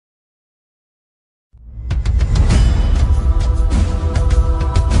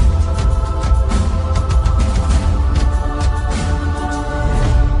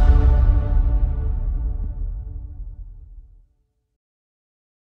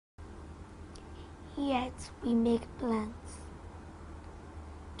yet we make plans.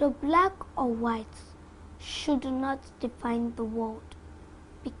 The black or white should not define the world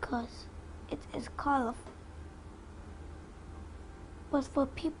because it is colorful. But for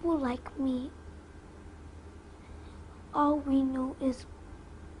people like me, all we know is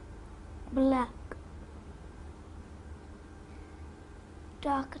black,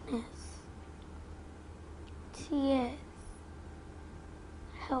 darkness, tears,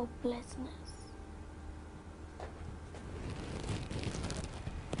 helplessness.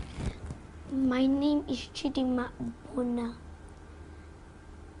 My name is Chidima Bona.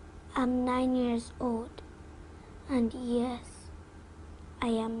 I'm 9 years old, and yes, I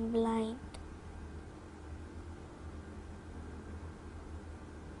am blind.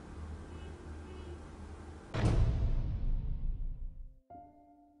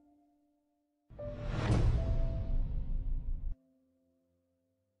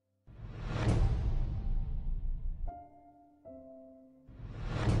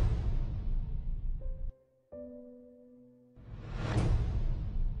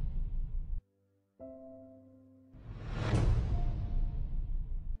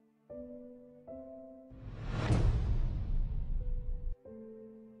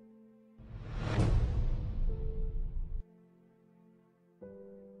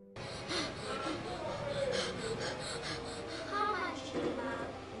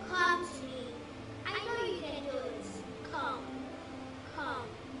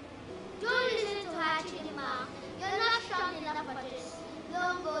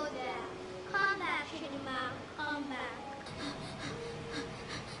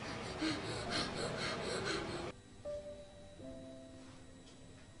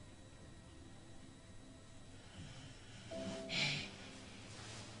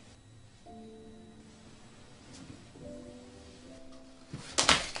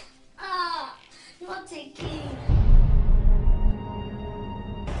 Not again.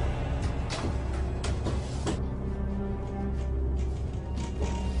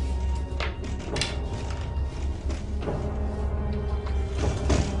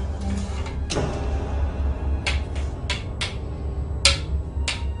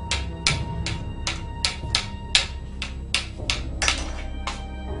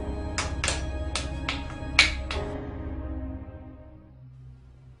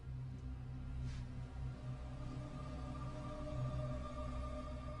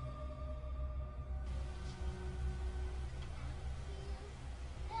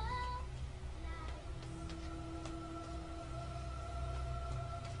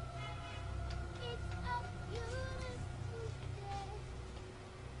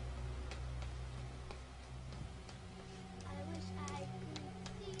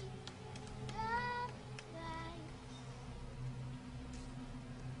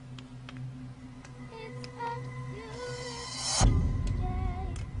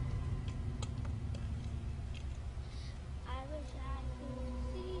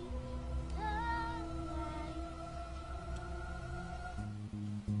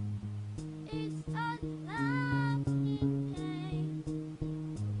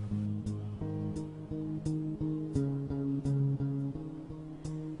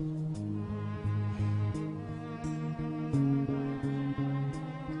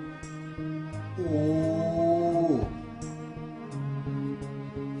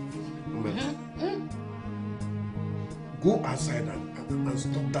 Go outside and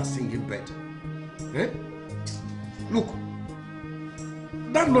stop that singing bird. Eh? Look,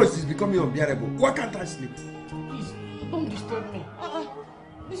 that noise is becoming unbearable. Why can't I sleep? Please, don't disturb me.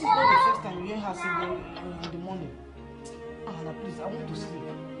 This is not the first time you hear her singing in the morning. Now please, I want to sleep.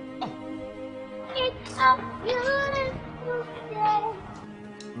 It's a beautiful day.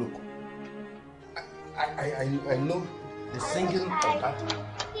 Look, I know the singing of that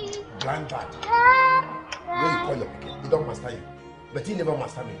blind bird. When you call your pikin, he don't master you, but he never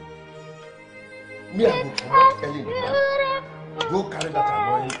master me. Me, I go come out early in the morning, go carry that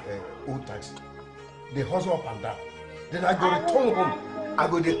annoying old taxi. They hustle up and down. Then I go return home. I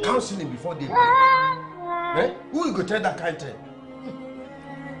go the counseling before they break. Eh? Who you go tell that kind of thing?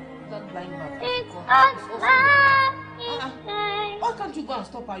 That blind bird. Why can't you go and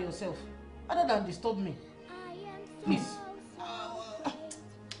stop her yourself, other than disturb me? Please.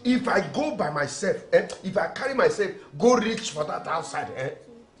 If I go by myself, if I carry myself, go reach for that outside,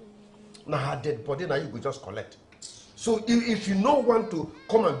 now her dead body, now you go just collect. So if you don't want to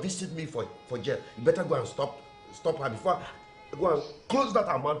come and visit me for jail, you better go and stop her before I go and close that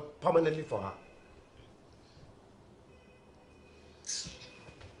amount permanently for her.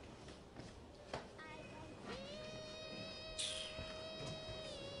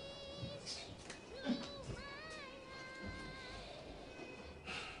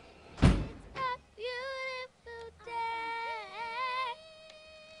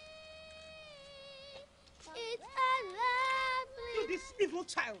 no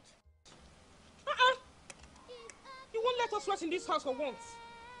child. Uh-uh. You won't let us rest in this house for once.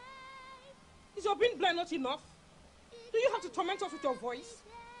 Is your being blind not enough? Do you have to torment us with your voice?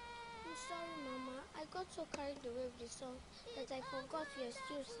 I'm sorry, Mama. I got so carried away with the song that I forgot we are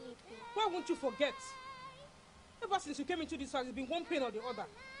still sleeping. Why won't you forget? Ever since you came into this house, it's been one pain or the other.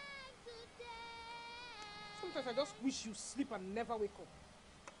 Sometimes I just wish you sleep and never wake up.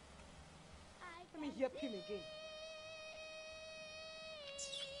 Let me hear him again.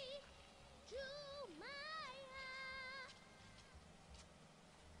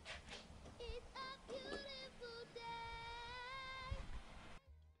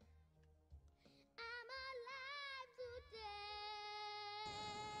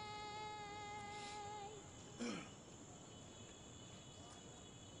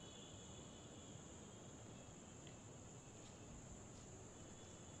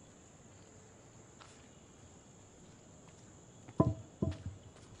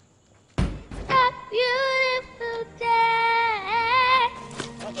 Beautiful day.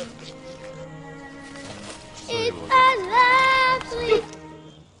 It's a lovely.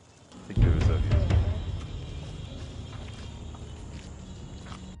 Take care of yourself.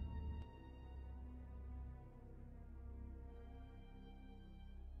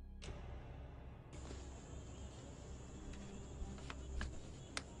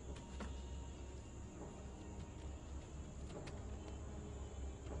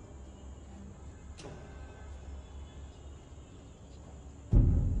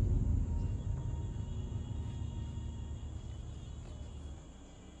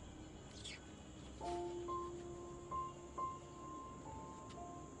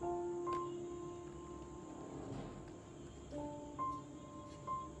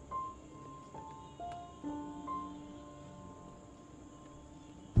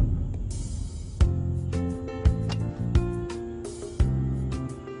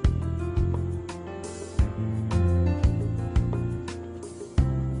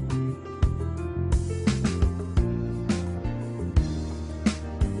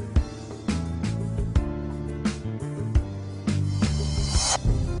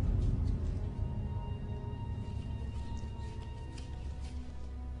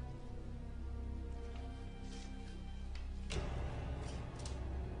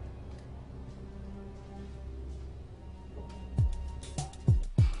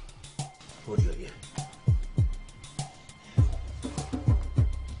 Hold your ear.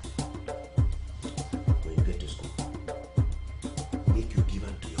 When you get to school, make you give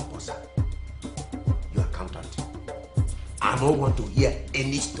unto your boss, your accountant. I don't want to hear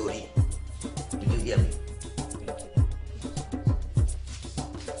any story. Did you hear me?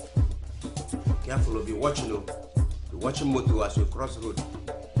 Careful, be watching you. Be watching motor as you cross the road.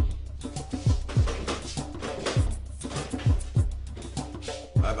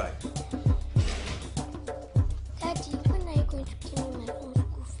 Bye-bye. Daddy, when are you going to give me my own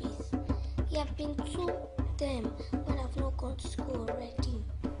school fees? You have been too damn when I've not gone to school already.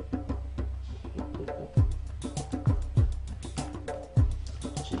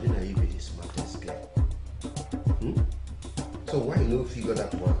 Shibina, you be the smartest girl. So why you no figure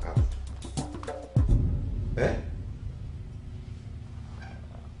that one out? Eh?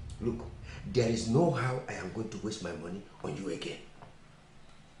 Look, there is no how I am going to waste my money on you again.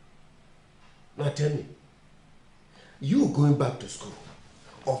 Now tell me, you going back to school,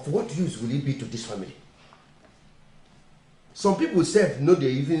 of what use will it be to this family? Some people say no, they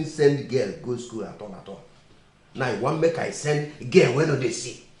even send girl go school at all. Now you want make I send girl when no they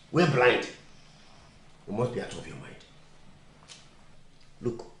see, when blind. You must be out of your mind.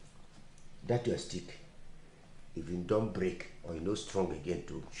 Look, that your stick, if you don't break or you know strong again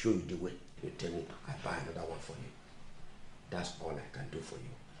to show you the way, you tell me I buy another one for you. That's all I can do for you.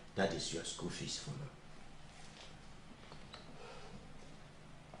 That is your school fees for now.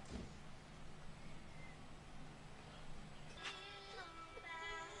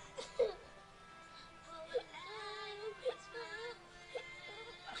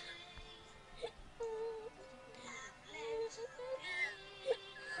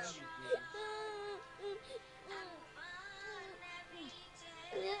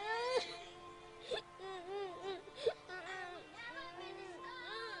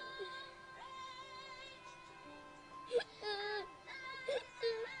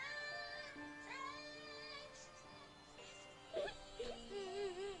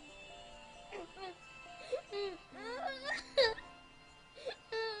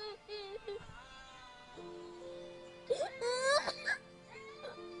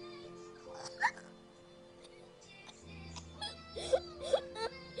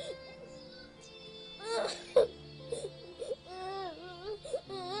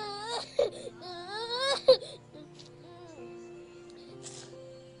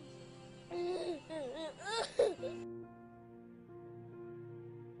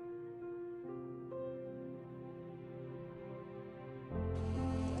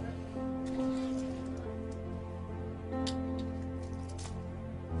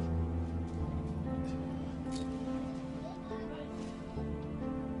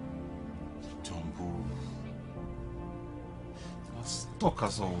 Jumbo. Let's talk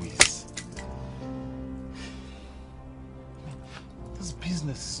as always. This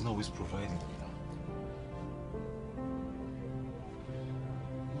business is not always providing.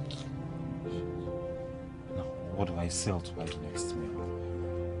 Now, what do I sell to buy the next meal?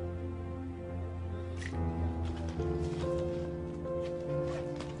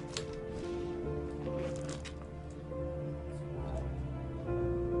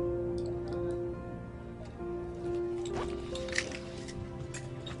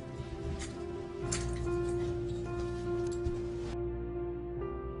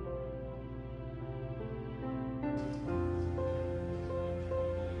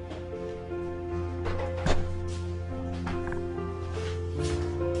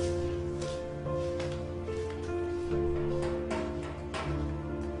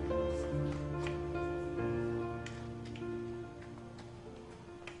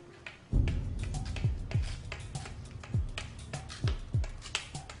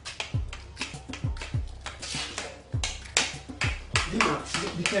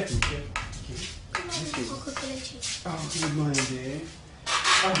 Be careful, okay? Uncle Kelechi. Oh, good morning, dear.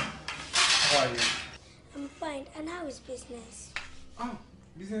 How are you? I'm fine. And how is business? Oh,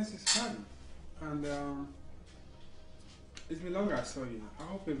 business is fine. And it's been long I saw you. I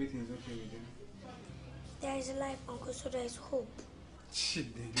hope everything is okay with you. There is life, Uncle, so there is hope.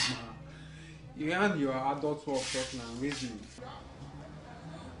 Shit, then, ma. You and your adult work talking and reasoning.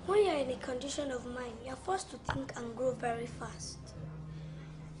 When you're in a condition of mind, you're forced to think and grow very fast.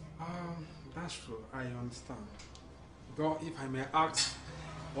 That's true. I understand. Though, if I may ask,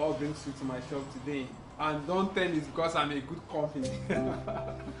 what brings you to my shop today? And don't tell me it's because I'm a good company.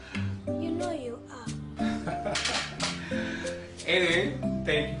 You know you are. Anyway,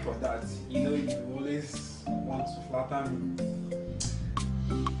 thank you for that. You know you always want to flatter me.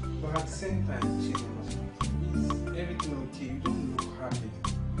 But at the same time, is everything okay? You don't look happy.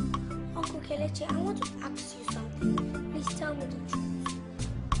 Uncle Kelechi, I want to ask you something. Please tell me the truth.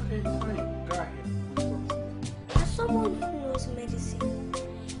 Okay, fine. Go ahead. As someone who knows medicine,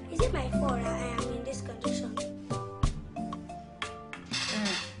 is it my fault that I am in this condition?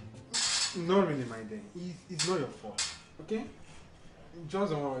 Not really, my dear. It's not your fault. Okay?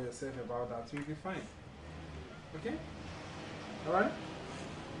 Just don't worry yourself about that. You'll be fine. Okay? Alright?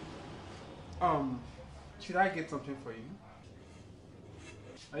 Should I get something for you?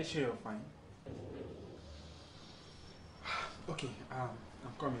 Are you sure you're fine? Okay, I'm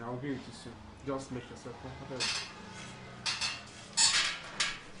coming. I'll be with you soon. Just make yourself comfortable.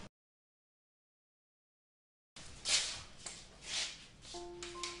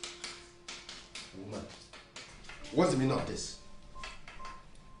 Woman, what's the meaning of this?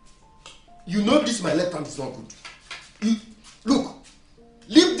 You know this my left hand is not good. Look,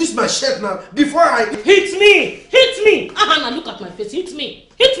 leave this my shirt now before I... Hit me! Hit me! Now look at my face. Hit me!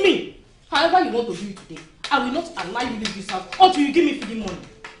 Hit me! However you want to do it today, I will not allow you to leave this house until you give me feeding money.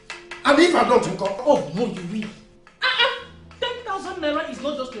 And if I don't come... Oh, no, you will. 10,000 naira is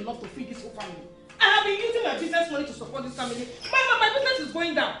not just enough to feed this whole family. I have been using my business money to support this family. My business is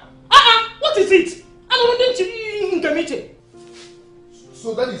going down. What is it? I don't want you to meet it.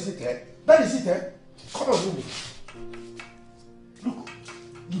 So that is it, eh? That is it, eh? Come on, with me. Look,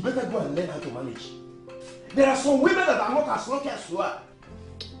 you better go and learn how to manage. There are some women that are not as lucky as you are.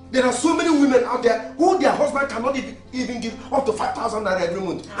 There are so many women out there who their husband cannot even give up to 5,000 naira every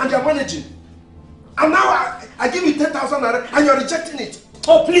month, and they are managing. And now I give you 10,000 naira and you are rejecting it.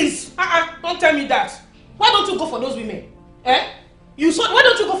 Oh, please. Don't tell me that. Why don't you go for those women? Eh? Why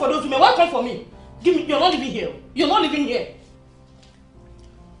don't you go for those women? Why come for me? Give me. You're not living here. You're not living here.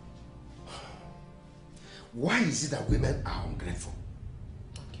 Why is it that women are ungrateful?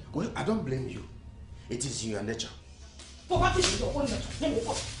 Well, I don't blame you. It is in your nature. Poverty is your own nature. Let me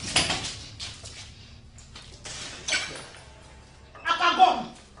go. I can go.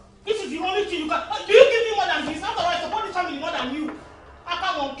 This is the only thing you can. Do you give me more than this? After all, I support the family more than you. I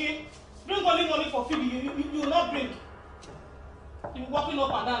can't, okay? Bring only money for feeding. You will not bring. You walking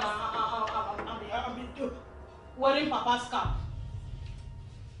up and down. I'll be wearing Papa's cap.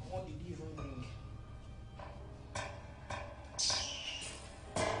 What did you even bring?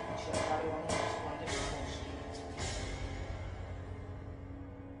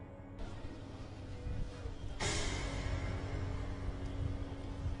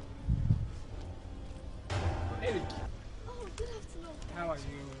 Eric. Oh, good afternoon. How are you?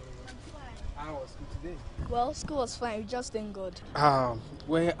 I'm fine. How How was school today? Well, school was fine. We just thank God.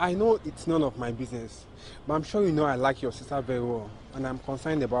 Well, I know it's none of my business, but I'm sure you know I like your sister very well, and I'm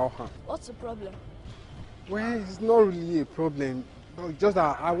concerned about her. What's the problem? Well, it's not really a problem, but just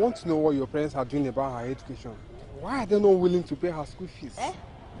that I want to know what your parents are doing about her education. Why are they not willing to pay her school fees? Eh?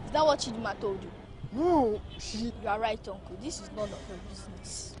 Is that what Chidima told you? No, she... You are right, Uncle. This is none of your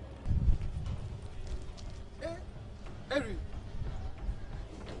business. Eri.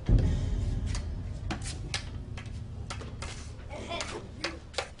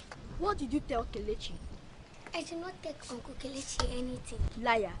 What did you tell Kelechi? I did not tell Uncle Kelechi anything.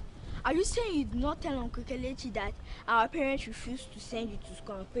 Liar. Are you saying you did not tell Uncle Kelechi that our parents refused to send you to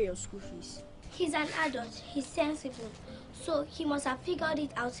school and pay your school fees? He's an adult. He's sensible. So he must have figured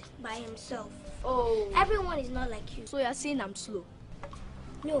it out by himself. Oh. Everyone is not like you. So you're saying I'm slow?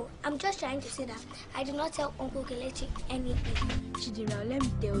 No, I'm just trying to say that I did not tell Uncle Kelechi anything. Chidima, let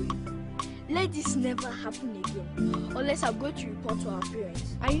me tell you. Let this never happen again. Unless I'm going to report to our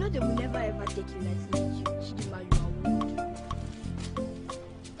parents. And you know they will never ever take you lightly. Chidima, you are rude.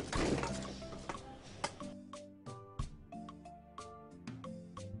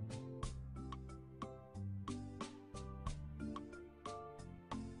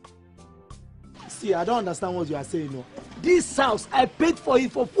 See, I don't understand what you are saying. No. This house, I paid for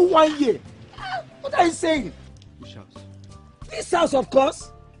it for full 1 year. What are you saying? Which house? This house, of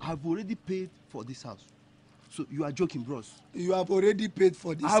course. I've already paid for this house. So you are joking, bros. You have already paid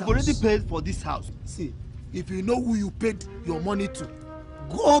for this house. I've already paid for this house. See, if you know who you paid your money to,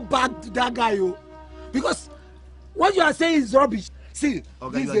 go back to that guy, yo. Because what you are saying is rubbish. See,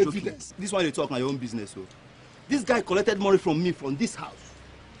 Okay, this you is are joking. evidence. This one you talk my own business. So this guy collected money from me from this house.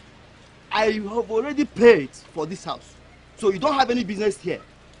 I have already paid for this house. So you don't have any business here.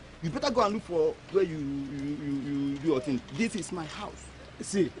 You better go and look for where you do your thing. This is my house.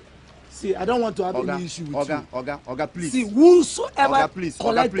 See, I don't want to have any issue with you. Oga, please. See, whosoever Oga, please.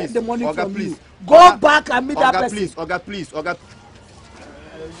 collected the money Oga, from please. you, go back and meet that Oga, person. please. Oga, please. Oga.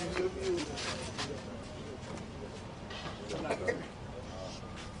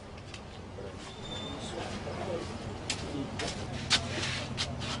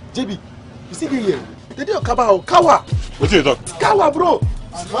 JB, you see the here? They do Kawa. What you talk? Kawa, bro.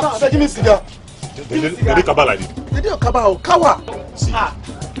 Give me cigar. They Kaba like this. They do Kawa. See,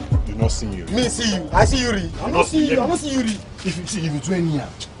 do not see me. Me see you. I see you, Ri. I don't see you. I don't see you, Ri. If you do any here,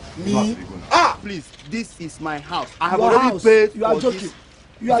 me. Please, this is my house. I have Your already house. paid. You are for joking. This.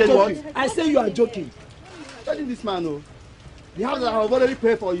 You are said joking. what? I say you are joking. Study this man, oh. The house that I have already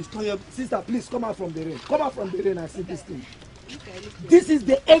paid for is turning up. Sister, please come out from the rain. Come out from the rain and see this thing. This is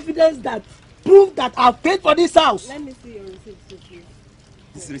the evidence that proves that I've paid for this house. Let me see your receipt, please.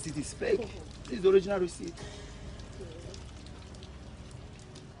 This receipt is fake. This is the original receipt.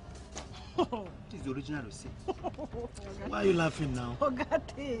 This is the original receipt. Why are you laughing now? Oh, God,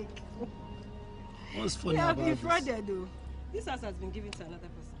 take. What's funny You have about been this? frauded, though. This house has been given to another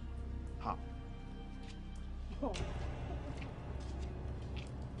person. How? Oh.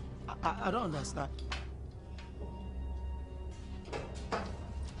 I don't understand.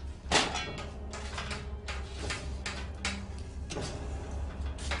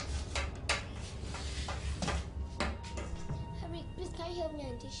 Eric, please can you help me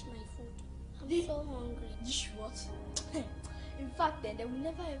and dish my food? I'm so hungry. Dish what? In fact, then there will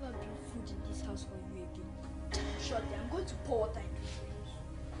never ever be food in this house for you again. Shortly, I'm going to pour water into it.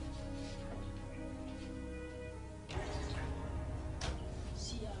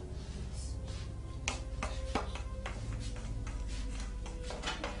 See how it is.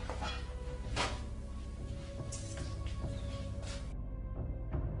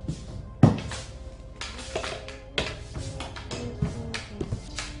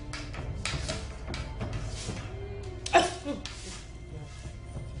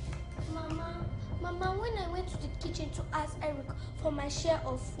 Mama, when I went to the kitchen to ask Eric for my share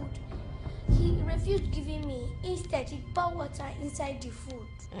of food, he refused giving me. Instead, he poured water inside the food.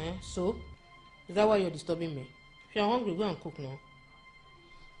 So? Is that why you're disturbing me? If you're hungry, go and cook now.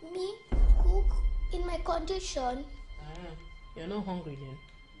 Me? Cook? In my condition? You're not hungry then.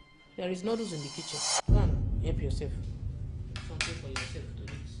 There is noodles in the kitchen. Go and help yourself. Something for yourself to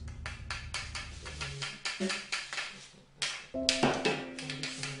eat.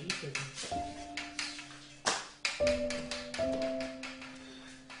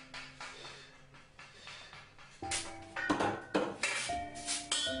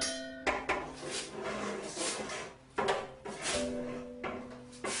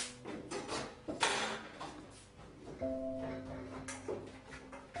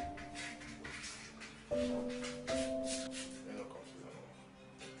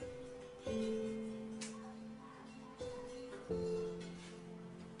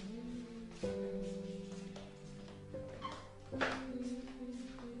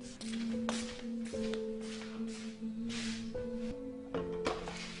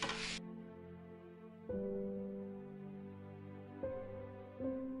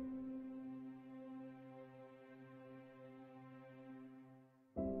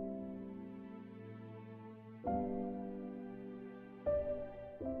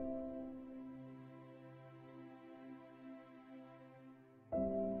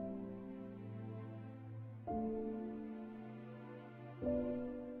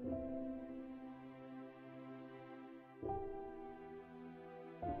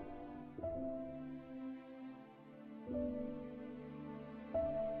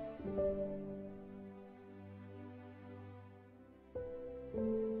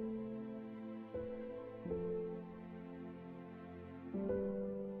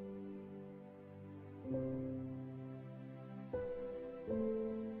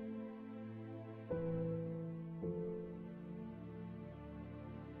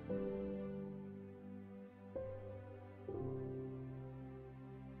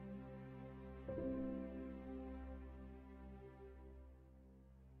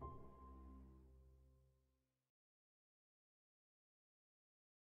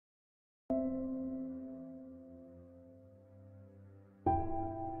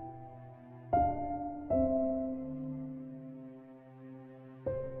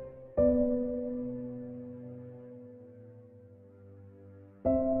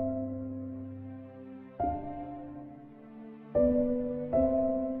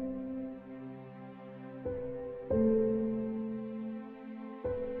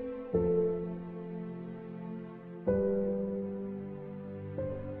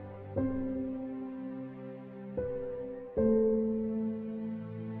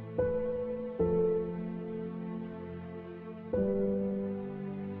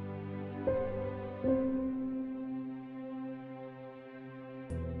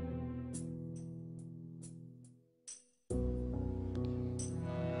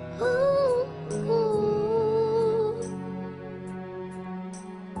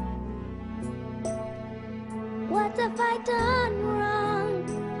 What have I done wrong?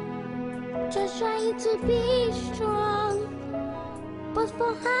 Just trying to be strong, but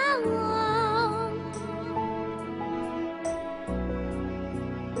for how long?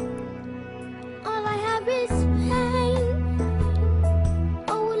 All I have is pain.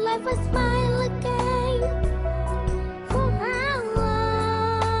 Oh, will life smile again? For how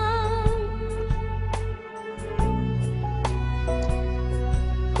long?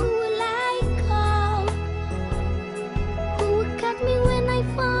 Who will I call? Who will catch me when I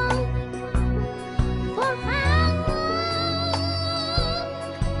fall? For how long?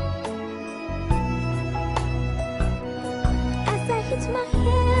 As I hit my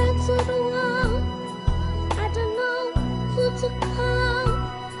head to the wall, I don't know who to call.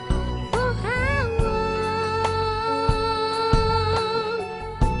 For how long?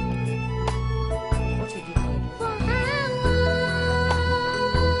 What did you call? For how long?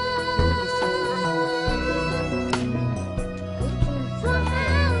 For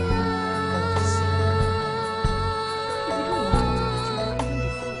how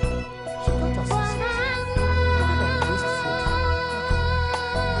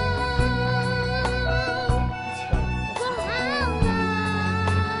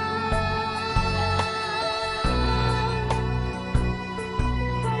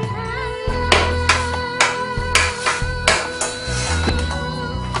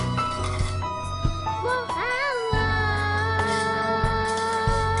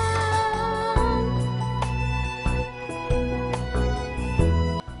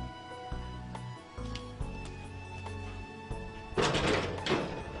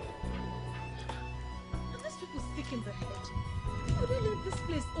Are these people sick in the head? Why would they leave this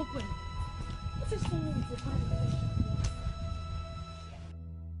place open? What if someone with a bad intention?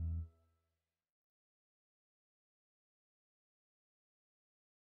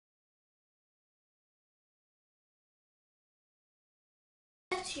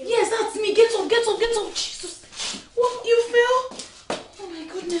 Yes, that's me. Get up, get up, get up. Jesus. What? You fell? Oh my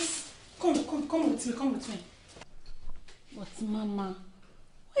goodness. Come with me, come with me. But Mama,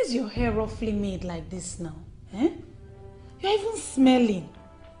 why is your hair roughly made like this now? Eh? You're even smelling.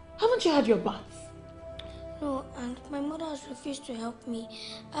 Haven't you had your bath? No, and my mother has refused to help me.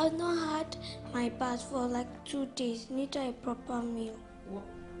 I have not had my bath for like 2 days, neither a proper meal. What?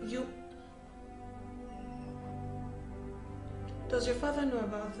 Does your father know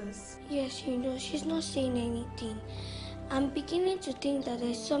about this? Yes, she knows. She's not saying anything. I'm beginning to think that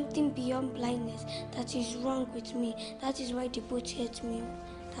there's something beyond blindness that is wrong with me. That is why they both hate me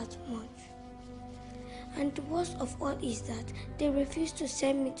that much. And the worst of all is that they refuse to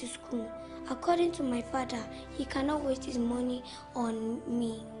send me to school. According to my father, he cannot waste his money on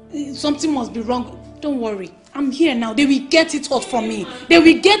me. Something must be wrong. Don't worry. I'm here now. They will get it out from me. They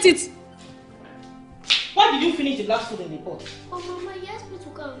will get it. Why did you finish the last food in the pot? Oh, Mama, you asked me to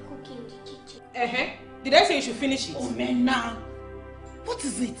go and cook in the kitchen. Did I say you should finish it? Oh, man, now. What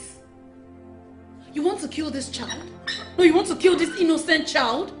is it? You want to kill this child? No, you want to kill this innocent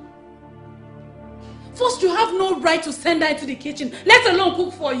child? First, you have no right to send her into the kitchen, let alone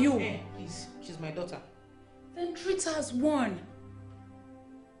cook for you. Hey, please. She's my daughter. Then treat her as one.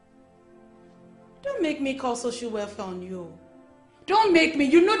 Don't make me call social welfare on you. Don't make me.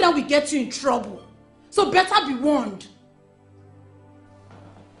 You know that we get you in trouble. So better be warned.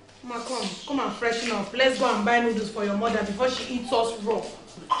 Ma, come and freshen up. Let's go and buy noodles for your mother before she eats us raw.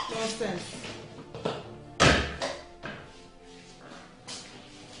 Nonsense.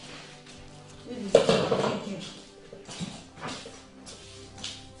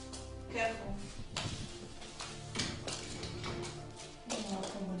 Careful.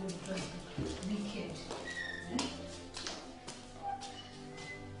 Wicked.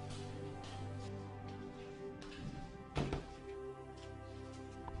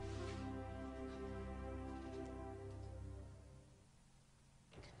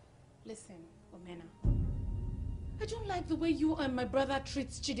 Listen, Omena. I don't like the way you and my brother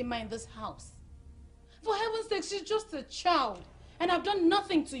treats Chidima in this house. For heaven's sake, she's just a child. And I've done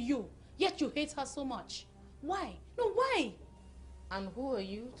nothing to you. Yet you hate her so much. Why? No, why? And who are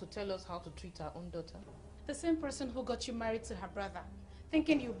you to tell us how to treat our own daughter? The same person who got you married to her brother,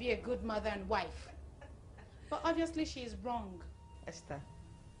 thinking you'll be a good mother and wife. But obviously she is wrong. Esther,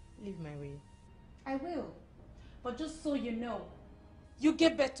 leave my way. I will. But just so you know, you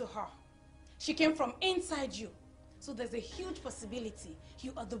gave birth to her. She came from inside you. So there's a huge possibility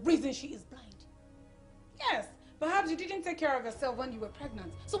you are the reason she is blind. Yes, perhaps you didn't take care of yourself when you were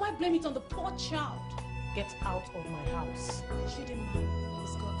pregnant. So why blame it on the poor child? Get out of my house. Chidima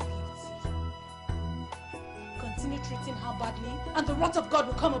is God's gift. Continue treating her badly, and the wrath of God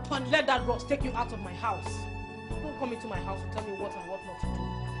will come upon you. Let that rot take you out of my house. Don't come into my house to tell me what and what not to do.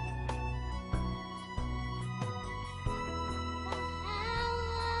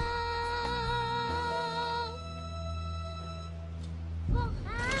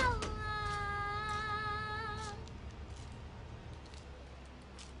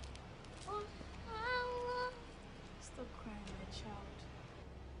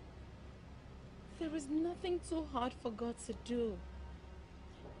 There is nothing too hard for God to do.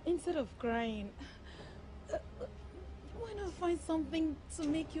 Instead of crying, why not find something to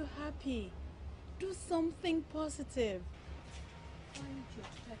make you happy? Do something positive. Find your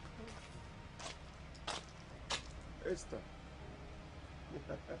purpose. Esther.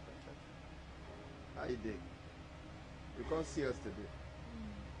 How you doing? You can't see us today.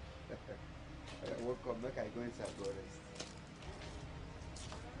 I woke up, make I go inside, go rest.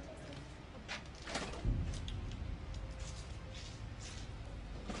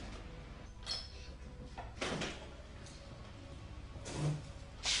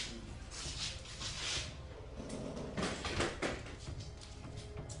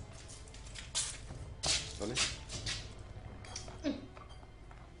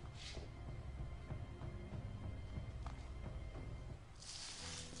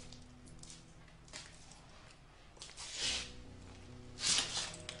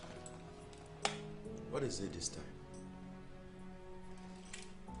 What is it this time?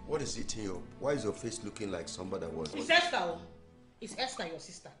 What is eating you? Why is your face looking like somebody that was? It's Esther. It's Esther, your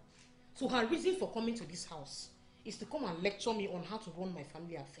sister. So her reason for coming to this house is to come and lecture me on how to run my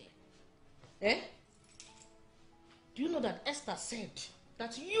family affair. Eh? Do you know that Esther said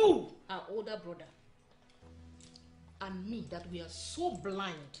that you, our older brother, and me, that we are so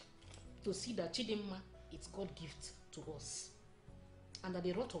blind to see that Chidima is God's gift to us, and that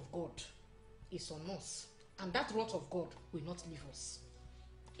the wrath of God is on us, and that wrath of God will not leave us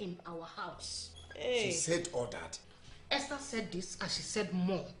in our house. Hey. She said all that. Esther said this, and she said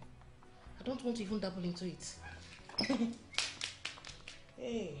more. I don't want to even dabble into it.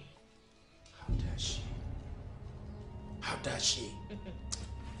 Hey. How dare she? How dare she?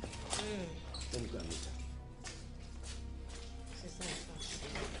 Let me go and meet her. Sister,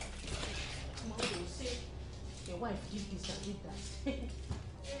 tomorrow you will say your wife did this and did that.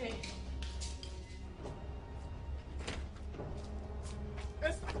 Hey.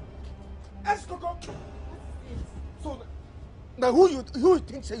 Escoco. So now who you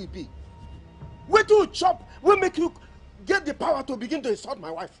think say you be? Where do you chop? Will make you get the power to begin to insult my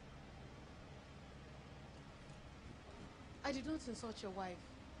wife? I did not insult your wife.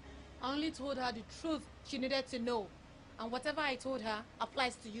 I only told her the truth she needed to know. And whatever I told her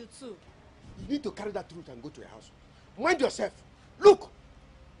applies to you too. You need to carry that truth and go to your house. Mind yourself. Look,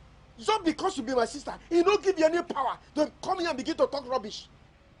 just because you be my sister, he don't give you any power to come here and begin to talk rubbish.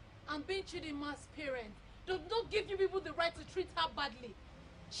 I'm being Chidima's parent. Don't give you people the right to treat her badly.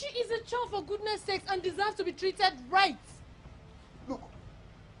 She is a child for goodness sake and deserves to be treated right. Look,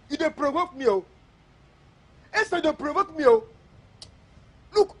 you don't provoke me, oh. Esther, you don't provoke me, oh.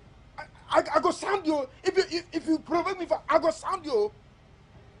 Look, I go sound you. If you provoke me, I go sound you.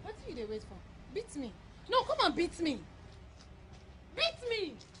 What do you wait for? Beat me. No, come on, beat me. Beat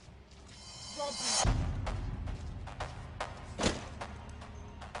me. Rubbish.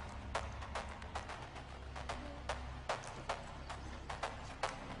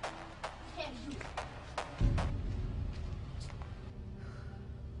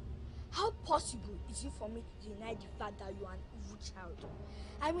 possible is it for me to deny the fact that you are an evil child?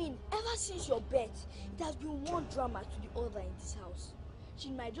 I mean, ever since your birth, it has been one drama to the other in this house.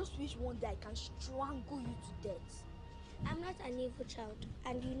 She might just wish one day I can strangle you to death. I'm not an evil child,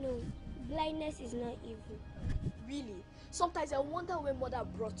 and you know, blindness is not evil. Really? Sometimes I wonder where mother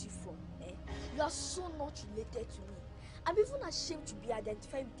brought you from. Eh? You are so not related to me. I'm even ashamed to be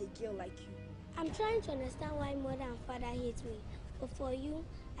identified with a girl like you. I'm trying to understand why mother and father hate me, but for you,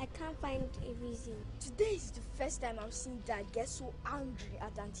 I can't find a reason. Today is the first time I'm seeing Dad get so angry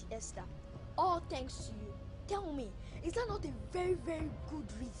at Auntie Esther. All thanks to you. Tell me, is that not a very, very good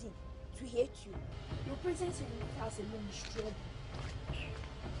reason to hate you? Your presence in the house alone is trouble.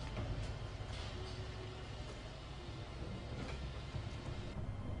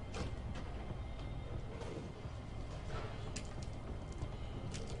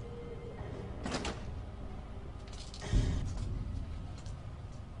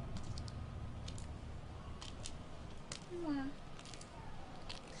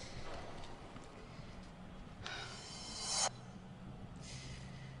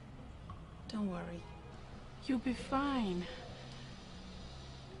 Don't worry. You'll be fine.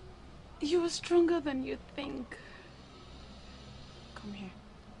 You are stronger than you think. Come here.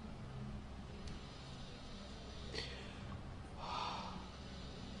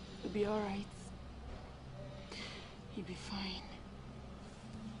 You'll be alright. You'll be fine.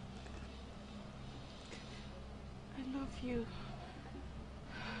 I love you.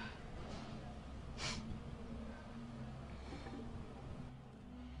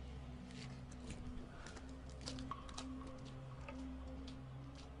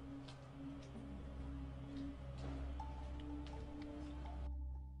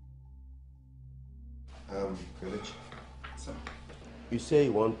 Kelechi. Sir. You say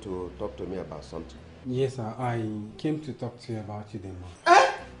you want to talk to me about something? Yes, sir. I came to talk to you about Chidema.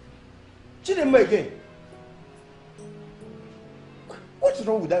 Eh? Chidema again? What's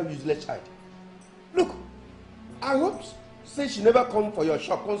wrong with that useless child? Look, I hope say she never come for your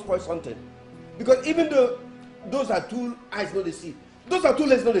shop, come spoil something. Because even though those are two eyes not they see, those are two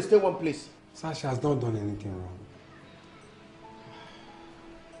legs not they stay one place. Sir, she has not done anything wrong.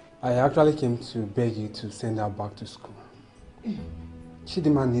 I actually came to beg you to send her back to school.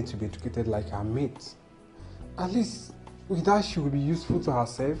 Chidema needs to be educated like her mates. At least with that she will be useful to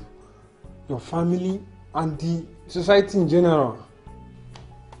herself, your family, and the society in general.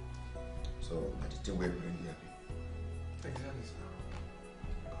 So, that's the way we bring you happy. Exactly, sir.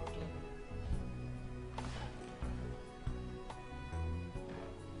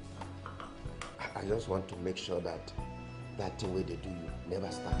 I just want to make sure that that thing where they do you never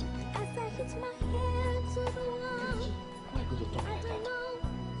start again. As I hit my head to the wall, Why go to talk I like don't that? know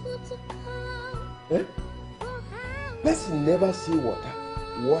who to call. Eh? Person never see water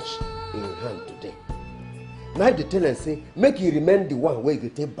wash in hand today. Now they tell and say, make you remain the one where you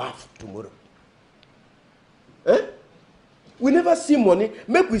take bath tomorrow. Eh? We never see money,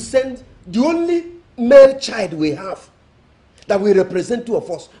 make we send the only male child we have that will represent two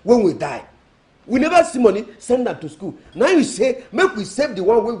of us when we die. We never see money, send them to school. Now you say, make we save the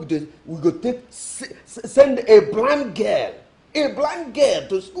one where we go take, send a blind girl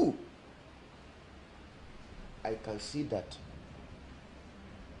to school. I can see that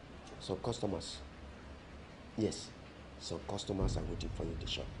some customers, yes, some customers are waiting for you in the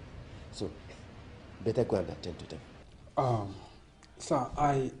shop. So, better go and attend to them. Sir,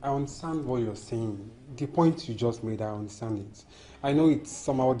 I understand what you're saying. The point you just made, I understand it. I know it's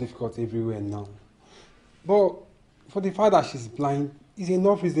somehow difficult everywhere now. But for the fact that she's blind, is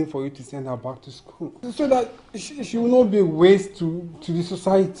enough reason for you to send her back to school. So that she will not be a waste to the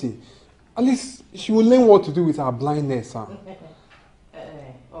society. At least she will learn what to do with her blindness, sir.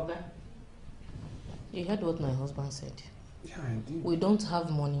 Okay. You heard what my husband said. Yeah, I did. We don't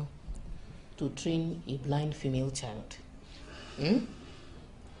have money to train a blind female child.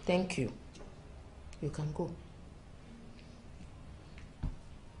 Thank you. You can go.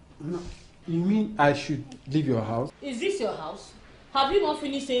 No, you mean I should leave your house? Is this your house? Have you not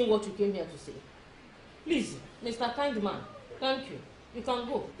finished saying what you came here to say? Please, Mr. Kind Man, thank you. You can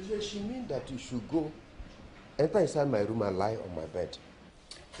go. She means that you should go, enter inside my room and lie on my bed.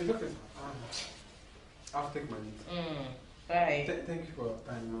 It's okay. I'll take my leave. Bye. Thank you for your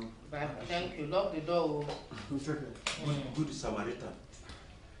time now. Bye. Thank you. Lock the door. It's okay. Good Samaritan.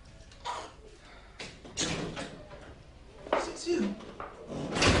 See, you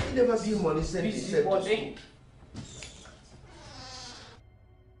never see money sent Busy body.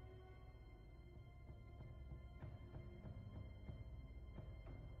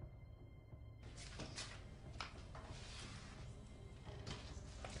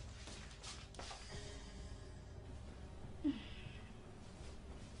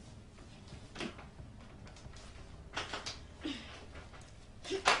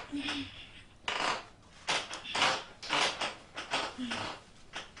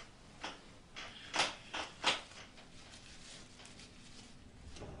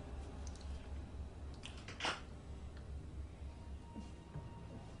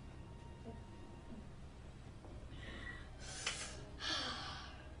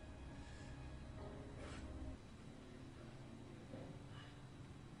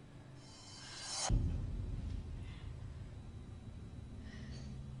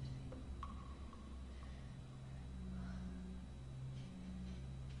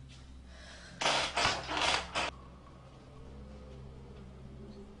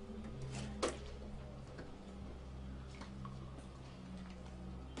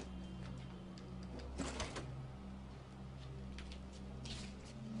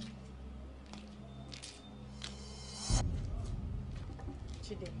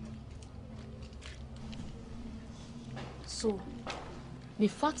 Chidi. So, the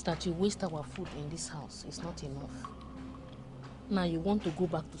fact that you waste our food in this house is not enough. Now you want to go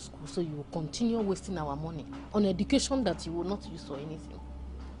back to school, so you will continue wasting our money on education that you will not use for anything.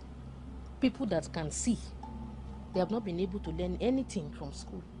 People that can see, they have not been able to learn anything from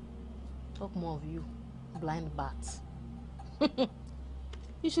school. Talk more of you, blind bats.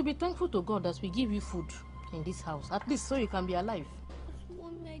 You should be thankful to God that we give you food in this house, at least so you can be alive.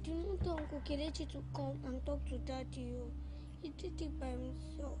 Mommy, I did not tell Uncle Kelechi to come and talk to Daddy. He did it by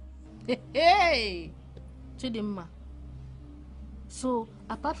himself. Hey! Chidimma. So,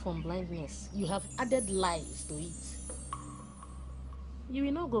 apart from blindness, you have added lies to it. You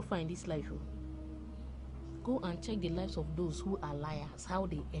will not go find this life. Oh. Go and check the lives of those who are liars, how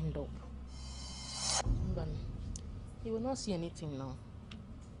they end up. But you will not see anything now.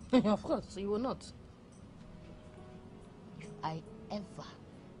 Of course, you will not.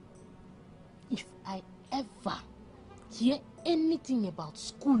 If I ever hear anything about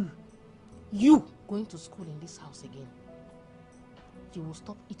school, you going to school in this house again, you will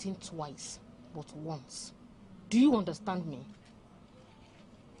stop eating twice, but once. Do you understand me?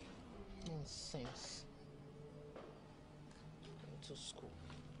 Nonsense. Going to school.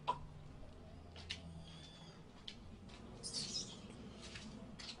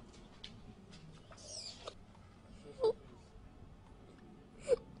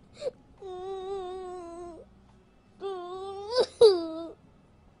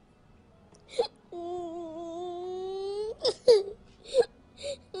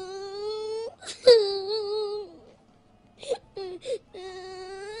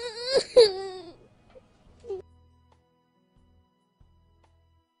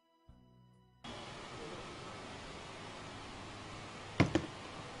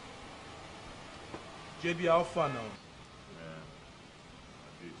 JB, how far now? Man, I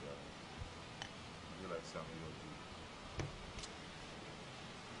did, I feel like something you'll do.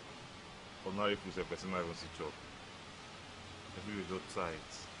 Ordinary food, a person not even see chop. Every result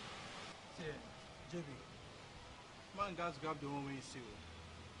tight. See, JB, man, guys grab the one way you see.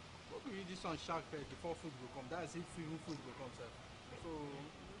 What will you do some shark bed before food will come? That's if even food will come, sir. So,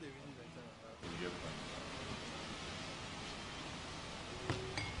 they really like that.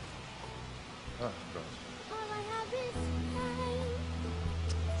 Ah, God. All I have is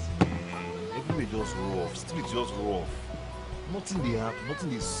time. Everywhere just rough. Street just rough. Nothing they have, nothing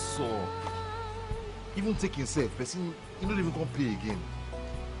they saw. Even taking self, person, you don't even come pay again.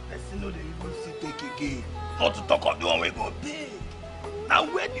 Person no dey even see take again. Not to talk of the one we go pay. Now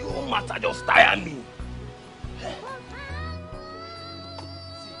where the whole matter just tire me. Yeah.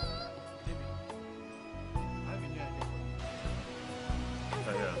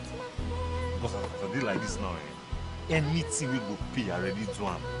 Because as I did like this now, anything we go pay, I already do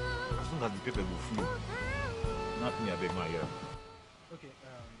am. As long as the paper go flow. Not me, I beg my ear. Okay,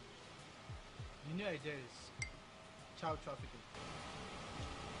 the new idea is child trafficking.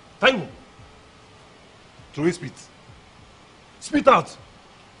 Taiwo! Throw a spit. Spit out!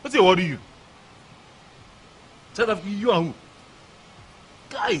 What's your worry you? Child of you and who?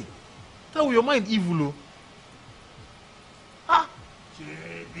 Guy! Taiwo, your mind evil, oh. Ah!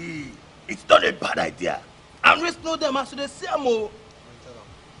 JB, it's not a bad idea. And we know them as they say more.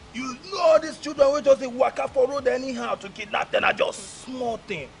 You know all these children will just walk out for road anyhow to kidnap them. Are just small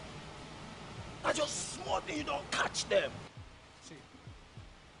thing. Are just small thing. You don't catch them. See,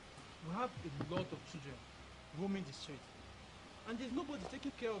 we have a lot of children roaming the street, and there's nobody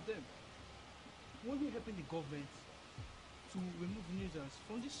taking care of them. When we helping the government to remove nuisance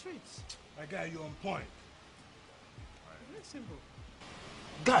from the streets? My guy, you're on point. Very simple.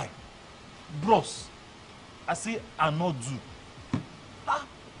 Guy! Bros! I say I not do. Ah!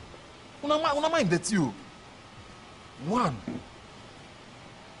 Una mind dirty o. One,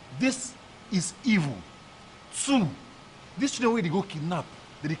 this is evil. Two, these children wey dey go kidnap,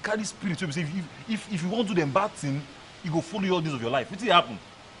 they carry spirit wey be say if you wan do them bad thing, e go follow you all days of your life. Wetin dey happen?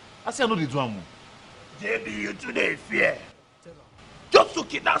 I say I no dey do am o. JB, you too dey fear. Just to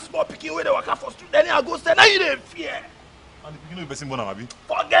kidnap small pikin wey dey waka for street, then I go say, now you dey fear. And the pikin no be person born am abi?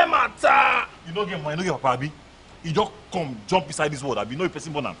 Forget matter. You no get mama, you no get papa abi? You just come jump inside this world abi? You no be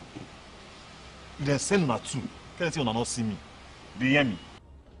person born am. You then send una two. Tell them say una no see me. Dey hear me?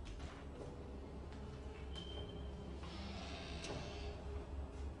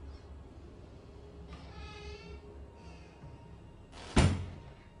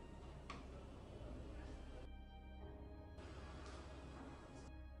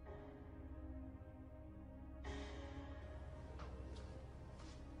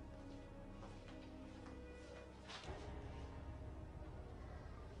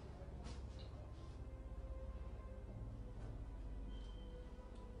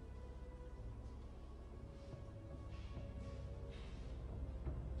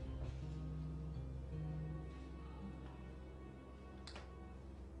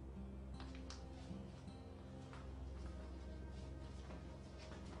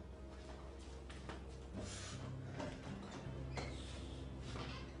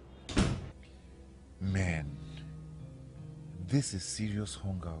 This is serious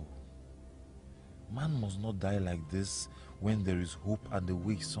hunger. Man must not die like this when there is hope and a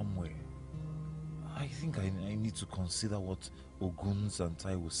way somewhere. I think I need to consider what Oguns and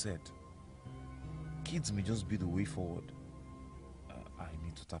Taiwo said. Kids may just be the way forward. I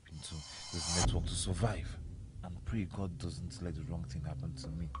need to tap into this network to survive and pray God doesn't let the wrong thing happen to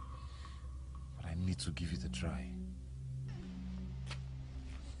me. But I need to give it a try.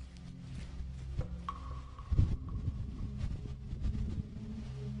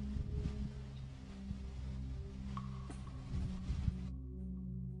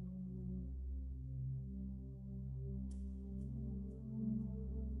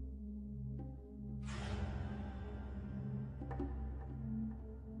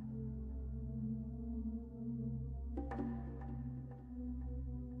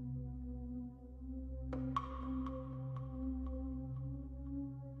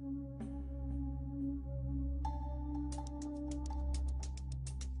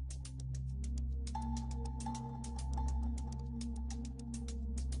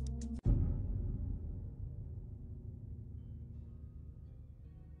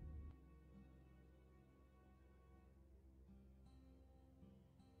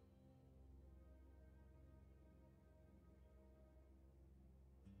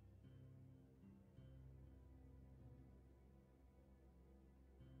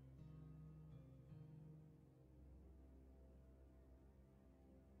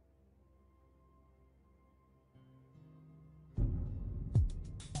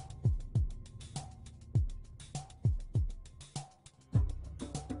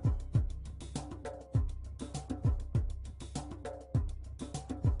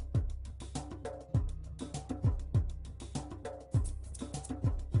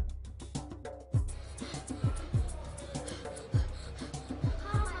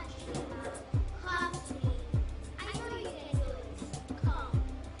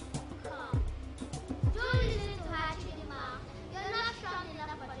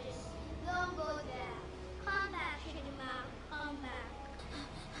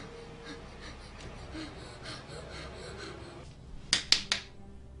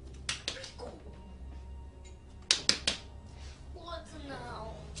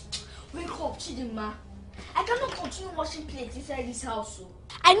 Chidinma, I cannot continue washing plates inside this house.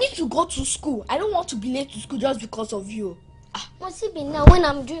 I need to go to school. I don't want to be late to school just because of you. Must it be now when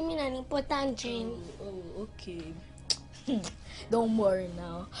I'm dreaming an important dream? Oh, okay. Don't worry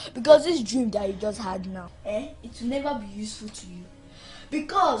now. Because this dream that you just had now, it will never be useful to you.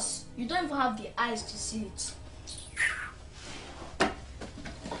 Because you don't even have the eyes to see it.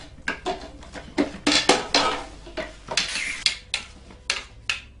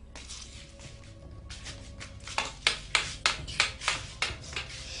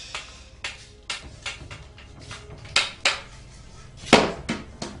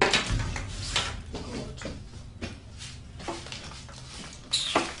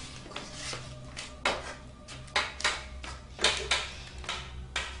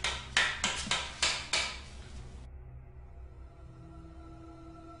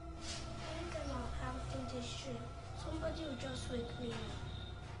 Somebody will just wake me up.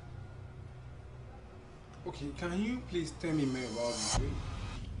 Okay, can you please tell me more about the dream?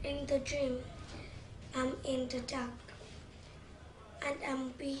 In the dream, I'm in the dark. And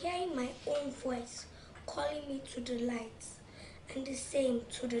I'm hearing my own voice calling me to the light. And the same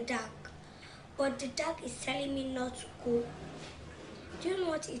to the dark. But the dark is telling me not to go. Do you know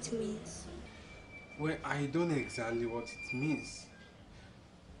what it means? Well, I don't know exactly what it means.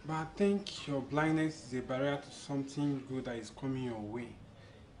 But I think your blindness is a barrier to something good that is coming your way.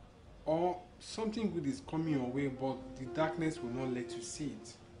 Or something good is coming your way, but the darkness will not let you see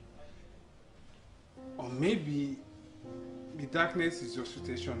it. Or maybe the darkness is your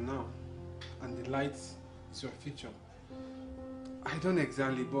situation now, and the light is your future. I don't know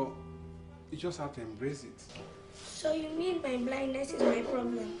exactly, but you just have to embrace it. So you mean my blindness is my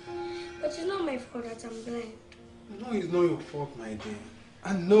problem? But it's not my fault that I'm blind. No, it's not your fault, my dear.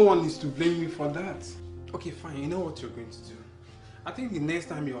 And no one is to blame you for that. Okay, fine, you know what you're going to do. I think the next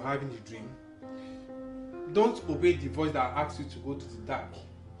time you're having a dream, don't obey the voice that asks you to go to the dark.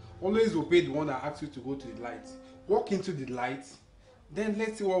 Always obey the one that asks you to go to the light. Walk into the light, then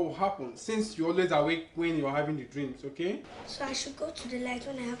let's see what will happen, since you're always awake when you're having the dreams, okay? So I should go to the light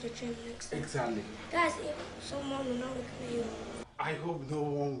when I have the dream next time? Exactly. That's if someone will not wake me up. I hope no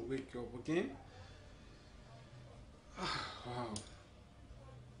one will wake you up, okay? Wow.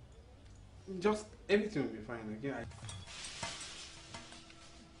 Just everything will be fine, okay?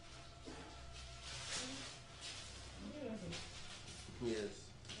 Yes.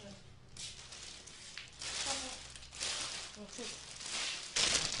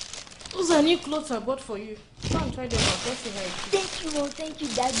 Those are new clothes I bought for you. Go and try them out. Let's see how it feels. Thank you,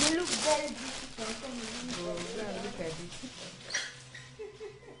 Dad. They look very beautiful. Oh, go and look at it.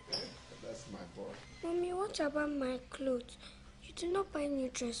 That's my boy. Mommy, what about my clothes? You did not buy new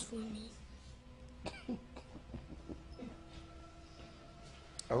dress for me.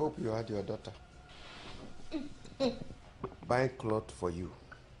 I hope you had your daughter. Buy clothes for you.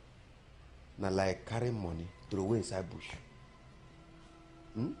 Now like carry money throw inside bush.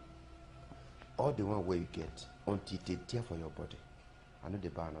 All the one where you get until they tear for your body. I know they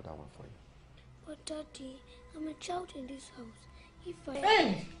buy another one for you. But Daddy, I'm a child in this house. If I...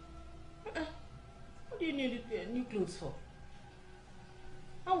 Hey! What do you need new clothes for?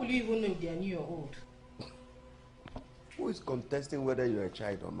 How will you even know if they are new or old? Who is contesting whether you're a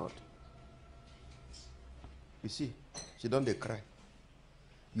child or not? You see, she don't dey cry.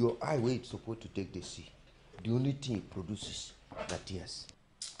 Your eye where it's supposed to take the sea. The only thing it produces are tears.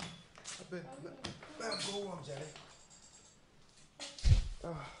 Go warm, Jerry.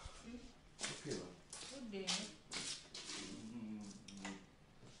 Good day.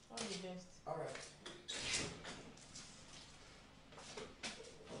 All the best. All right.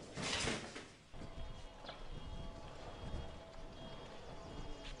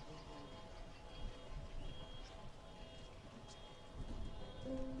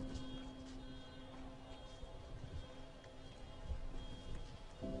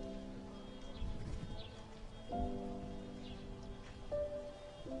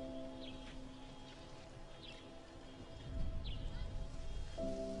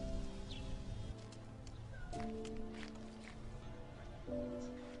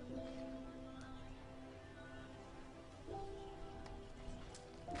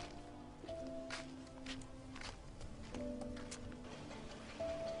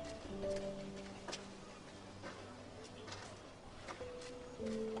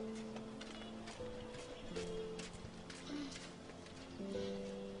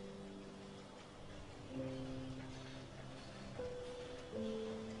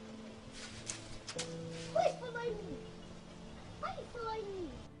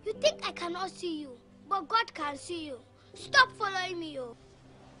 You think I cannot see you, but God can see you. Stop following me, yo.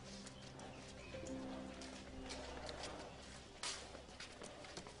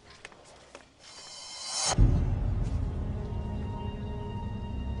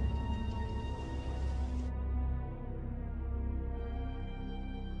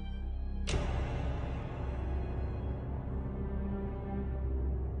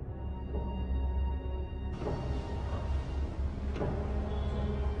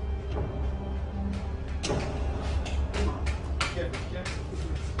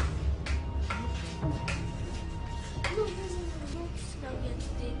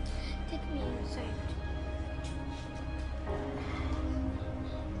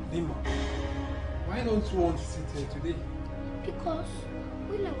 Why don't you want to sit here today? Because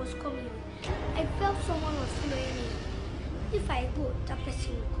when I was coming, I felt someone was following me. If I go, that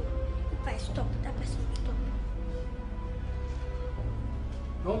person will go. If I stop, that person will stop.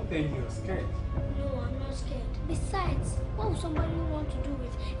 Don't tell me you're scared. No, I'm not scared. Besides, what would somebody want to do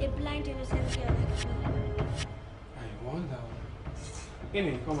with a blind innocent girl like me? I wonder.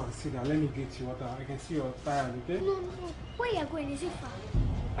 Anyway, come and sit down. Let me get you water. I can see you're tired, okay? No. Where you're going? Is it far?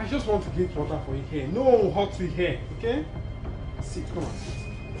 I just want to get water for you here. No hot tea here, okay? Sit, come on, sit.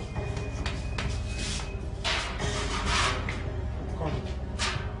 Come.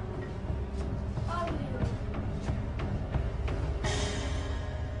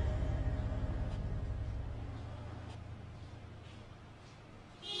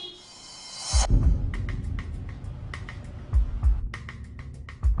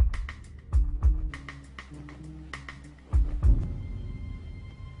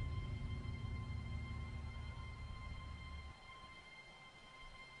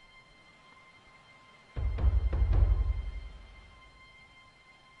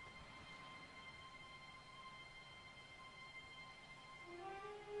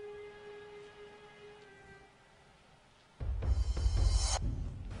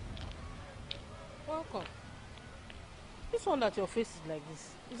 Welcome. This one that your face is like this.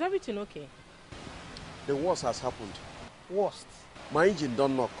 Is everything okay? The worst has happened. Worst? My engine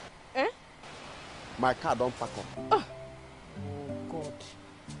don't knock. Eh? My car don't pack up. Ah. Oh God.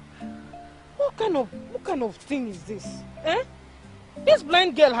 What kind of thing is this? Eh? This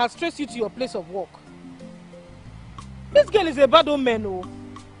blind girl has traced you to your place of work. This girl is a bad omen, oh.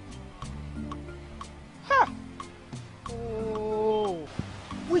 Ha! Oh.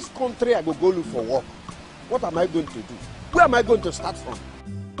 Which country I go look for work? What am I going to do? Where am I going to start from?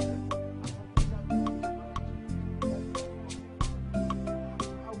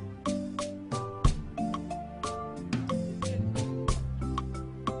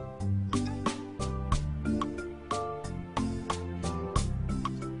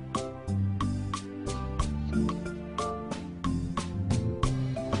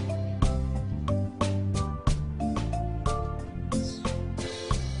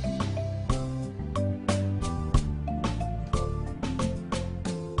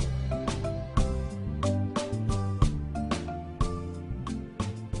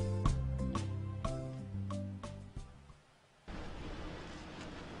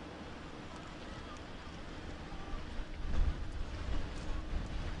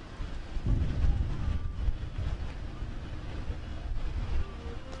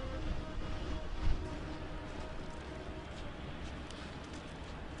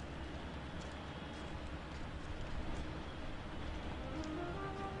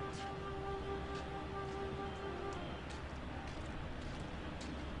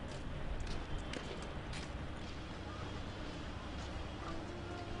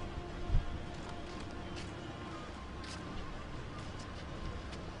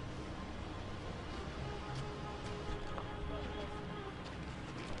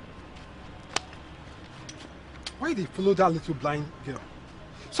 Why they follow that little blind girl?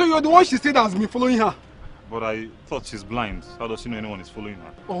 So you're the one she said has been following her? But I thought she's blind. How does she know anyone is following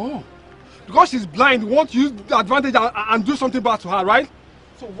her? Oh, because she's blind, you want to use the advantage and do something bad to her, right?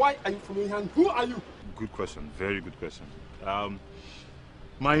 So why are you following her and who are you? Good question, very good question.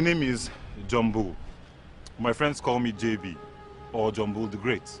 My name is Jumbo. My friends call me JB, or Jumbo the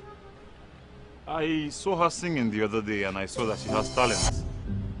Great. I saw her singing the other day and I saw that she has talent.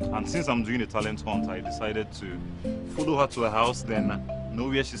 And since I'm doing a talent hunt, I decided to follow her to her house, then know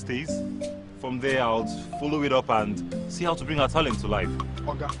where she stays. From there, I'll follow it up and see how to bring her talent to life.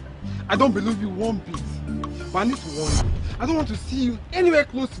 Oga, I don't believe you one bit. But I need to warn you. I don't want to see you anywhere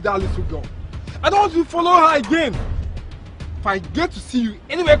close to that little girl. I don't want to follow her again. If I get to see you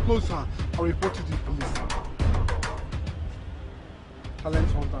anywhere close to her, I'll report you to the police.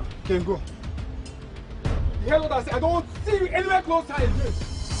 Talent hunter, you can go. You heard what I said? I don't want to see you anywhere close to her again.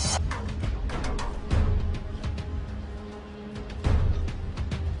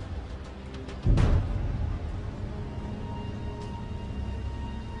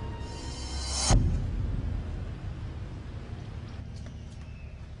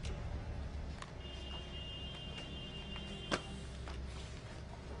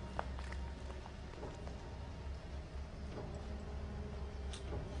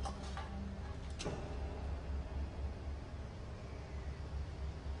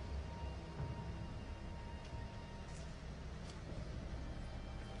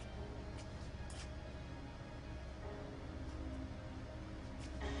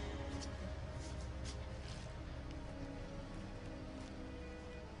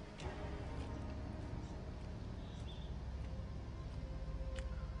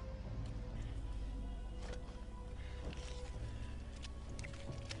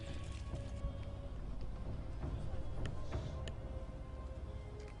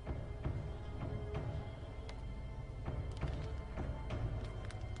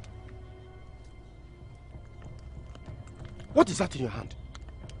 What is that in your hand?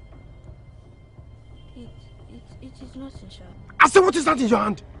 It is nothing, sir. I said, what is that in your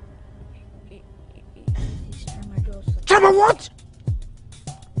hand? It's tramadol, sir. Trama what?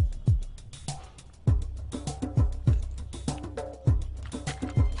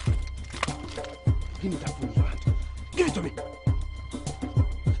 Give me that phone in your hand. Give it to me.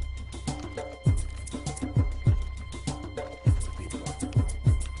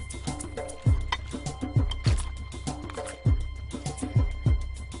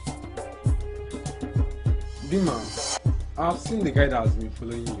 Dima, I've seen the guy that has been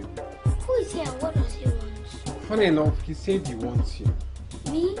following you. Who is he and what does he want? Funny enough, he said he wants you.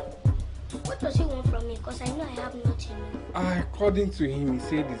 Me? What does he want from me? Because I know I have nothing. According to him, he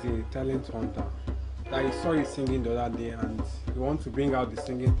said he's a talent hunter. That he saw you singing the other day and he wants to bring out the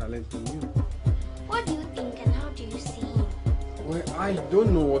singing talent in you. What do you think and how do you see him? Well, I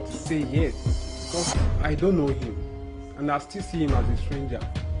don't know what to say yet because I don't know him and I still see him as a stranger.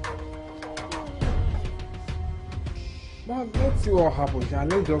 But let's see what happens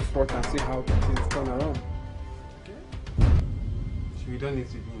and let's just watch and see how things turn around. Okay? So we don't need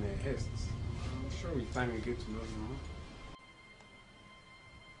to be in a haste. I'm sure with time you get to know him more.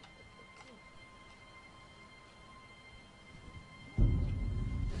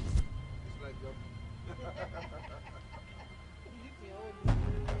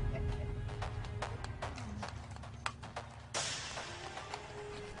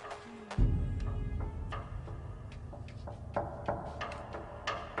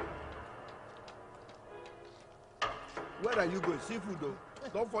 Where are you going? Seafood though.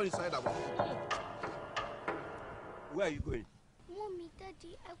 Don't fall inside our food. Where are you going? Mommy,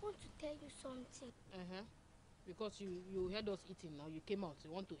 Daddy, I want to tell you something. Because you heard us eating now, you came out,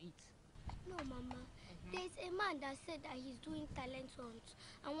 you want to eat. No, Mama. There's a man that said that he's doing talent hunt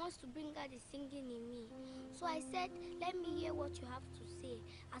and wants to bring out the singing in me. So I said, let me hear what you have to say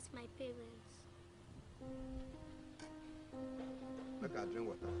as my parents. Look, I drink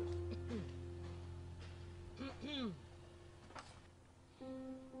water first.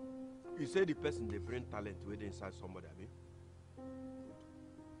 You say the person they bring talent within inside somebody, I mean?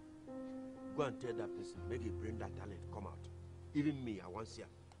 Go and tell that person, make it bring that talent come out. Even me, I want to see her.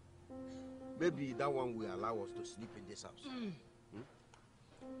 Maybe that one will allow us to sleep in this house.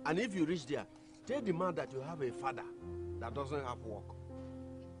 And if you reach there, tell the man that you have a father that doesn't have work.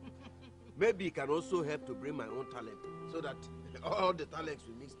 Maybe he can also help to bring my own talent so that all the talents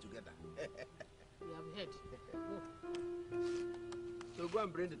will mix together. We have heard. So go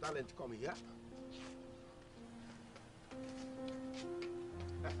and bring the talent to come here.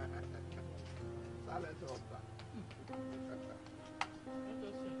 Talent hunter.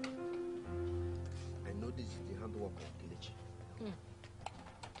 I know this is the hand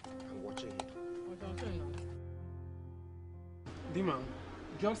watching him. Dima,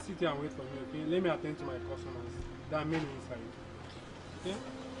 just sit here and wait for me, okay? Let me attend to my customers. There are many inside. Okay?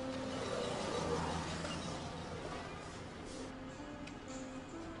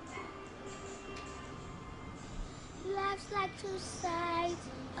 Life's like two sides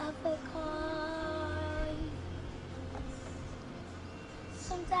of a coin.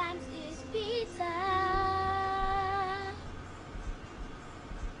 Sometimes it's bitter,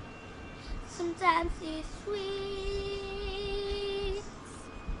 sometimes it's sweet.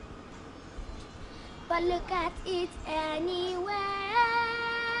 But look at it anyway.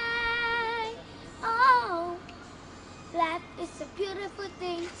 Oh, life is a beautiful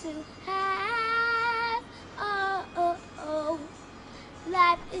thing to have. Oh, oh, oh.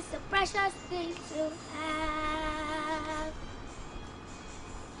 Life is a precious thing to have.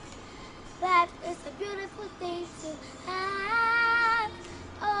 Life is a beautiful thing to have.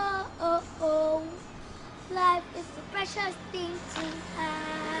 Oh, oh, oh. Life is a precious thing to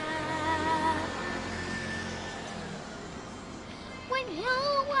have. When you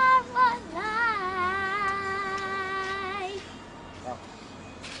are alive,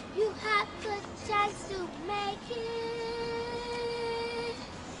 you have the chance to make it.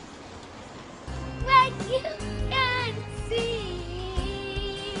 When you can see,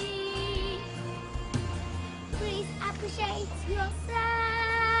 please appreciate your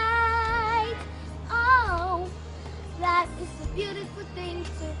side. Oh, life is a beautiful thing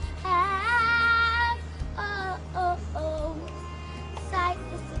to have. Oh, oh, oh. Sight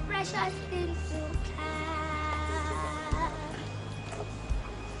is a precious thing to have.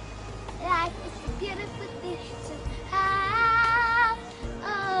 Life is a beautiful thing to have.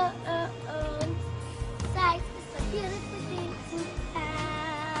 Oh, oh, oh. Sight is a beautiful thing to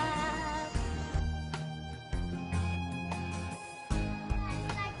have. Life's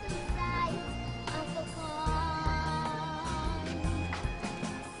like the sight of a coin.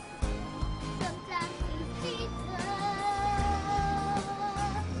 Sometimes it's bitter.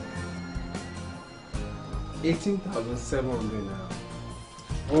 18,700 now.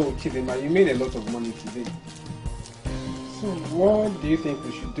 Oh, Chidema, you made a lot of money today. So, what do you think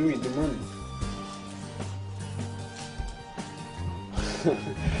we should do with the money?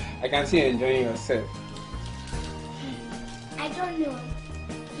 I can see you enjoying yourself. I don't know.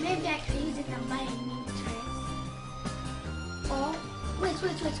 Maybe I can use it and buy a new dress. Or, wait.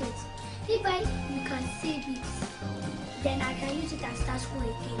 If you can save it, then I can use it and start school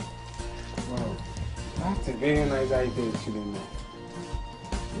again. Wow, that's a very nice idea, Chidema.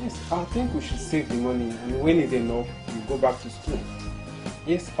 Yes, I think we should save the money, and when it's enough, you go back to school.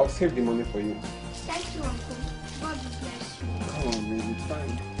 Yes, I'll save the money for you. Thank you, Uncle. God bless you. Come on, baby, it's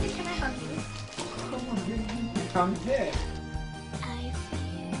fine. Can I hug you? Come on, baby, I'm here. I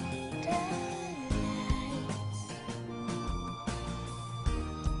feel the lights.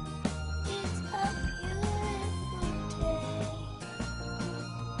 It's a beautiful day.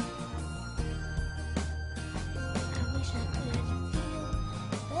 I wish I could feel the light.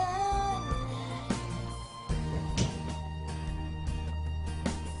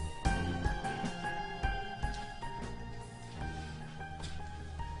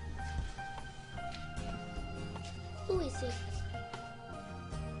 Who is it?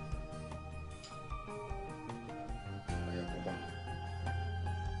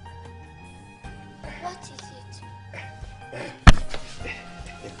 What is it?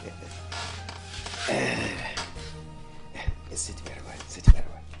 Sit very well. Sit very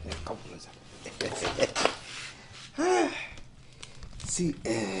well. Come closer. See,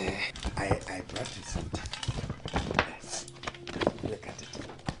 I brought you something. Look at it.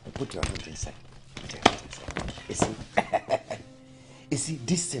 Put your hand inside. Put your hand inside. You see,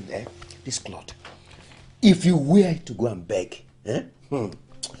 this thing, this cloth. If you wear it to go and beg,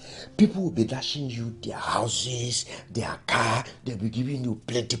 people will be dashing you their houses, their car. They'll be giving you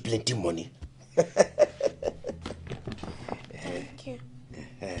plenty money. Thank you.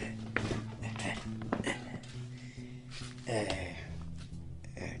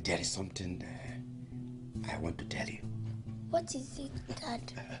 There is something I want to tell you. What is it,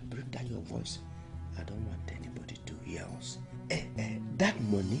 Dad? Bring down your voice. I don't want anybody to hear us. That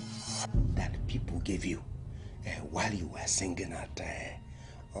money that people gave you while you were singing at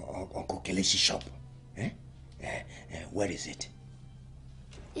Uncle Kelesi's shop, where is it?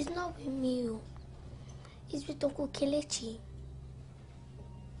 It's not with me. It's with Uncle Kelechi.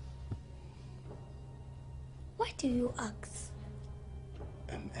 Why do you ask?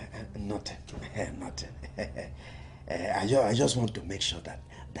 Nothing. I just want to make sure that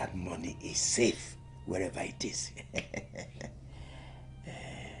that money is safe wherever it is.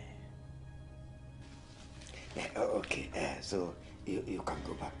 Okay, so you can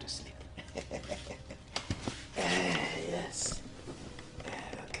go back to sleep. Yes.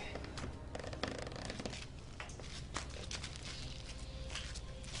 Okay.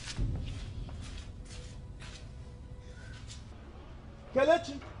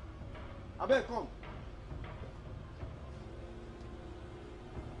 Kelechi, abeg come.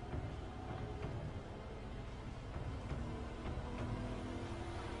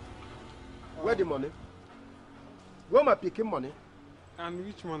 Where the money? Where my picking money? And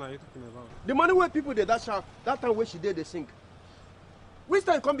which one are you talking about? The money where people did that shout, that time when she did they sing. Which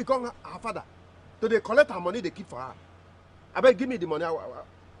time come become her father? So they collect her money they keep for her. I beg give me the money, I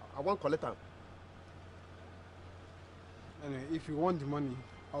want collect her. Anyway, if you want the money,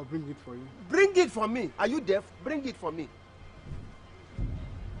 I'll bring it for you. Bring it for me. Are you deaf? Bring it for me.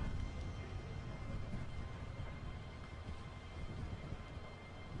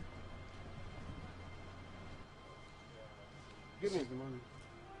 Give me the money.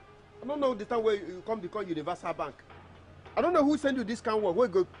 I don't know the time where you come become Universal Bank. I don't know who send you this kind of work. Where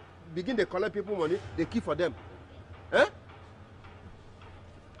you go begin to collect people money, they keep for them. Eh?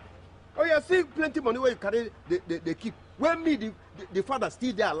 Oh yeah, see plenty money where you carry, they keep. Where me, the father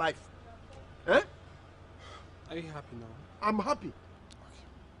still there alive. Eh? Are you happy now? I'm happy.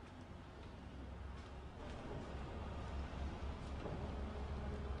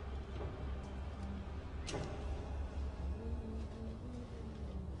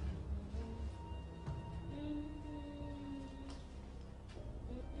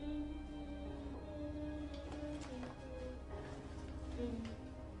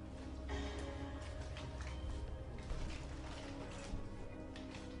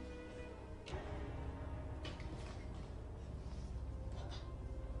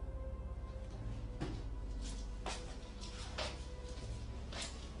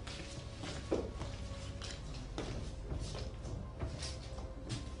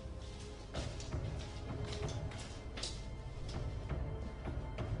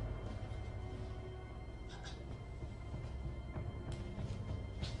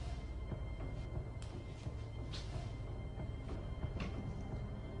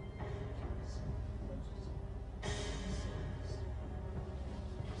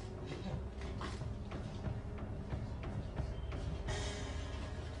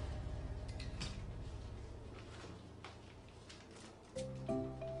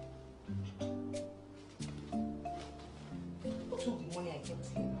 Took the money I kept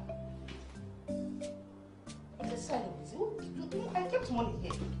here now. This side of this. I kept money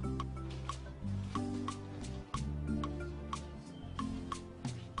here.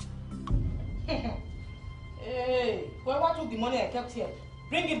 Hey, whoever took the money I kept here,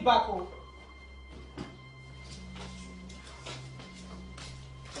 bring it back, oh.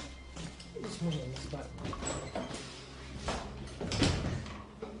 This money is back.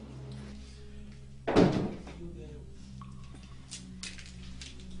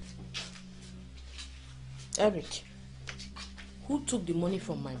 Eric, who took the money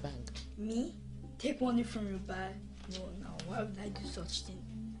from my bag? Me? Take money from your bag? No, why would I do such thing?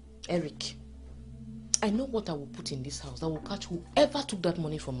 Eric, I know what I will put in this house that will catch whoever took that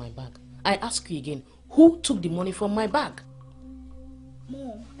money from my bag. I ask you again, who took the money from my bag?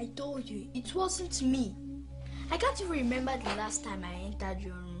 Mom, I told you, it wasn't me. I can't even remember the last time I entered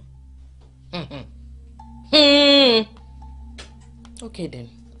your room. Okay then,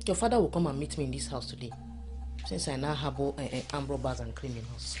 your father will come and meet me in this house today, since I now have armed robbers and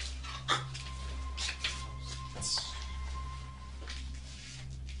criminals.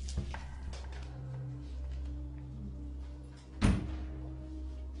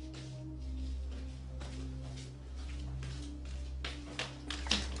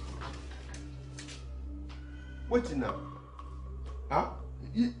 Wait now. Huh?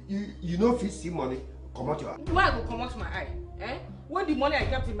 You know if you see money, come out your eye. Why I go come out my eye? Eh? When the money I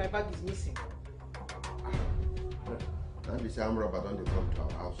kept in my bag is missing. And this arm robber don't come to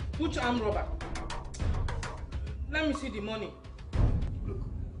our house. Which arm robber? Let me see the money. Look,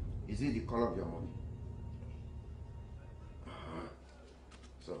 is it the color of your money?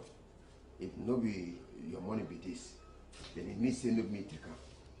 So, if no be your money be this, then it means say no me take am.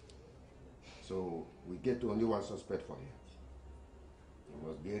 So we get to only one suspect for here. It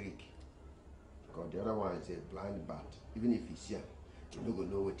must be Eric. Because the other one is a blind bat. Even if he see him, he no go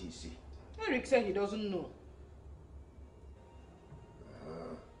know what he see. Eric said he doesn't know.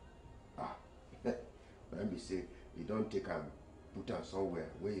 Let me say, you don't take him, put him somewhere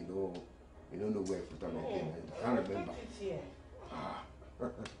where you don't know where you put him again. I can't remember. Go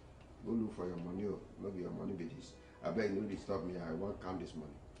look for your money. Maybe your money be this. I bet you no disturb me. I won't count this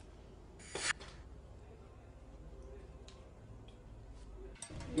money.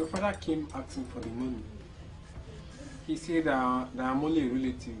 Your father came asking for the money. He said that I'm only a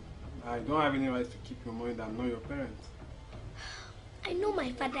relative. I don't have any right to keep your money that I'm not your parent. I know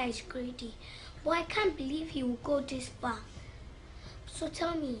my father is greedy, but I can't believe he will go this far. So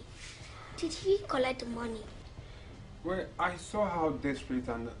tell me, did he collect the money? Well, I saw how desperate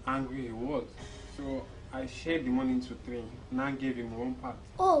and angry he was. So I shared the money into 3 and I gave him 1 part.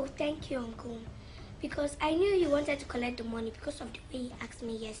 Oh, thank you, Uncle. Because I knew you wanted to collect the money because of the way he asked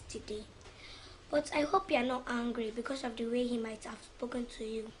me yesterday. But I hope you are not angry because of the way he might have spoken to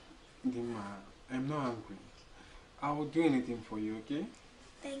you. Dima, I'm not angry. I will do anything for you, okay?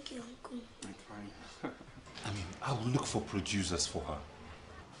 Thank you, Uncle. It's fine. I mean, I will look for producers for her.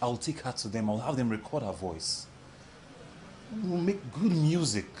 I'll take her to them. I'll have them record her voice. We'll make good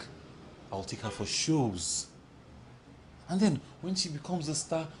music. I'll take her for shows. And then, when she becomes a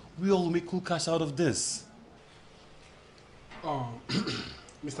star, we all make cool cash out of this. Oh,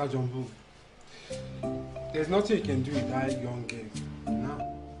 Mr. Jumbo, there's nothing you can do with that young girl now.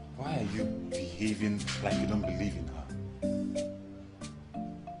 Why are you behaving like you don't believe in her?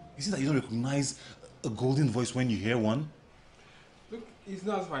 Is it that you don't recognize a golden voice when you hear one? Look, it's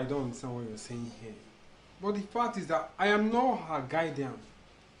not as if I don't understand what you're saying here. But the fact is that I am not her guardian.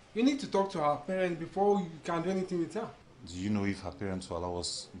 You need to talk to her parents before you can do anything with her. Do you know if her parents will allow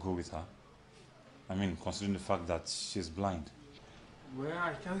us to go with her? I mean, considering the fact that she's blind. Well,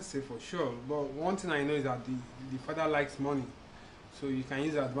 I can't say for sure, but one thing I know is that the father likes money. So you can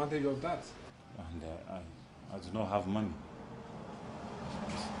use the advantage of that. And I do not have money.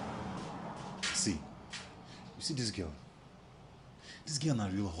 See, you see this girl? This girl na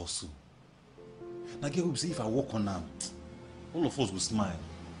real hustle. Now girl will say if I walk on her, all of us will smile.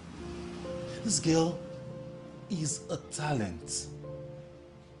 This girl is a talent.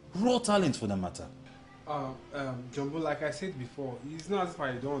 Raw talent for the matter. Jumbo, like I said before, it's not as if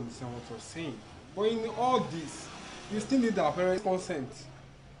I don't understand what you're saying. But in all this, you still need our parents' consent.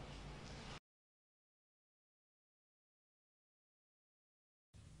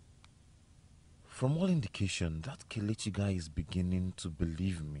 From all indication, that Kelechi guy is beginning to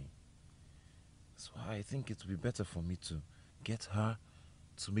believe me. So I think it would be better for me to get her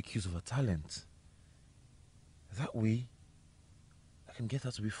to make use of her talent. That way, I can get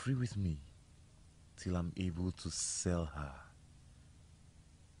her to be free with me till I'm able to sell her.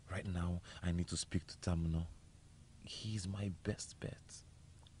 Right now, I need to speak to Tamino. He's my best bet.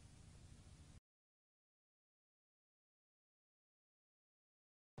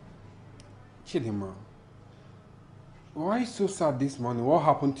 Chidima, why are you so sad this morning? What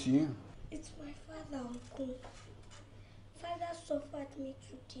happened to you? It's my father, Uncle. Father suffered me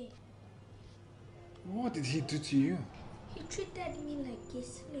today. What did he do to you? He treated me like a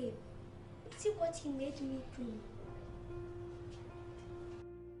slave. See what he made me do.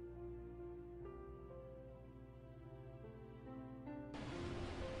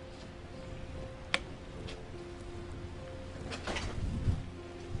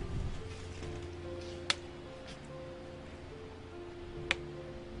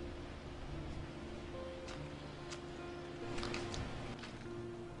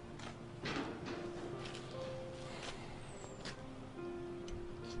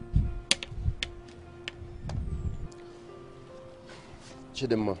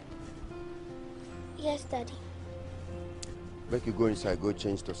 Chidema, Yes, Daddy. make you go inside, go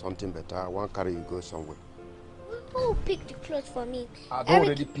change to something better. I want to carry you go somewhere. Who will pick the clothes for me? I don't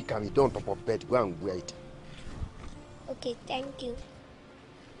already pick them. You don't top of bed. Go and wear it. Okay, thank you.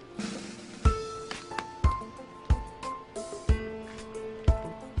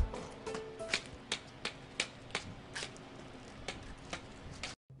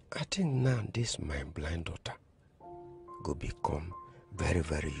 I think now this my blind daughter go become very,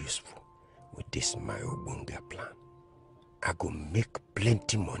 very useful with this my Obunga plan. I go make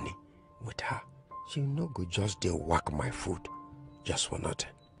plenty money with her. She no go just dey whack my food just for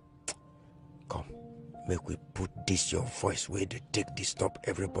nothing. Come, make we put this your voice where they take disturb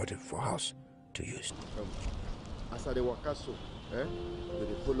everybody for house to use. As I dey waka so,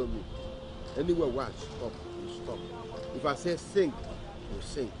 they follow me. Anywhere where I stop, you stop. If I say sing, you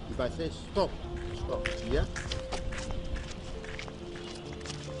sing. If I say stop, you stop. Yeah?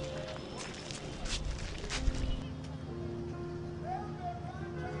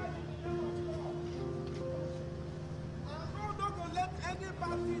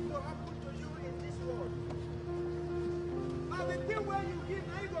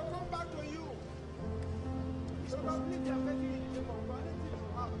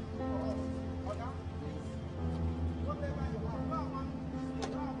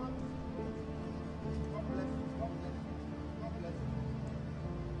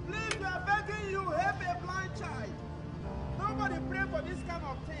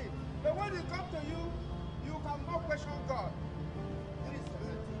 of things. But when it comes to you, you cannot question God. Please,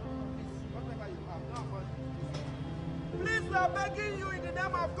 whatever you have, now please, we are begging you in the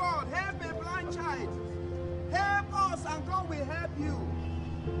name of God, help a blind child. Help us and God will help you.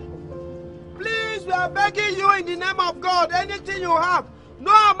 Please, we are begging you in the name of God, anything you have.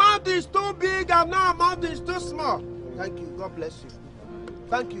 No amount is too big and no amount is too small. Thank you, God bless you.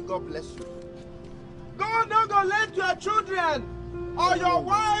 Thank you, God bless you. God not gonna let your children or your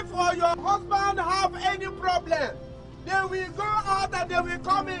wife or your husband have any problem. They will go out and they will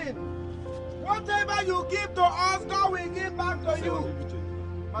come in. Whatever you give to us, God will give back to you.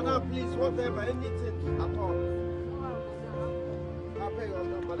 Madam, please, whatever, anything at all. I beg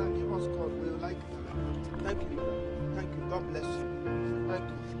you, madam, give us call. We would like it. Thank you. Thank you. God bless you. Thank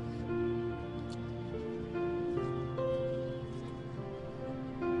you.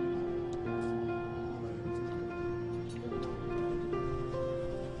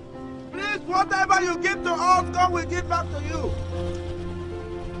 Please, whatever you give to us, God will give back to you.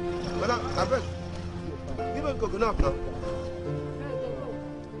 Madam, I beg. Give us coconut now.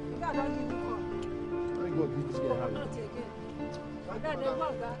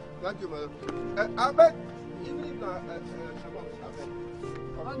 Thank you, madam. I beg. Even if not,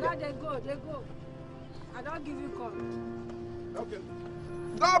 Oga, they go. I don't give you call. Okay.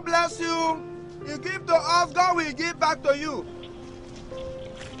 God bless you. You give to us, God will give back to you.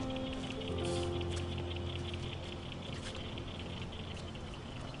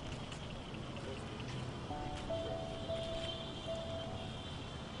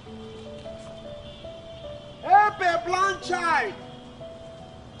 Help a blind child,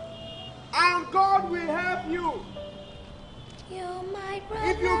 and God will help you. You're my brother.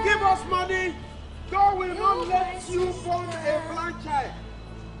 If you give us money, God will not let you born a blind child.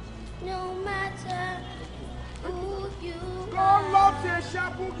 No matter who you God are, loves a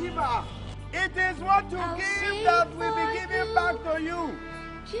cheerful giver. It is what you give that will be given back to you.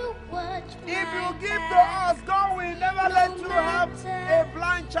 You watch If my you give to back, us, God will never let you have a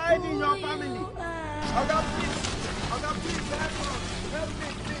blind child in your family. Oga, please, help us. Help me,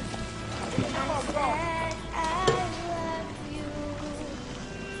 please. In the name of God.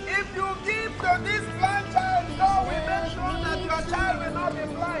 If you give to this blind child, God will make sure that your child will not be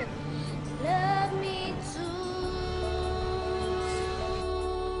blind. Love me too.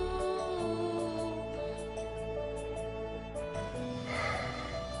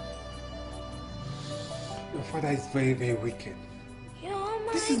 Your father is very, very wicked.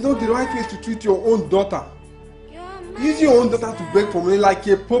 This is not the right way to treat your own daughter. Use your own daughter to beg for money like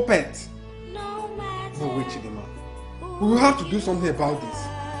a puppet. No, wait, Chidima. We will have to do something about this.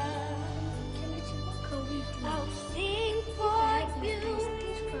 I'll sing for you.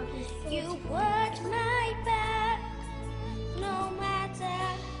 You watch my back. No matter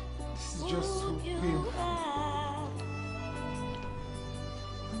This is just so painful.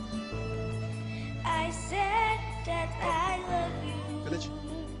 I said that I love you. Kelechi,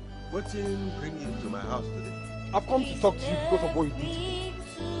 what thing bring you to my house today? I've come to talk to you because of what you did today.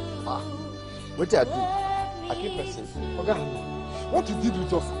 What did I do? I keep person. Okay, what you did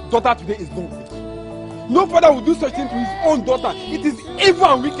with your daughter today is not good. No father will do such thing to his own daughter. It is evil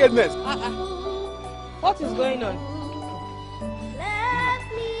and wickedness. What is going on?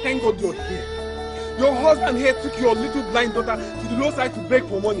 Thank God you're here. Your husband here took your little blind daughter to the roadside to beg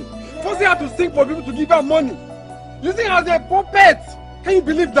for money. Forcing her to sing for people to give her money. Using her as a puppet. Can you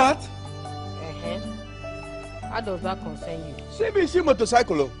believe that? How does that concern you? She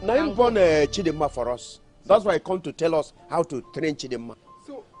motorcycle. Now you born Chidema for us. That's why I come to tell us how to train Chidema.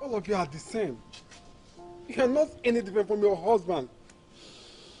 So all of you are the same. You are not any different from your husband.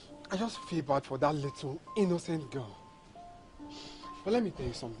 I just feel bad for that little innocent girl. But let me tell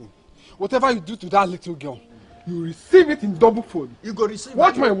you something. Whatever you do to that little girl, you receive it in double fold. You go receive.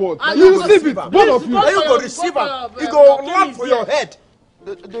 Watch my word. You receive it, both of you. You go receive it. You go land for your head.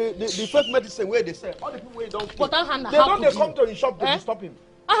 The first medicine where they say all the people where don't kill. But Ahana, they don't they come to his shop to stop him.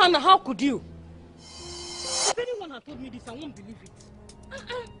 Ahana, how could you? If anyone had told me this, I won't believe it.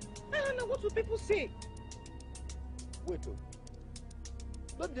 Ahana, what will people say? Wait,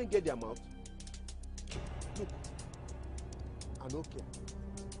 don't they get their mouth? Look, I don't care.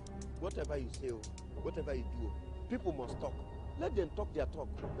 Whatever you say, whatever you do, people must talk. Let them talk their talk.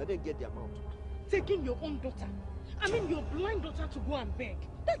 Let them get their mouth. Taking your own daughter, I mean your blind daughter, to go and beg.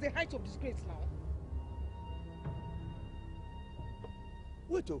 That's the height of disgrace now.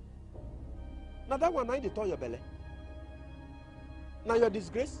 Wait, now that one, I they turn your belly. Now your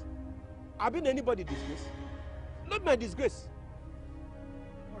disgrace? I've been anybody disgrace? Not my disgrace.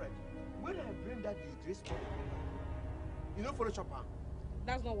 All right. When I bring that disgrace, you know, for the chopper,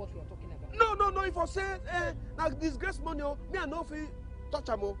 That's not what we are talking about. No. If I say, now disgrace money, me I know if you touch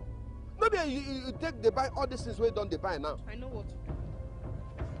them. Maybe you take the buy all these things we don't they buy now. I know what to do.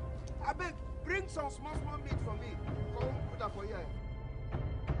 I beg, bring some small meat for me. Come put that for here.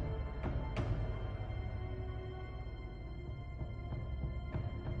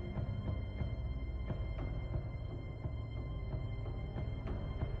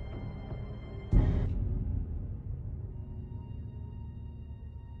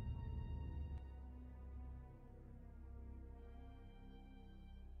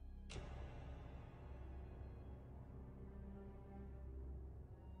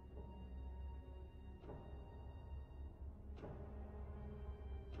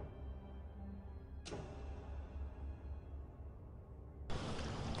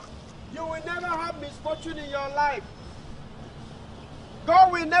 You will never have misfortune in your life.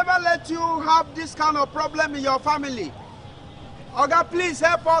 God will never let you have this kind of problem in your family. Oga, please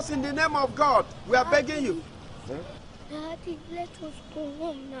help us in the name of God. We are begging you. Daddy, let us go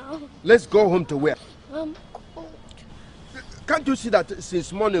home now. Let's go home to where? I'm cold. Can't you see that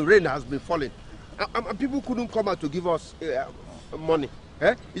since morning rain has been falling? And people couldn't come out to give us money.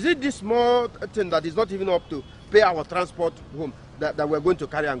 Eh? Is it this small thing that is not even up to pay our transport home that we're going to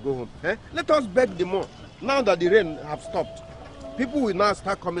carry and go home? Eh? Let us beg the more. Now that the rain have stopped, people will now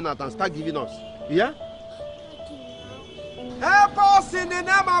start coming out and start giving us. Yeah? Help us in the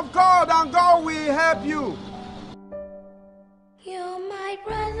name of God, and God will help you. You're my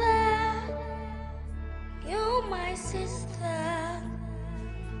brother. You're my sister.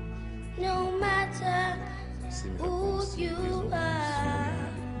 No matter who you are,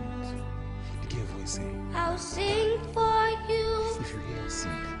 I'll sing for you.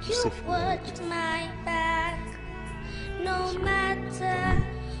 You watch my back. No matter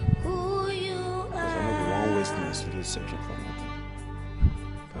who you are.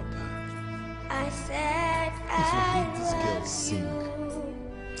 I said I love you.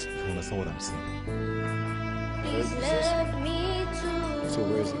 You understand what I'm saying? Please love me too. So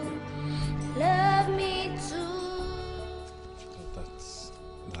where is it? Love me too.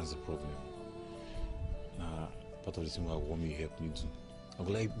 That's the problem. Nah, part of the thing I want me to help me do. I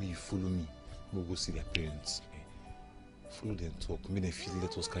would like me follow me. We'll go see their parents. Follow them, talk, make them feel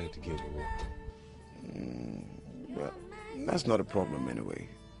let us carry together work. Well, that's not a problem anyway.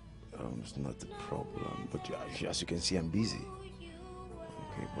 It's not a problem. But as you can see, I'm busy.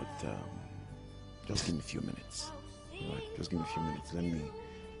 Okay, but just give me a few minutes. All right, just give me a few minutes.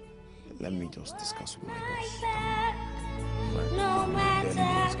 Let me just discuss with my boss. Right. No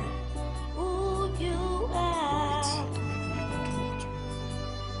matter who you are.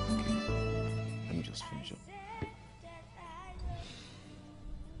 Okay. Let me just finish up.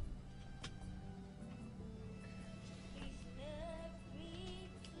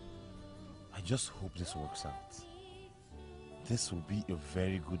 I just hope this works out. This will be a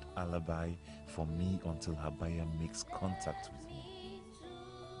very good alibi for me until her buyer makes contact with me.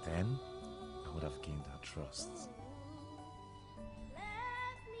 Then I would have gained her trust.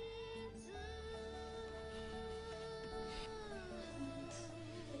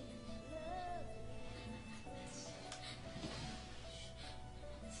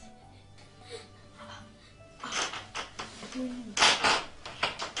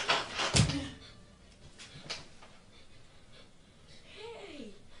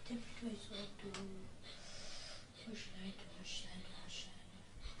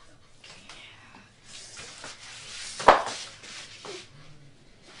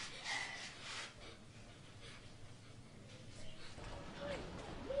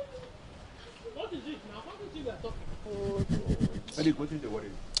 What is the worry?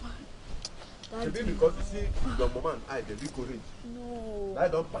 Maybe because you see your mama and I, the big courage. No. I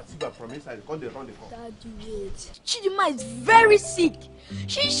don't participate from inside, they come run the call. Daddy, wait. Chidima is very sick.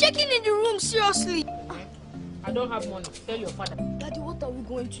 She's shaking in the room, seriously. I don't have money. Tell your father. Daddy, what are we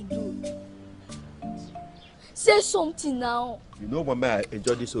going to do? Say something now. You know, Mama, I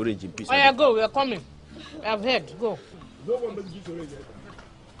enjoy this orange in peace. Oh, yeah, go. We are coming. I've heard. Go. No one makes this orange.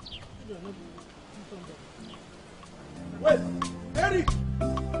 Wait, Eric!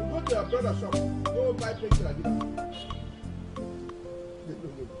 Go to your brother's shop. Go buy picture like this.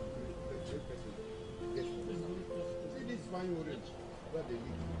 See this fine orange where they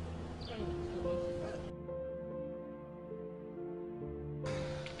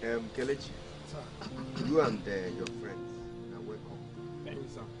live. Kelechi, you and your friends are welcome. Thank you,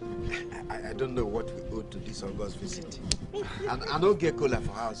 sir. I don't know what we owe to this August visit. And I don't get cola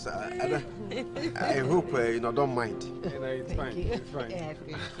for house. I hope you don't mind. It's fine. It's fine.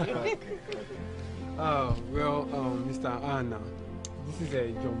 Oh, well, Mr. Anna, This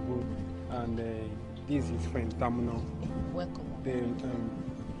is Jumbo, and this is his friend Tamuno. Welcome.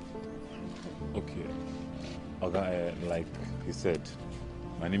 Okay. Okay, like he said,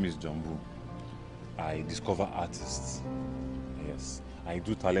 my name is Jumbo. I discover artists. Yes. I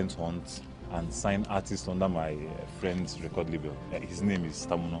do talent hunt and sign artists under my friend's record label. His name is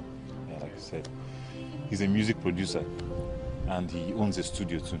Tamuno, like you said. He's a music producer and he owns a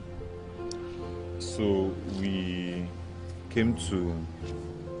studio too. So we came to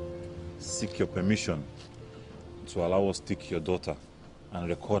seek your permission to allow us to take your daughter and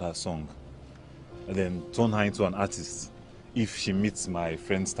record her song and then turn her into an artist if she meets my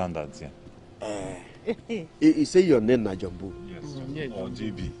friend's standards. You say your name na Jumbo? Yes. Or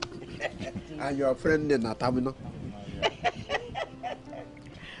JB. And your friend name na Tamino?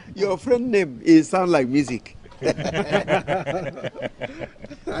 Your friend name, it sounds like music. I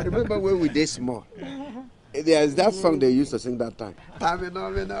remember when we did small. There's that song they used to sing that time. Tamino,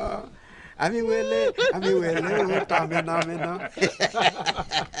 Tamino. I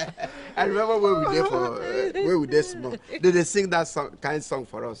remember when we did small. They sing that song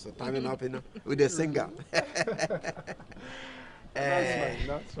for us. Tamino, with the singer.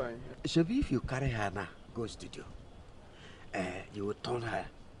 That's fine. Shobi, if you carry her now, go studio. You will turn her,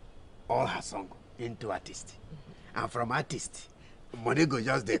 all her song, into artist. And from artist, money go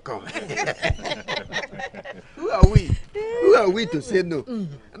just they come. Who are we? Who are we to say no?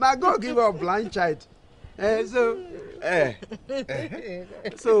 Now God give her a blind child. So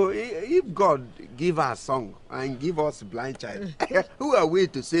if God give her a song and give us a blind child, who are we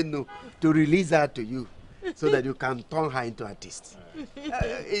to say no to release her to you so that you can turn her into artist?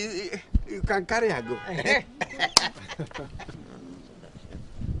 You can carry her go.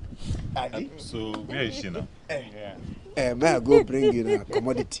 So where is she now? May I go bring you a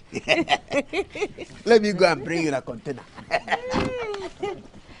commodity? Let me go and bring you a container.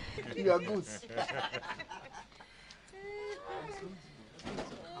 You are good.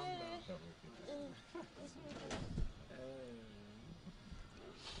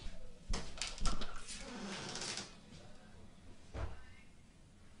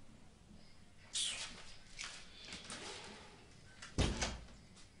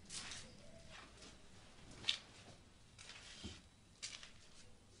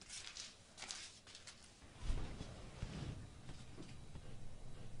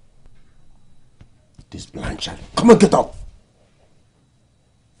 This blind child. Come on, get up.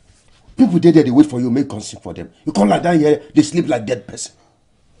 People there, they wait for you, make consent for them. You come like that here, they sleep like dead person.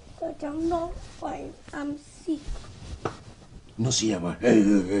 But I'm not fine. I'm sick. No, see, man.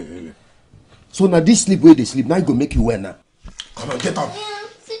 Hey. So now this sleep where they sleep, now you go make you well now. Come on, get up. I am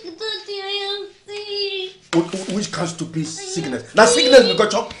sick, Daddy. I am sick. Which kind of stupid sickness? Now sickness we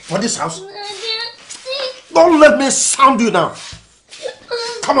got up for this house. Daddy, I'm sick. Don't let me sound you now.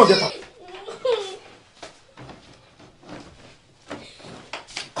 Come on, get up.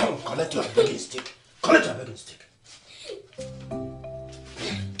 Come on, collect your begging stick. Collect your begging stick.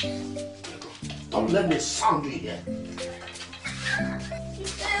 Don't let me sound you here.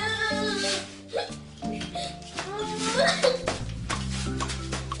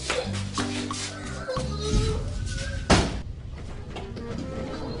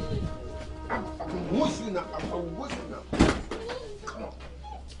 Wash you now. I'll wash you now. Come on.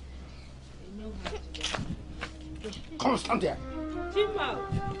 Come on, stand there.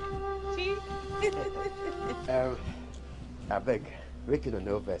 I beg, making a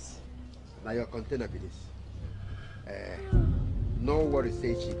nervous. Now your container be this. No worry,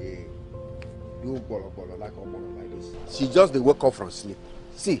 say she dey do bolo like a bolo like this. She just dey wake up from sleep.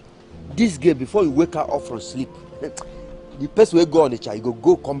 See, this girl before you wake her up from sleep, the person will go on the chair, you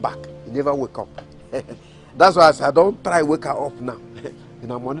go come back. You never wake up. That's why I said, don't try wake her up now.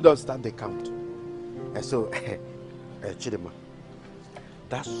 And I'm money don't start the count. So, Chidema,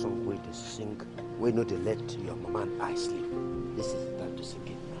 that song where they sing, where no they let your mama and I sleep. This is the time to sing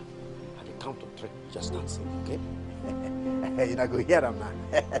it now. At the count of 3, just start singing, okay? You're not going to hear them now.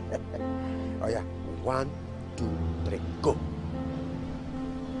 Oh yeah, 1, 2, 3, go.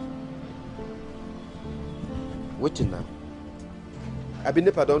 Waiting now. I been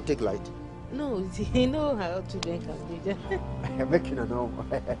if I don't take light. No, you know how to drink and I'm making a know.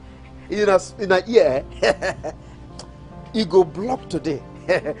 In a year, you go block today.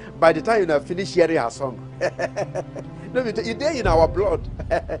 By the time you finish hearing her song. No, you're there in our blood.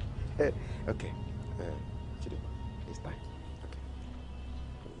 Okay. It's time. Okay.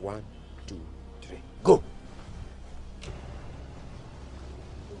 1, 2, 3, go.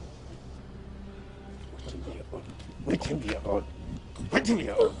 Wait till you're on.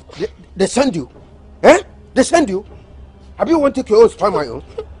 They send you. Eh? They send you. Have you want to take your own spoil my own?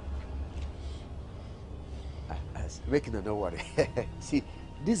 Making her no worry. See,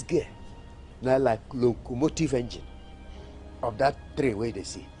 this girl now like locomotive engine of that train where they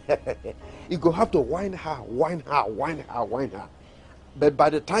see. You go have to whine her, whine her, whine her, whine her. But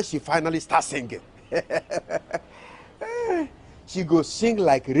by the time she finally starts singing, she go sing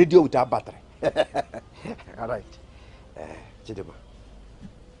like radio without battery. All right. Chidema,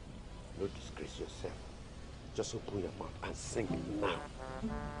 don't disgrace yourself. Just open your mouth and sing now.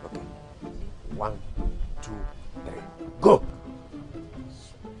 Okay. 1, 2, 3, go!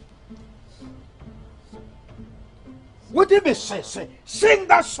 What did they say? Sing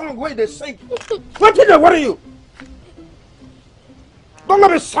that song where they sing. What did they worry you? Don't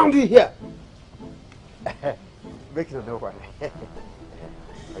let me sound you here. Make it no worry. Oh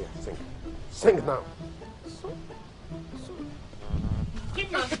yeah, sing. Sing now.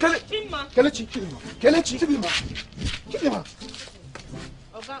 Kelechi.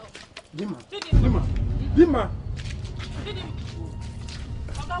 Bima.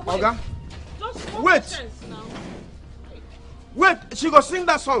 Oga. Wait. Wait, she go sing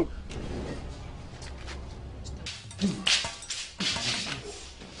that song.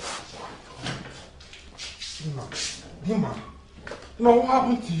 Dima. Now what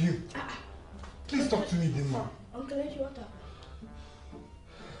happened to you? Please talk to me, Dima. Uncle, what happened?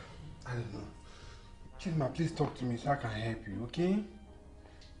 I don't know. Chidma, please talk to me so I can help you, okay?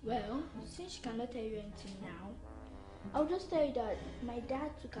 Well, since she cannot tell you anything now, I'll just tell you that my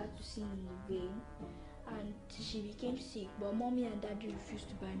dad took her to sing in the rain and she became sick, but mommy and daddy refused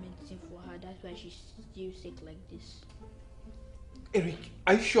to buy medicine for her. That's why she's still sick like this. Eric,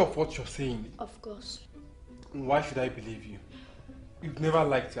 are you sure of what you're saying? Of course. Why should I believe you? You've never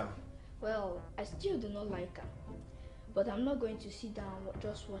liked her. Well, I still do not like her. But I'm not going to sit down and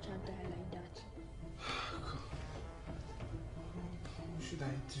just watch her die like that. What should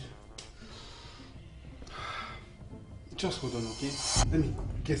I do? Just hold on, okay? Let me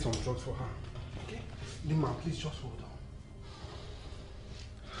get some drugs for her. Okay? Lima, please just hold on.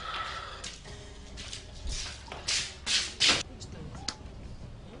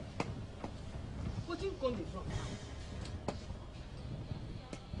 What you going to do?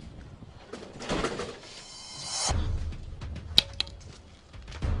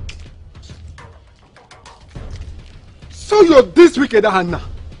 So you're this wicked, Hannah?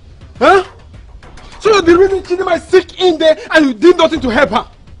 Huh? So you're the reason Chidima is sick in there and you did nothing to help her?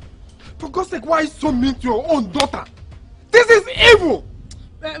 For God's sake, why are you so mean to your own daughter? This is evil!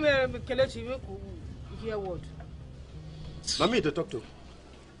 Kelechi, you hear what? Mommy to talk to.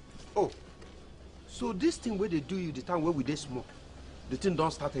 Oh, so this thing where they do you the time where we dey smoke, the thing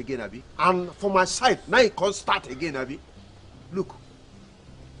don't start again, Abi? And for my side, now it can't start again, Abi? Look,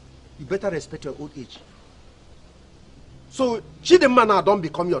 you better respect your old age. So Chidema now don't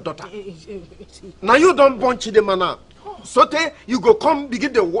become your daughter. Now you don't born Chidema now. So you go come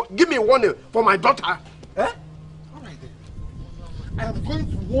begin to give me warning for my daughter. Eh? All right then. I am going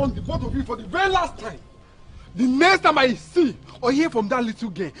to warn the both of you for the very last time. The next time I see or hear from that little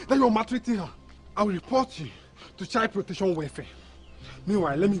girl that you're maltreating her, I will report you to Child Protection Welfare.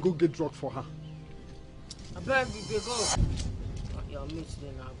 Meanwhile, let me go get drugs for her. I beg you, go.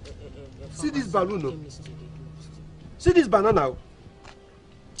 See this balloon, no? See this banana.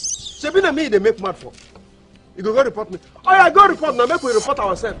 Sebina me they make mad for. You go report me. Oh yeah, go report now. Make we report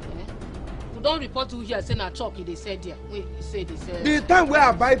ourselves. We don't report to here. Say na chalk. They said there. Wait, you say they said. The time where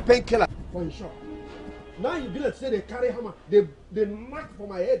I buy painkiller for your shop. Now you be like say they carry hammer. They mark for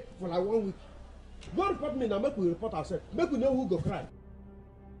my head for like 1 week. Go report me now. Make we report ourselves. Make we know who go cry.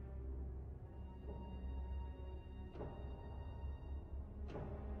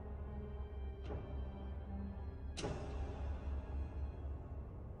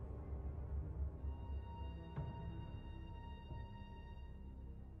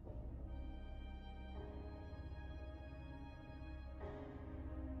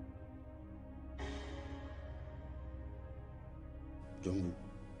 Jongu,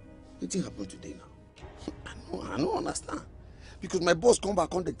 wetin happen today now? I don't understand. Because my boss come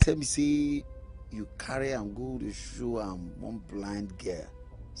back and they tell me, say, you carry and go to show and one blind girl,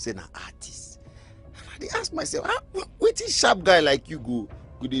 say na artist. And I dey ask myself, wetin sharp guy like you go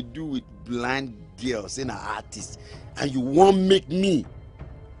they do with blind girl, say na artist? And you want make me,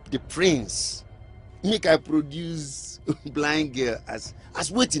 the prince, make I produce blind girl as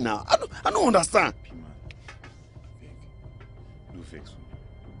waiting now? I don't understand. No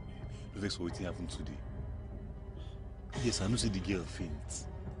vex for wetin happen today. Yes, I know say the girl faint.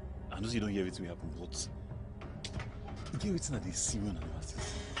 I know say you don't hear everything happen, but the girl waiting at the see when I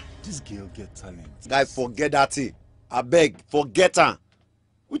this girl get talent. Guy, forget that thing. I beg, forget her.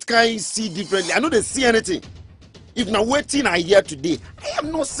 Which can you see differently? I know they see anything. If now waiting I hear today, I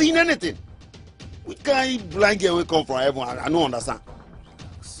am not seeing anything. Which kind blind girl will come from heaven? I don't understand.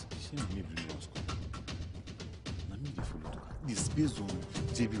 This based on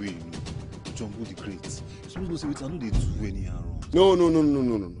JB way you know. Jumbo the great. Some people say I know they do anyhow wrong.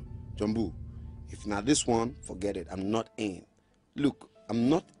 No. Jumbo, if now this one, forget it. I'm not in. Look, I'm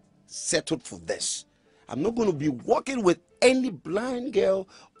not settled for this. I'm not going to be working with any blind girl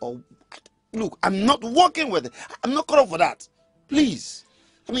or... Look, I'm not working with it. I'm not cut off for that. Please.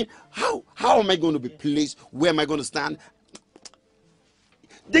 I mean, how am I going to be placed? Where am I going to stand?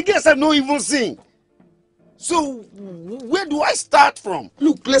 The girls have not even seen. So, where do I start from?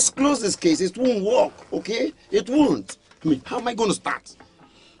 Look, let's close this case. It won't work, okay? It won't. I mean, how am I going to start?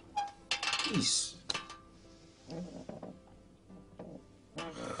 Please.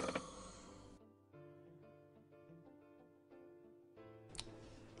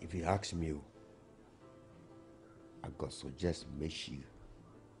 If you ask me, I got suggest make you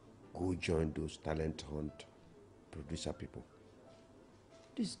go join those talent hunt producer people.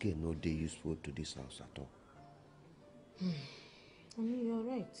 This girl no dey useful to this house at all. I mean, you're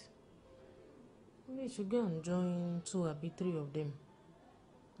right. Maybe you should go and join 2 or 3 of them.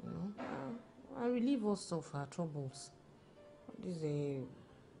 You know, I relieve us of our troubles. This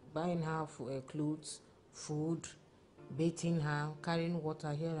buying her clothes, food, bathing her, carrying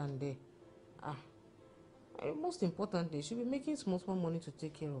water here and there. Most importantly, she'll be making small money to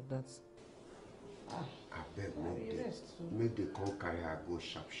take care of that. I beg, make they come carry her go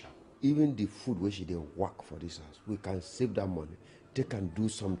sharp. Even the food where she dey work for this house, we can save that money. They can do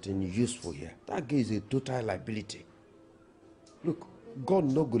something useful here. That girl is a total liability. Look, God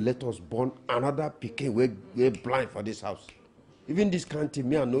no go let us born another pikin we're blind for this house. Even this country,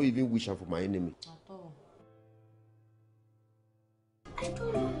 me I no even wish her for my enemy. I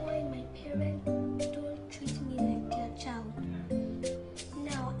don't know why my parents don't treat me like their child.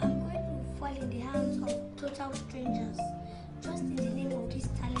 Now I'm going to fall in the hands of total strangers just in the name of this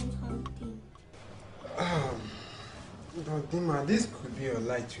talent hunting. But Dima, this could be your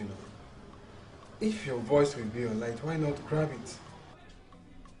light, you know. If your voice will be your light, why not grab it?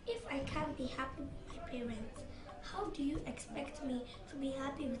 If I can't be happy with my parents, how do you expect me to be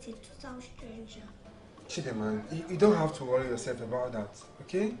happy with a total stranger? Chidema, you don't have to worry yourself about that,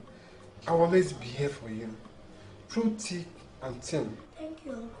 okay? I'll always be here for you. Through thick and thin. Thank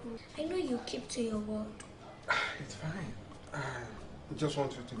you, Uncle. I know you keep to your word. It's fine. I just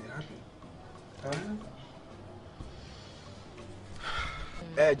want you to be happy. Alright?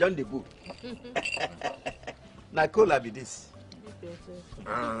 John the book. Na cola be this.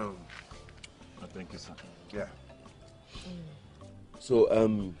 Thank you, sir. Yeah. So,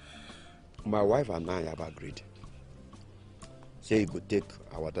 my wife and I have agreed. Say you go take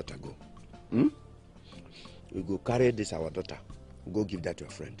our daughter go. You go carry this our daughter. Go give that to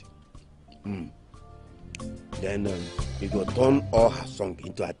your friend. Then you go turn all her song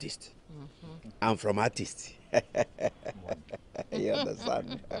into artist. And from artist. You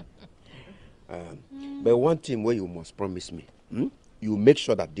understand? But one thing where you must promise me, you make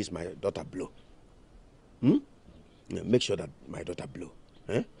sure that this my daughter blow. Make sure that my daughter blow.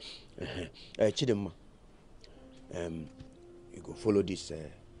 Chidema, you go follow this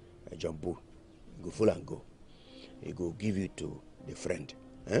Jumbo. You go follow and go. He go give you to the friend.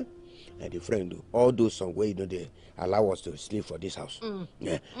 And the friend, all those songs where you know they allow us to sleep for this house.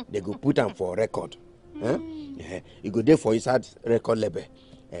 They go put them for record. You go there for inside record label.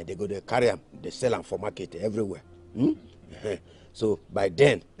 They go there carry them, they sell them for market everywhere. So by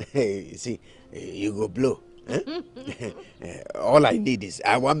then, you see, you go blow. All I need is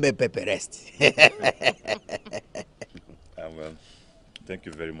I want my pepper rest. Well, thank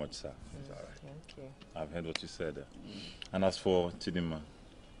you very much, sir. Thank you. I've heard what you said. And as for Chidima,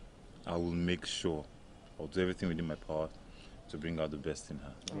 I will make sure I'll do everything within my power to bring out the best in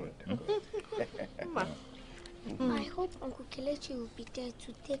her. I hope Uncle Kelechi will be there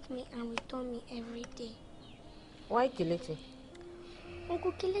to take me and return me every day. Why Kelechi?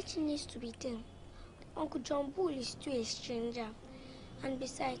 Uncle Kelechi needs to be there. Uncle John Bull is still a stranger. And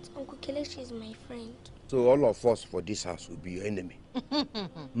besides, Uncle Kelechi is my friend. So all of us for this house will be your enemy.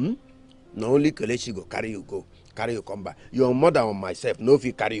 Not only Kelechi go carry you come back. Your mother or myself, no if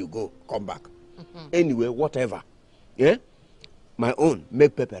you carry you go, come back. Anyway, whatever. Yeah? My own,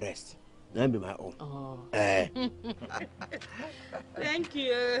 make pepper rest. That be my own. Thank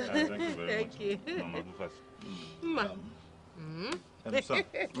you. Thank you very much. Mama, go first. Sir,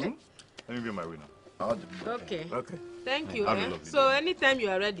 let me be my winner. Okay. Okay. Thank you. Have a lovely So day. anytime you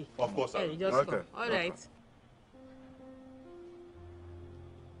are ready. Of course, I will. Just come. All right.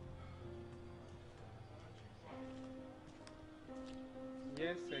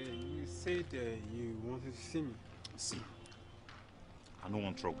 Yes, you said you wanted to see me. See, I don't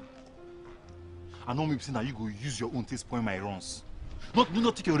want trouble. I know maybe saying that you go use your own to spoil my runs.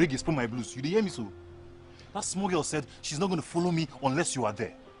 Not take your reggae, spoil my blues. You didn't hear me so? That small girl said she's not going to follow me unless you are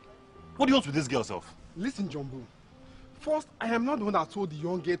there. What do you want with this girl self? Listen, Jumbo. First, I am not the one that told the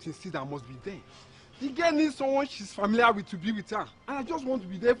young girl to insist I must be there. The girl needs someone she's familiar with to be with her. And I just want to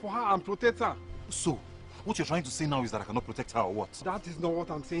be there for her and protect her. So, what you're trying to say now is that I cannot protect her or what? That is not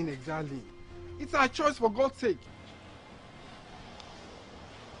what I'm saying exactly. It's her choice, for God's sake.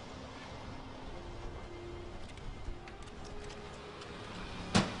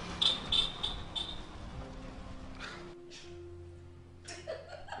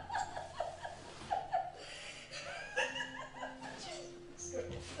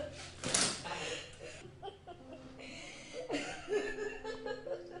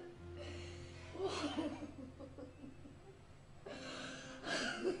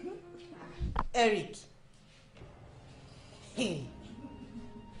 Eric. Hey.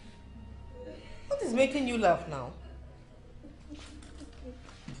 What is making you laugh now?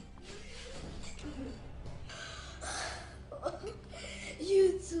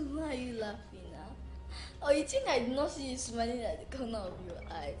 You too, why are you laughing now? Oh, you think I did not see you smiling at the corner of your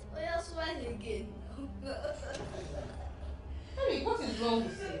eyes? Oh, you're smiling again. Eric, what is wrong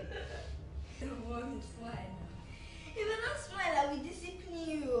with you? Don't want to smile. If you don't smile, I will discipline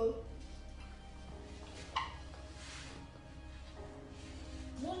you.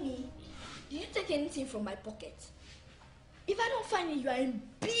 Mommy, did you take anything from my pocket? If I don't find it, you are in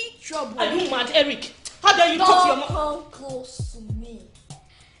big trouble. Are you mad, Eric? How dare you talk to your mom? Don't come close to me.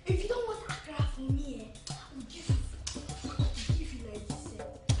 If you don't want Accra from me, I will give you like this.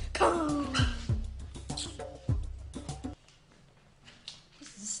 Come.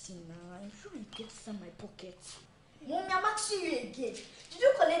 What's this thing now? I'm sure you get this in my pocket. Mommy, I'm asking you again. Did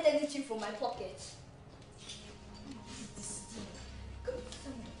you collect anything from my pocket?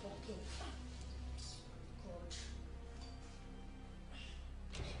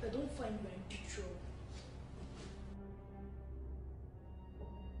 I don't find you in big trouble.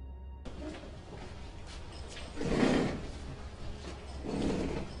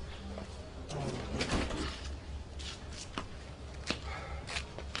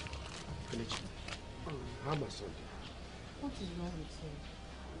 How my son? What is wrong with him?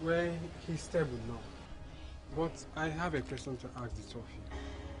 Well, he's stable now. But I have a question to ask the two of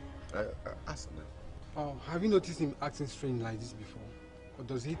you. Ask now. Oh, have you noticed him acting strange like this before? Or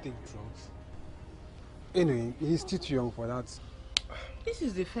does he take drugs? Anyway, he's still too young for that. This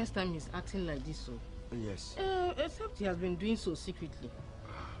is the first time he's acting like this, so. Yes. Except he has been doing so secretly.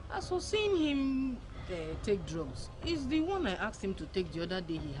 As for seeing him take drugs, is the one I asked him to take the other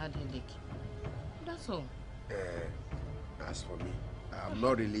day he had headache. That's all. As for me, I'm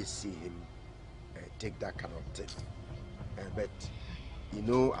not really seeing him take that kind of thing. But, you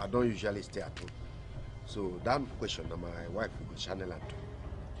know, I don't usually stay at home. So that question, my wife will channel her to.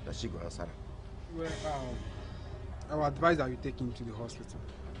 That she will answer. Well, I would advise that you take him to the hospital.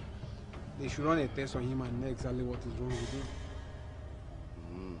 They should run a test on him and know exactly what is wrong with him.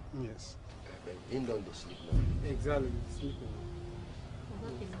 Yes. But him don't sleep now. Exactly, he's sleeping.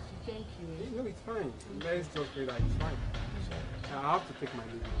 Thank you. No, it's fine. Let's just pray that it's fine. I have to take my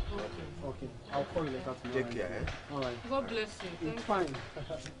leave. Okay. I'll call you later tomorrow. Take care, eh? All right. God bless you. It's fine.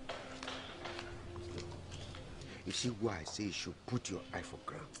 You see why I say you should put your eye for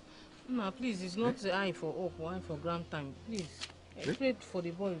ground. No, please, it's not the eye for up or eye for grand time. Please, pray for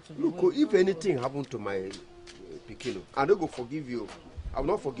the boy to be Look, well. if anything happened to my Pikino, I don't go forgive you. I will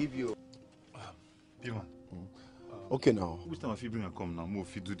not forgive you. Biman. Okay now. Which time if you bring her come now, more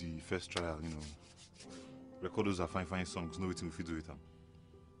if you do the first trial, you know. Record those are fine songs, no waiting if you do it.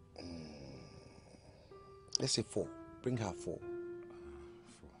 Let's say 4. Bring her 4. 4.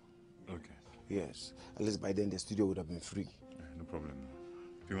 Okay. Yes. At least by then the studio would have been free. No problem.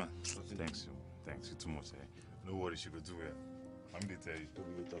 Biman, thanks you. Thanks you too much. No worries, she could do it. I'm going to tell you. To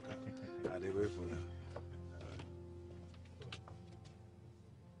be a talker. I'll wait for you.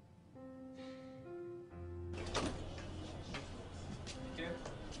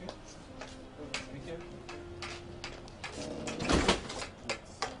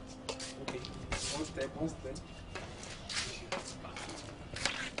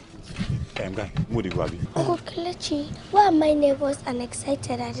 Guy, what do you grab? Uncle Kelechi, why am I nervous and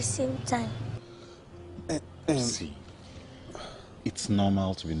excited at the same time? See, it's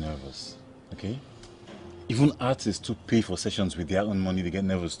normal to be nervous, okay? Even artists who pay for sessions with their own money, they get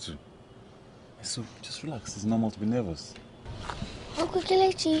nervous too. So just relax, it's normal to be nervous. Uncle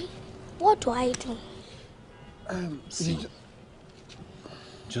Kelechi, what do I do? See,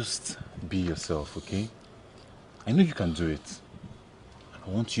 Just be yourself, okay? I know you can do it. I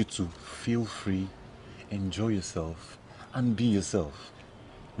want you to feel free, enjoy yourself, and be yourself.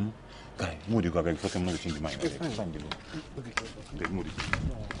 Guy, move the go back before I'm not change mind. Fine, below. Okay, move it.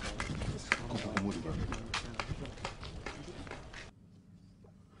 Come, move the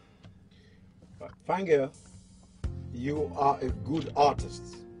go. Fine girl, you are a good artist,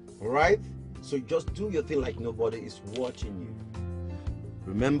 alright? So just do your thing like nobody is watching you.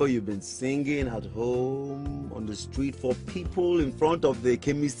 Remember, you've been singing at home, on the street, for people in front of the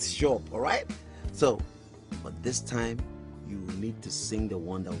chemist's shop, alright? So, but this time, you need to sing the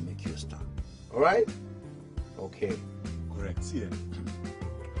one that will make you a star, alright? Okay. Correct, yeah.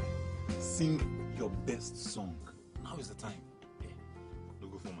 Sing your best song. Now is the time.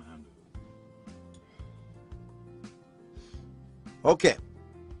 Don't go for my hand. Okay.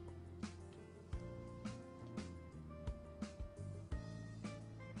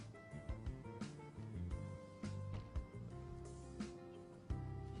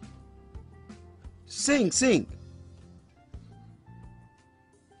 Sing, sing.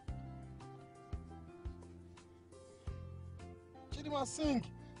 Chidima, sing.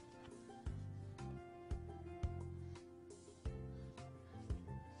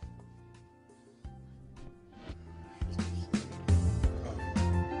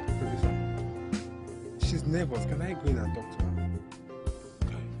 She's nervous. Can I go in and talk to her?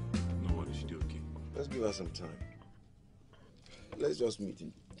 Guy, no worries, she'll be okay. Let's give her some time. Let's just meet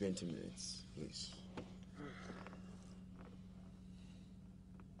in 20 minutes, please.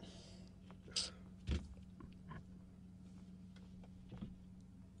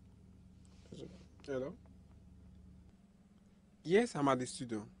 Hello? Yes, I'm at the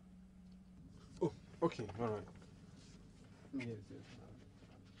studio. Oh, okay, all right. Yes, yes.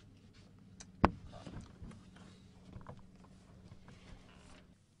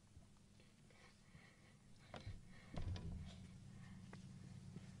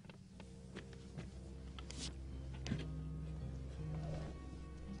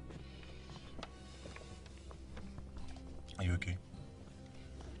 Are you okay?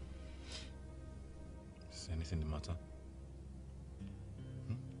 Is anything the matter?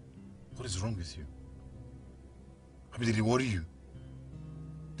 What is wrong with you? I mean, did it worry you?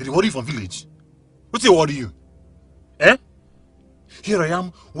 Did it worry you from village? What's it worry you? Eh? Here I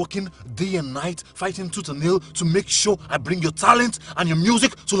am, working day and night, fighting tooth and nail to make sure I bring your talent and your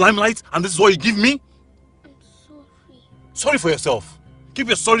music to limelight, and this is what you give me? I'm sorry. Sorry for yourself. Keep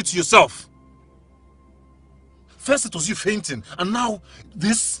your sorry to yourself. First it was you fainting, and now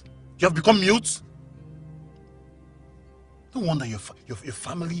this? You have become mute? No wonder your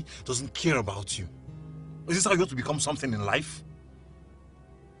family doesn't care about you. Is this how you want to become something in life?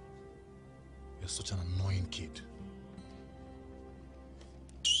 You're such an annoying kid.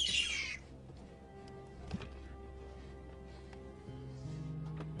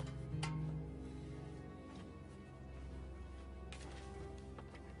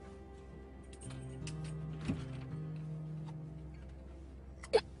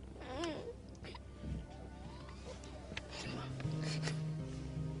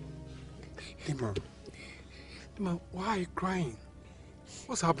 Dima, why are you crying?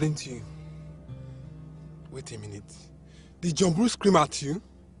 What's happening to you? Wait a minute. Did John Bruce scream at you?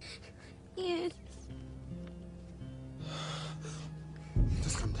 Yes.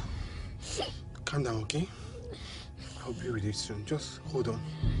 Just calm down. Calm down, okay? I'll be with you soon. Just hold on.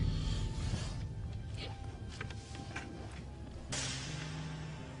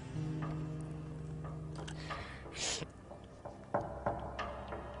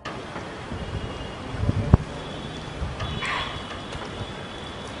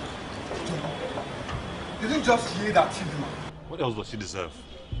 You didn't just hear that, Chidima. What else does she deserve?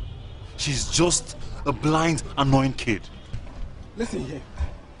 She's just a blind, annoying kid. Listen here.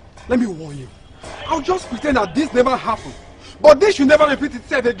 Let me warn you. I'll just pretend that this never happened. But this should never repeat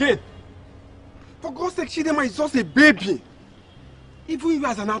itself again. For God's sake, Chidima is just a baby. Even you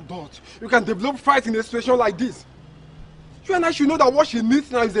as an adult, you can develop fight in a situation like this. You and I should know that what she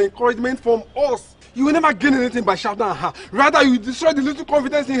needs now is the encouragement from us. You will never gain anything by shouting at her. Rather, you destroy the little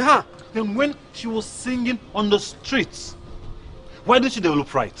confidence in her. Then when she was singing on the streets, why did she develop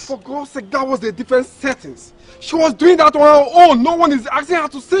frights? For God's sake, that was the different settings. She was doing that on her own. No one is asking her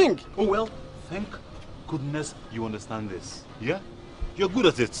to sing. Oh well, thank goodness you understand this. Yeah? You're good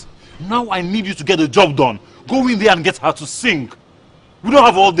at it. Now I need you to get the job done. Go in there and get her to sing. We don't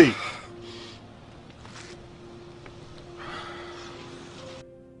have all day.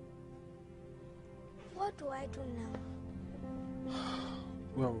 What do I do now?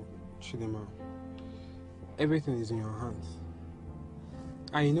 Well, Chidima, everything is in your hands.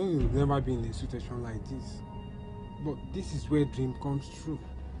 I know you've never been in a situation like this, but this is where dream comes true.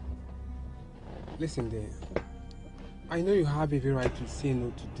 Listen there, I know you have every right to say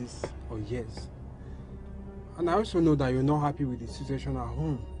no to this or yes. And I also know that you're not happy with the situation at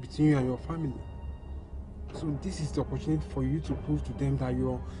home between you and your family. So this is the opportunity for you to prove to them that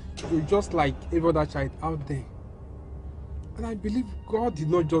you're just like every other child out there. And I believe God did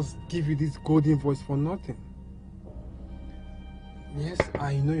not just give you this golden voice for nothing. Yes,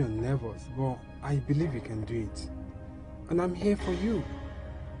 I know you're nervous, but I believe you can do it. And I'm here for you.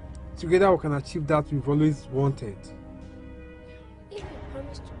 Together we can achieve that we've always wanted. If you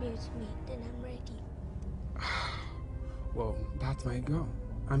promise to be with me, then I'm ready. Well, that's my girl.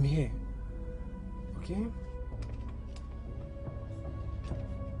 I'm here. Okay?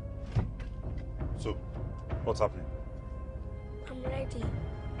 So, what's happening? I'm ready.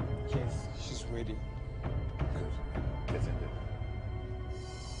 Yes, she's ready. Good. Get in there.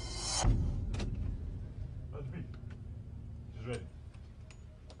 She's ready.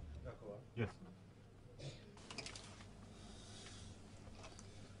 Yes.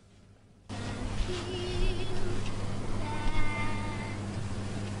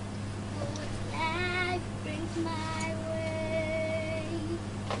 Life brings my way.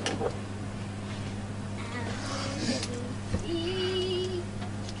 I will be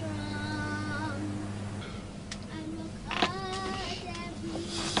strong. I look hard every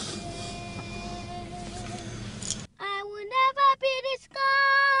day. I will never be discouraged.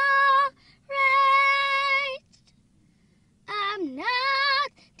 I'm not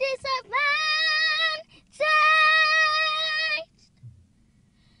disadvantaged.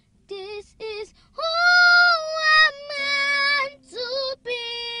 This is who I'm meant to be.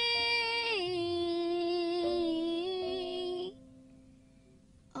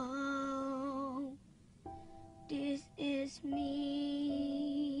 Oh, this is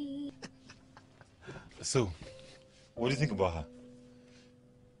me. So, what do you think about her?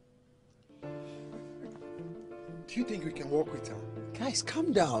 Do you think we can work with her? Guys,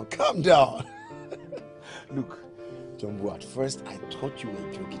 calm down, calm down. Look, Jumbo, at first I thought you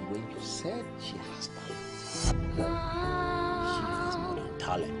were joking when you said she has talent. No, she has more than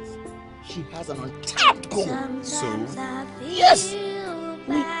talent. She has an untapped goal. So? Yes!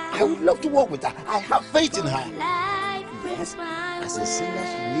 I would love to work with her. I have faith in her. Yes, as a singer,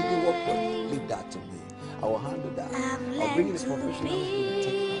 she really work well. Leave that to me. I will handle that. I'll bring in a professional who will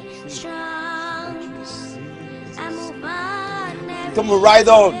take my trip. Let you see. Come on, ride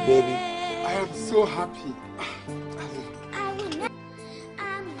on, baby. I am so happy.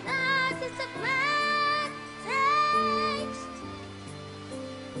 I'm not disadvantaged.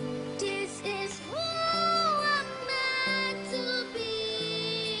 This is who I'm meant to be.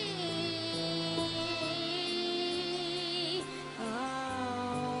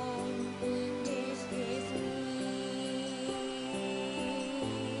 Oh, this is me.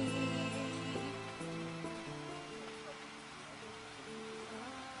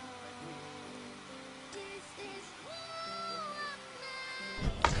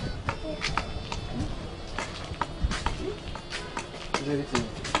 Is everything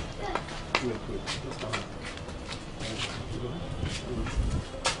good? Good. Let's go.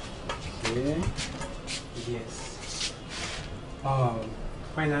 Okay. Yes.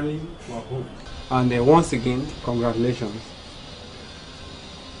 Finally, we're home. And once again, congratulations.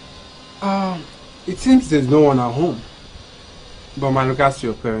 It seems there's no one at home. But my regards to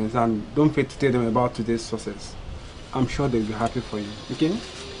your parents, and don't forget to tell them about today's success. I'm sure they'll be happy for you. Okay?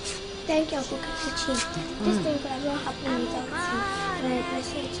 Thank you, Uncle Kichi. This thing could have not happened without you. You're a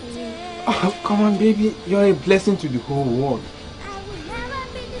blessing to me. Oh, come on, baby. You're a blessing to the whole world.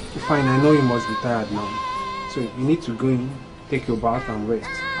 Fine, I know you must be tired now. So you need to go in, take your bath and rest.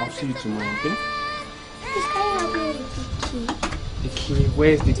 I'll see you tomorrow, okay? Please, can you help me with the key? The key?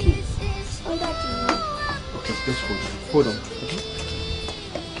 Where's the key? Under the wall. Okay, just hold on. Hold on, okay?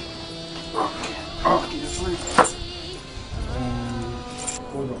 Okay, that's fine.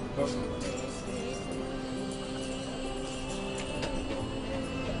 Hold on, just hold on.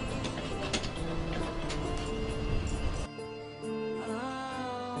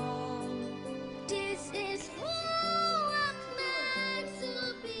 This is who I'm meant to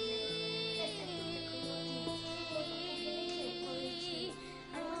be.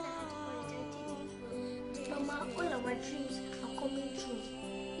 Mama, all of my dreams are coming true.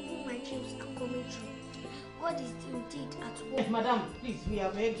 Even my dreams are coming true. God is indeed at work. Madam, please, we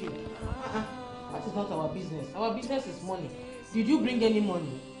have heard you. That is not our business. Our business is money. Did you bring any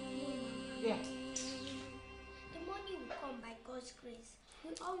money? Yeah. The money will come by God's grace.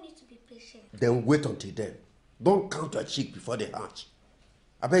 We all need to be patient. Then wait until then. Don't count your chick before they hatch.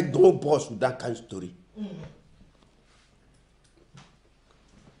 I beg, don't boss with that kind of story.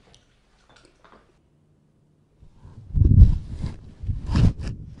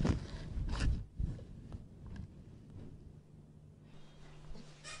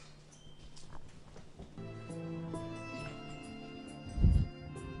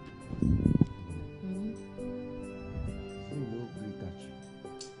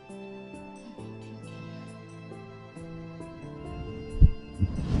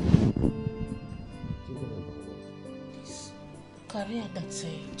 Career that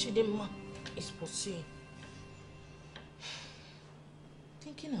Chidema is pursuing.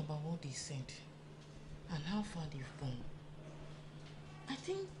 Thinking about what they said and how far they've gone, I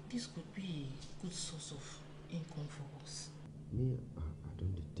think this could be a good source of income for us. Me, I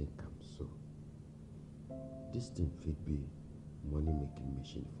don't think I'm so. This thing could be money-making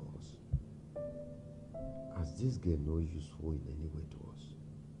machine for us. As this girl no useful in any way to us,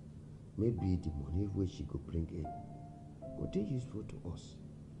 maybe the money which she could bring in would be useful to us.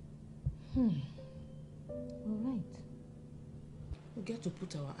 All right. We get to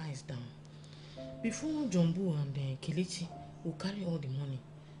put our eyes down. Before Jumbo and Kelechi will carry all the money.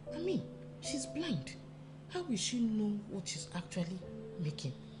 I mean, she's blind. How will she know what she's actually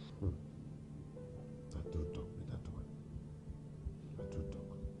making? I do talk with that one. I do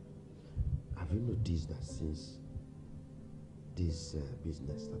talk. Have you noticed that since this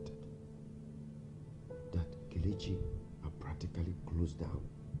business started, that Kelechi are practically closed down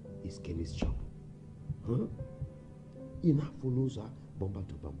his chemist shop? Huh? He now follows her bumper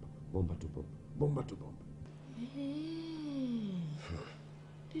to bumper, bumper to bumper, bumper to bumper.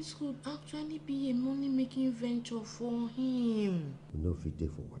 This could actually be a money-making venture for him. We no fit there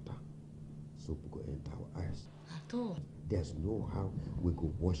for water, so we go enter our eyes. At all. There's no how we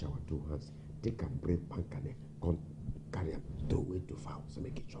go wash our 2 hands, take a bread pancake, come carry them, throw it to foul, so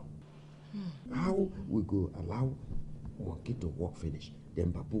make it chop. How we go allow monkey to walk finish,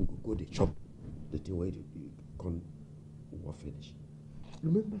 then baboon go the chop the thing where you can walk finish.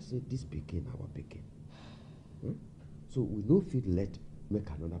 Remember, say this begin our begin. So we no fit let make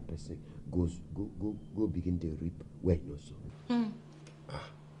another person go begin to reap where you know so.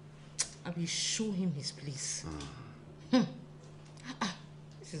 I will show him his place.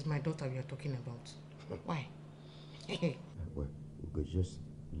 This is my daughter we are talking about. Why? Well, we go just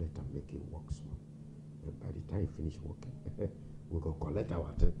let her make it work small. And by the time he finish working, we go collect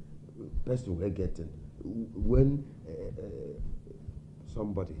our thing. Person we're getting. When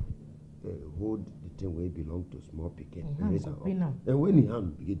somebody hold the thing where it belong to small pikin, raise her up. And when he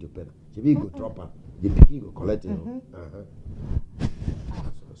hand begin to pay, she be go drop her. The pikin go collect it.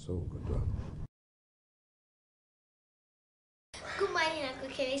 So we go do it. Good morning, Uncle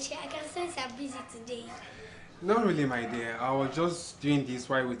Kelechi. I can sense you're busy today. Not really, my dear. I was just doing this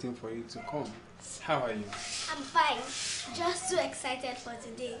while waiting for you to come. How are you? I'm fine. Just so excited for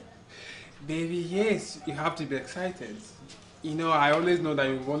today. Baby, yes, you have to be excited. You know, I always know that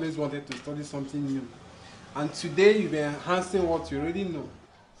you've always wanted to study something new. And today you've been enhancing what you already know.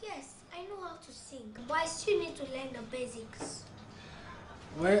 Yes, I know how to sing, but I still need to learn the basics.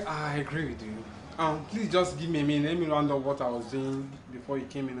 Well, I agree with you. Please just give me a minute. Let me round up what I was doing before you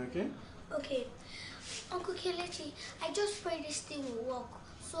came in, okay? Okay. Uncle Kelechi, I just pray this thing will work,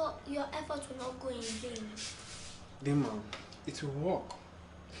 so your effort will not go in vain. Dima, it will work.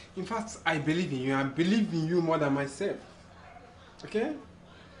 In fact, I believe in you. I believe in you more than myself. Okay?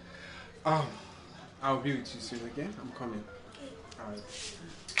 I'll be with you soon, okay? I'm coming. Okay. All right.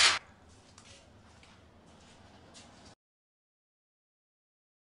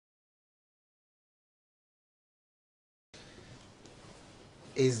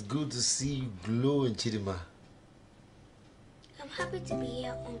 It's good to see you glowing, Chidima. I'm happy to be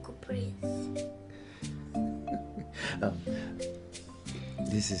here, Uncle Prince.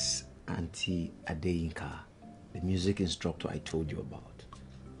 This is Auntie Adeyinka, the music instructor I told you about.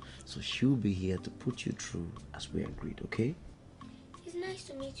 So she'll be here to put you through as we agreed, okay? It's nice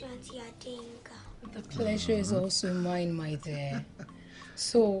to meet you, Auntie Adeyinka. The pleasure is also mine, my dear.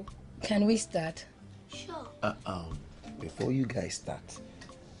 So, can we start? Sure. Before you guys start,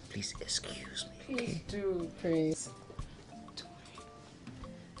 please excuse me, okay? Please do, Prince.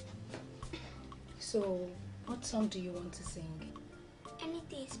 So, what song do you want to sing?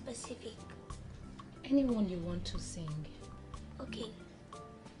 Anything specific? Anyone you want to sing. Okay.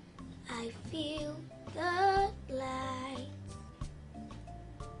 I feel the light.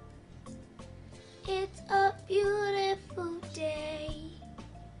 It's a beautiful day.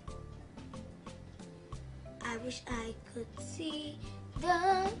 I wish I could see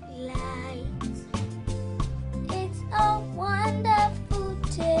the light. It's a wonderful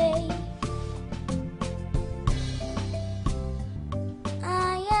day.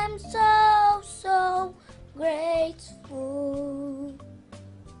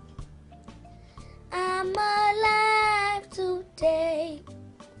 I'm alive today.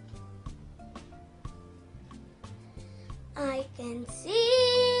 I can see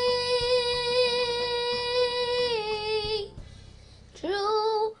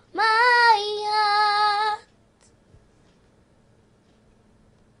through my heart.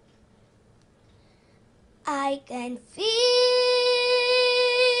 I can feel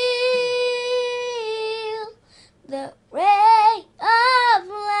the ray of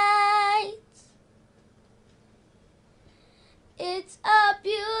light. It's a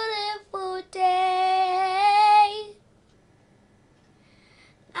beautiful day.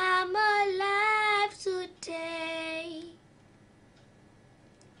 I'm alive today.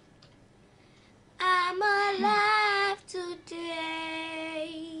 I'm alive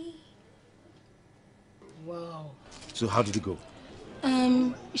today. Wow. So how did it go?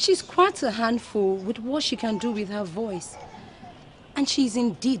 She's quite a handful with what she can do with her voice. And she's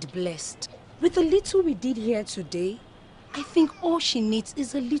indeed blessed. With the little we did here today, I think all she needs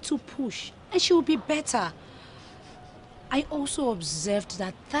is a little push and she will be better. I also observed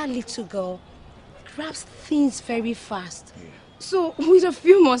that little girl grabs things very fast. Yeah. So with a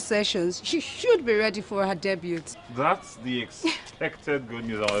few more sessions, she should be ready for her debut. That's the expected good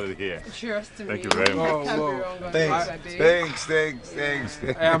news I wanted to hear. Trust me. Thank you very much. Thanks.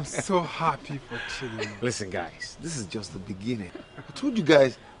 I am so happy for Chidima. Listen, guys, this is just the beginning. I told you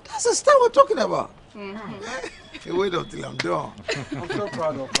guys, that's the stuff we're talking about. Hey, wait until I'm done. I'm so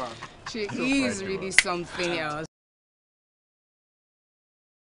proud of her. She is really something else.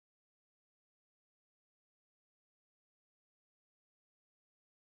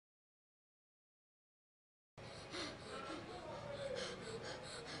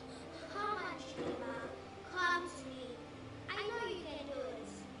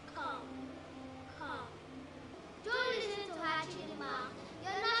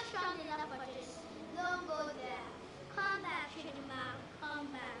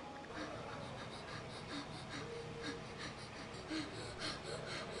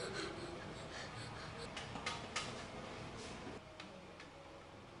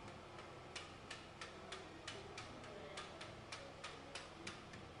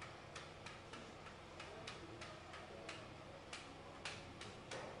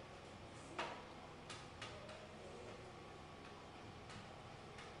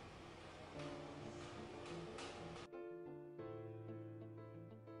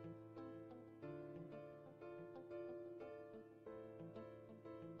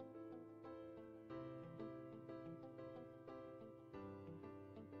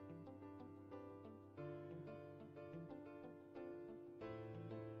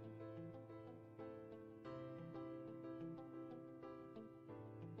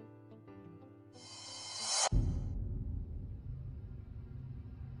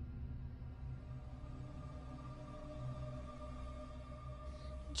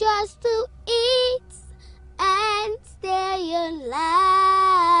 Just to eat and stay alive.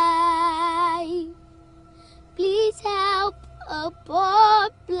 Please help a poor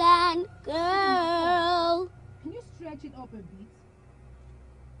blind girl. Can you stretch it up a bit?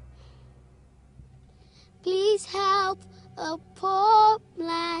 Please help a poor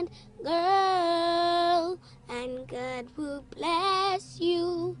blind girl, and God will bless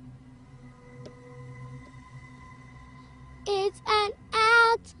you. It's an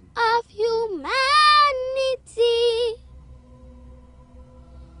act of humanity.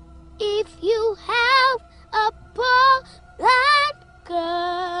 If you help a poor blind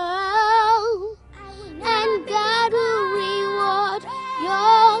girl, and God will reward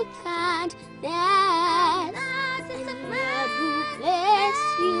your kindness, and God will bless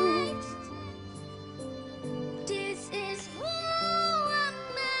you. This is who am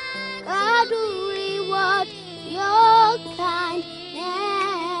I. God will reward your kindness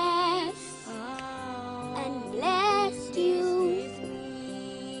and bless you.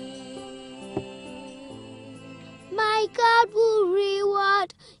 My God will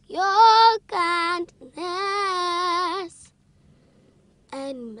reward your kindness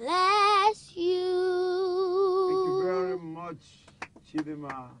and bless you. Thank you very much,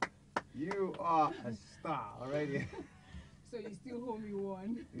 Chidima. You are a star already. So you still owe me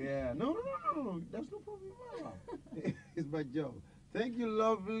one? Yeah, no. That's no problem. It's my job. Thank you,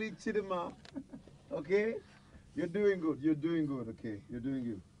 lovely Chidima. Okay? You're doing good. Okay? You're doing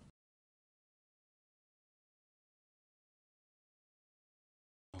good.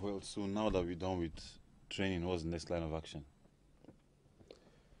 Well, so now that we're done with training, what's the next line of action?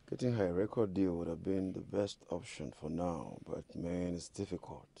 Getting her a record deal would have been the best option for now, but man, it's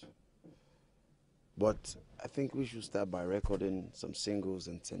difficult. But I think we should start by recording some singles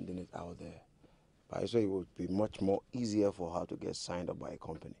and sending it out there. But I say it would be much more easier for her to get signed up by a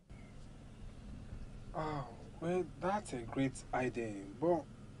company. Oh, well, that's a great idea. But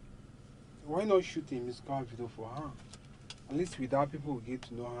why not shoot a musical video for her? At least with that, people will get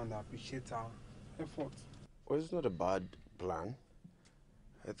to know her and appreciate her effort. Well, it's not a bad plan.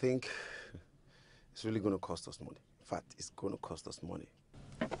 I think it's really going to cost us money. In fact, it's going to cost us money.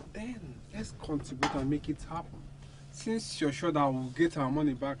 Then let's contribute and make it happen. Since you're sure that we'll get our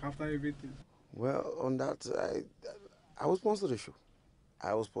money back after everything. Well, on that, I will sponsor the show.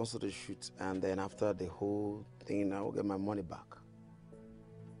 I will sponsor the shoot, and then after the whole thing, I will get my money back.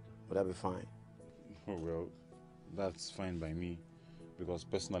 Would that be fine? Oh, well, that's fine by me, because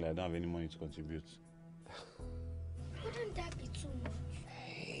personally I don't have any money to contribute. Wouldn't that be too much?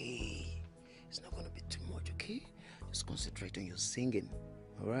 Hey, it's not going to be too much, okay? Just concentrate on your singing,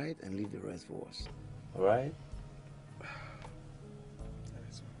 all right? And leave the rest for us, all right?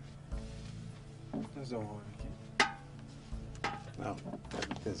 That's all right. No,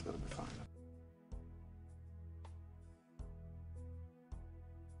 everything's going to be fine.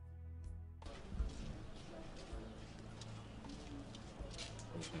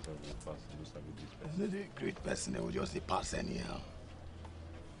 It's not a great person, they will just pass anyhow.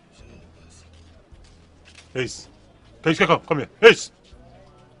 Ace, come here. Ace!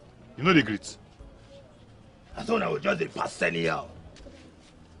 You know the greet. I thought I would just pass anyhow.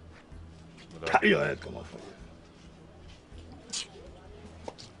 Carry your head, come on for you.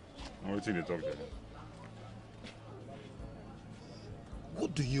 I'm waiting to talk to you.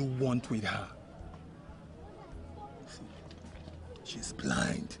 What do you want with her? She's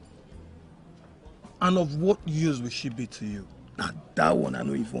blind. And of what use will she be to you? Now that one I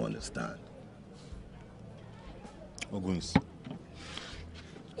know if you understand. Oguns,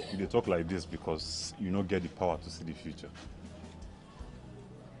 you dey talk like this because you don't get the power to see the future.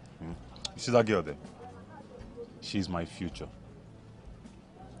 You see that girl there? She's my future.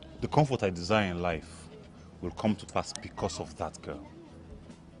 The comfort I desire in life will come to pass because of that girl.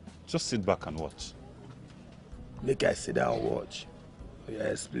 Just sit back and watch. Make I sit down and watch. Oh, yeah,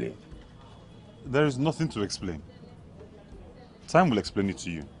 explain. There is nothing to explain. Time will explain it to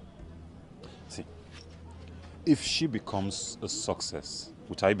you. See, if she becomes a success,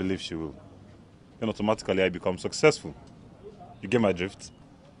 which I believe she will, then automatically I become successful. You get my drift?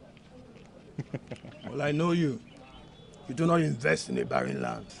 Well, I know you. You do not invest in a barren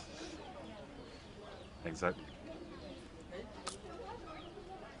land. Exactly.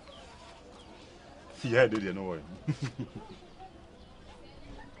 Yeah, dude, no worry.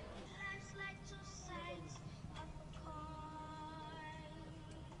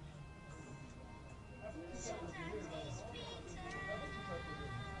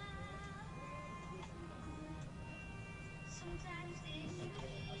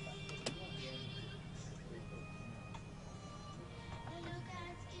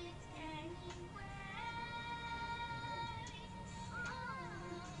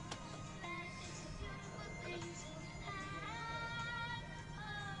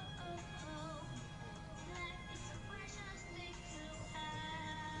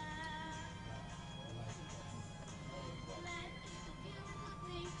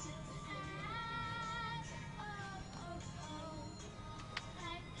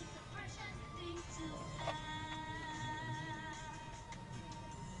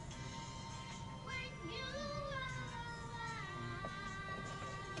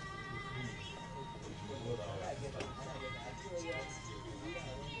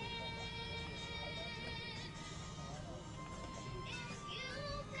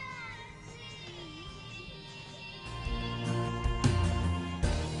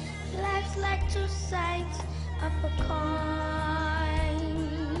 Life's like two sides of a coin.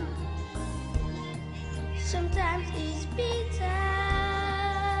 Sometimes it's bitter,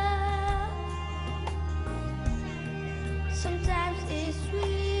 sometimes it's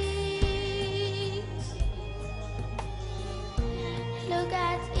sweet. Look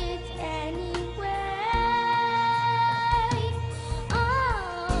at it anyway.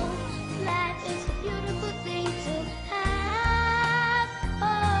 Oh, life is a beautiful thing to have.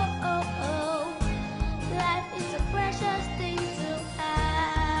 Oh, oh, oh, life is a precious thing to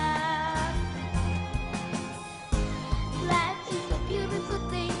have. Life is a beautiful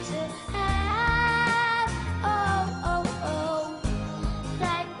thing to have. Oh, oh, oh,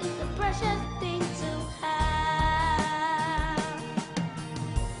 life is a precious thing to have.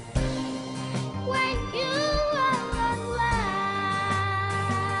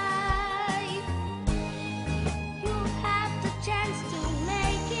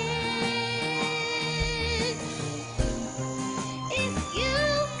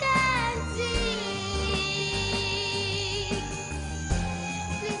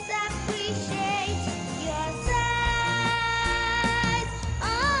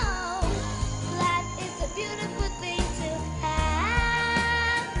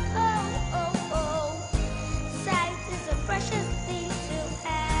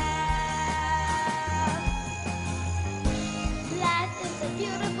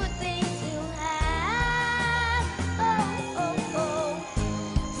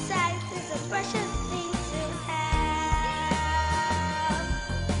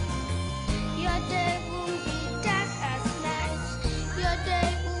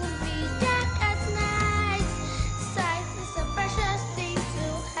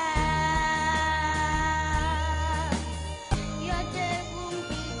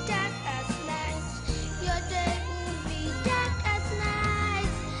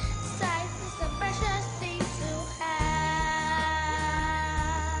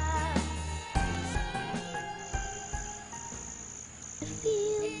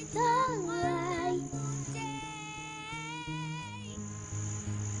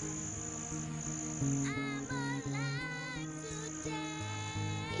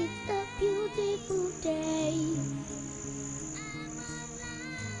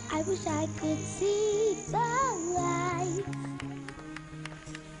 wish I could see the light.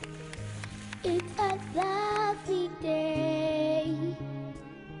 It's a lovely day.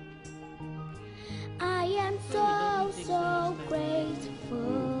 I am so grateful.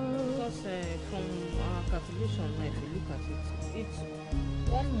 Because from our calculation, if you look at it, it's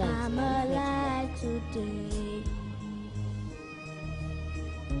 1 month. I'm alive today.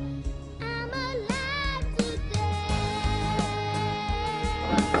 I'm alive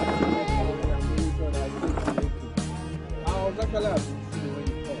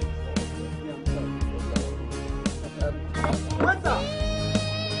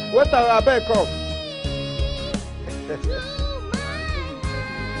Waiter, I beg come.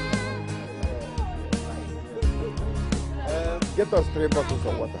 Get us 3 bottles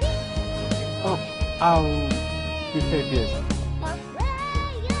of water. Oh, I'll prefer beer.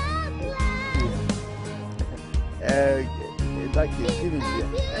 In that case, give me beer.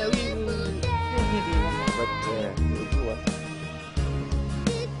 But we'll do what?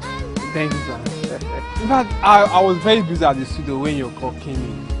 Thank you, sir. In fact, I was very busy at the studio when your call came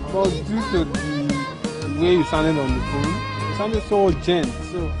in. But due to the way you sounded on the phone, you sounded so urgent.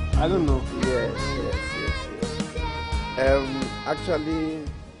 So, I don't know. Yes. Actually,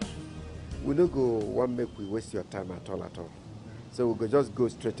 we don't go one make we waste your time at all. So we could just go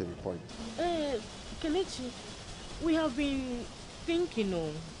straight to the point. Kelechi, we have been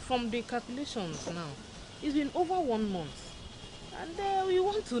thinking from the calculations now. It's been over 1 month. And we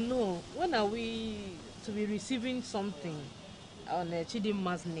want to know, when are we to be receiving something on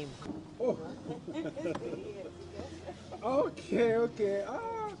Chidimma's name? Oh. Okay.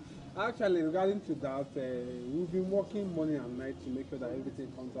 Actually, regarding to that, we've been working morning and night to make sure that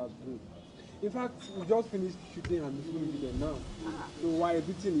everything comes out good. In fact, we just finished shooting and filming video now. So while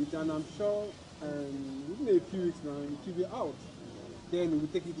editing it, and I'm sure within a few weeks now, it will be out. Then we'll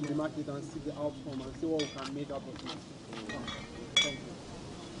take it to the market and see the outcome and see what we can make out of it. Thank you.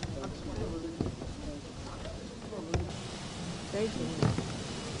 Thank you.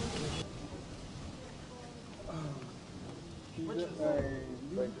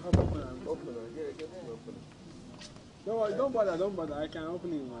 Don't bother. I can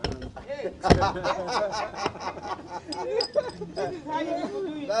open it in my hand.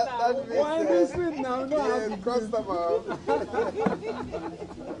 Why is it now? No, I'm customer.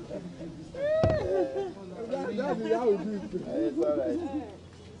 That is how we do it. It's alright.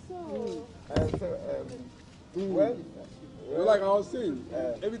 Well, like I was saying,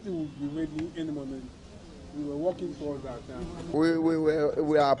 everything will be ready any moment. We were working towards that.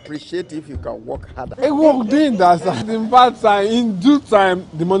 We appreciate if you can work harder. Hey, we're doing that. In fact, in due time,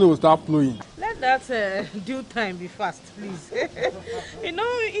 the money will start flowing. Let that due time be fast, please.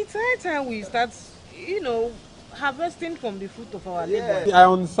 It's high time we start, harvesting from the fruit of our labor. I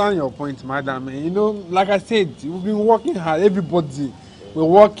understand your point, madam. Like I said, we've been working hard. Everybody, we're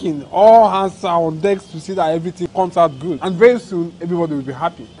working. All hands are on decks to see that everything comes out good. And very soon, everybody will be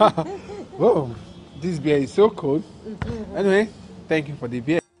happy. Whoa, this beer is so cold. Anyway, thank you for the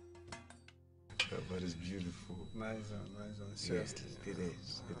beer. But it's beautiful. Nice one. Seriously, it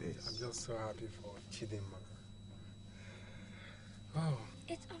is. I'm just so happy for Chidimma. Oh.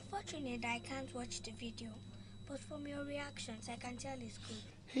 It's unfortunate that I can't watch the video, but from your reactions, I can tell it's good.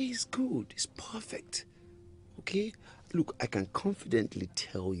 Hey, it's good. It's perfect. Okay? Look, I can confidently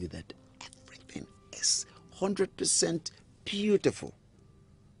tell you that everything is 100% beautiful.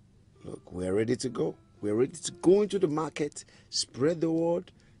 Look, we're ready to go. We're ready to go into the market, spread the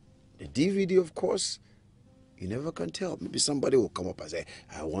word. The DVD, of course. You never can tell. Maybe somebody will come up and say,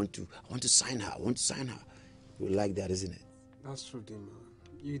 I want to sign her. You like that, isn't it? That's true, Dimma.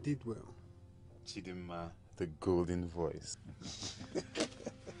 You did well. Chidimma, the golden voice.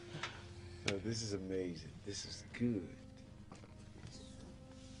 No, this is amazing. This is good.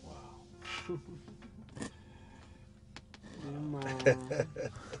 Wow. Dimma.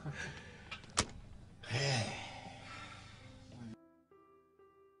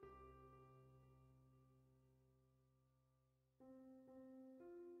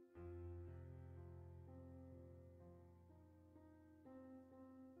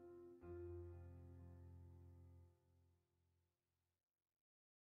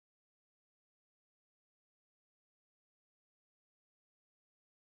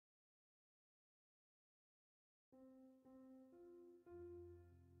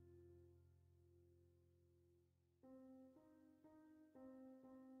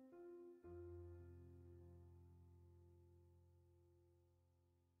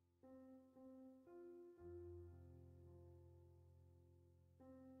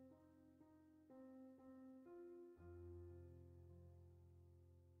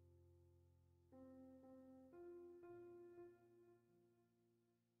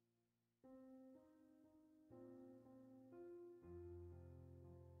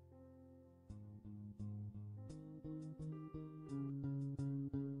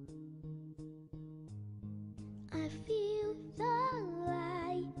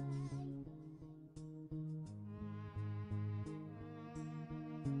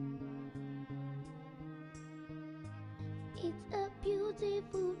 It's a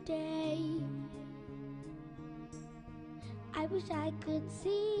beautiful day. I wish I could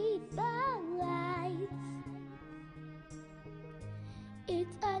see the lights.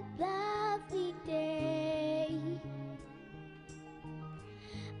 It's a lovely day.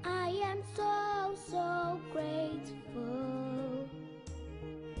 I am so, so grateful.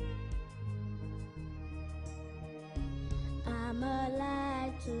 I'm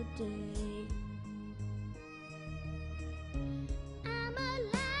alive today. I'm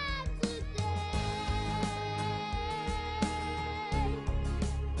alive today.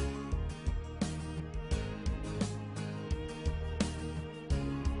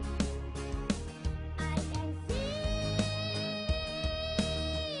 I can see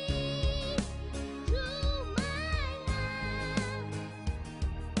through my eyes.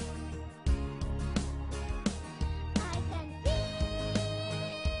 I can feel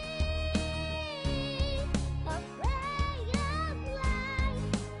a ray of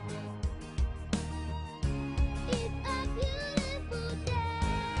light. It's a beautiful day.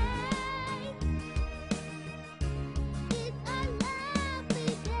 It's a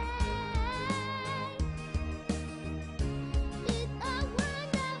lovely day. It's a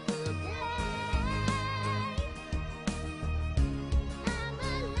wonderful day. I'm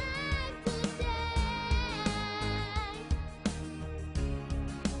alive today.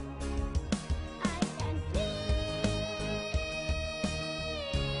 I can see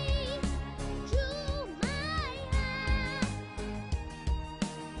through my eyes.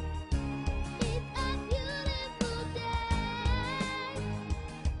 It's a beautiful day.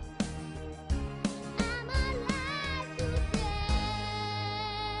 I'm alive today.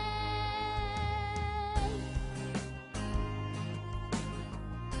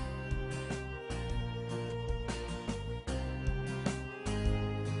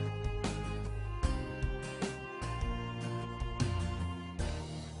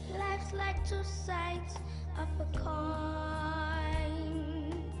 Life's like two sides of a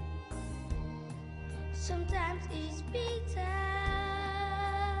coin. Sometimes it's bitter,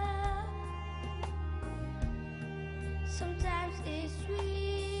 sometimes it's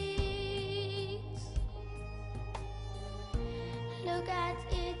sweet. Look at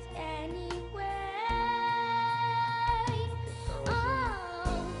it anyway.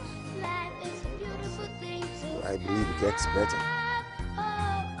 Oh, life is a beautiful thing to I believe it gets better.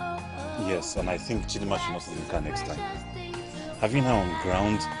 Yes, and I think Chidima should not sit in the car next time. Having her on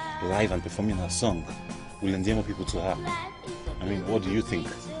ground, live and performing her song will endear more people to her. I mean, what do you think?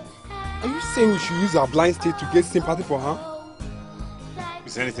 Are you saying we should use our blind state to get sympathy for her?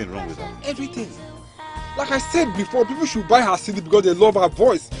 Is there anything wrong with that? Everything. Like I said before, people should buy her CD because they love her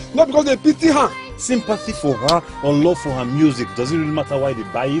voice, not because they pity her. Sympathy for her or love for her music, does it really matter why they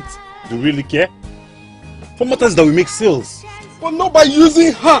buy it? Do you really care? What matters is that we make sales. But not by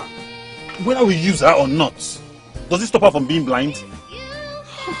using her. Whether we use her or not, does it stop her from being blind?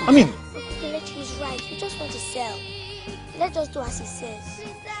 I mean... Kelechi is right. We just want to sell. Let's just do as he says.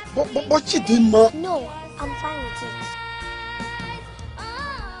 But Chidima... No, I'm fine with it.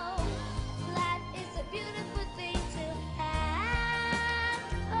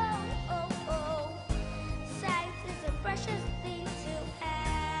 Precious thing to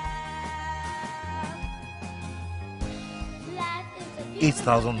have. Life is a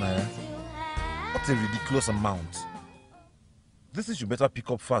 8,000 naira? What a ridiculous amount. This is you better pick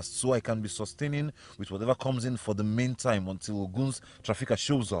up fast so I can be sustaining with whatever comes in for the meantime until Ogun's trafficker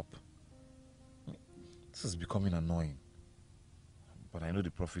shows up. This is becoming annoying. But I know the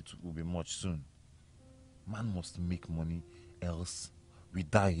profit will be much soon. Man must make money, else we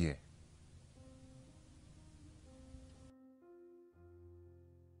die here.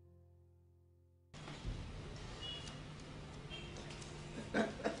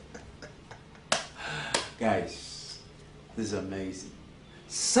 Guys, this is amazing.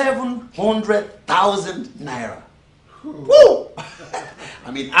 700,000 naira. Woo!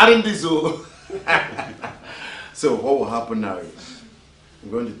 I mean, adding this all. So what will happen now is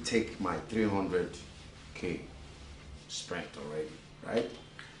I'm going to take my 300k spent already, right?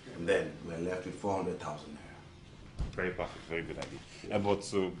 And then we're left with 400,000 naira. Very perfect, very good idea. But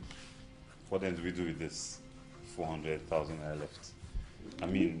so, what then do we do with this 400,000 naira left? I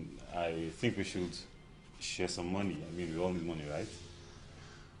mean, I think we should share some money. I mean, we all need money, right?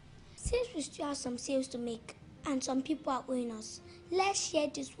 Since we still have some sales to make and some people are owing us, let's share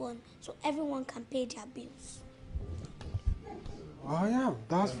this one so everyone can pay their bills. Oh yeah,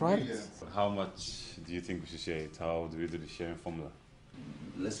 that's right. How much do you think we should share it? How do we do the sharing formula?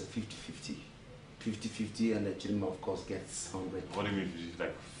 Let's say 50-50. 50-50, and the Chidima, of course, gets 100. What do you mean?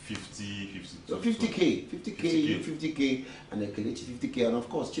 Like 50, 50? So 50K, 50K, 50K, and the Kelechi 50K, and of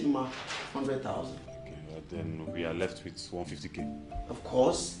course, Chidima 100,000. Okay, then we are left with 150K. Of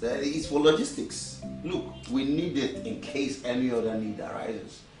course, that is for logistics. Look, we need it in case any other need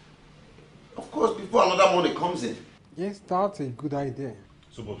arises. Of course, before another money comes in. Yes, that's a good idea.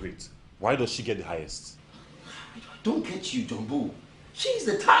 So, but wait, why does she get the highest? Don't get you, Jumbo. She's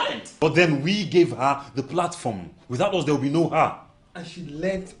the talent. But then we gave her the platform. Without us, there will be no her. And she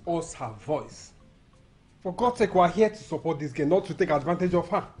lent us her voice. For God's sake, we are here to support this girl, not to take advantage of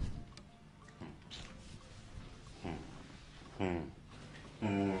her.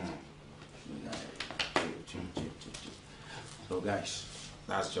 So guys,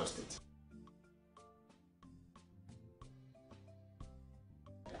 that's just it.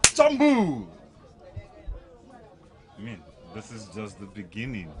 Jumbo! I mean, this is just the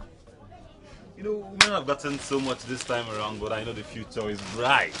beginning. You know, we may have gotten so much this time around, but I know the future is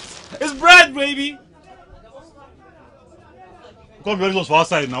bright. It's bright, baby! Come be us for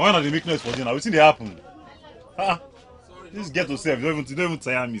outside now. Why not they make noise for dinner? What's in the happen? Ha! This get to self. You don't even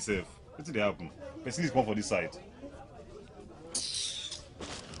tire me, self. What's in the happen? Person is come for this side.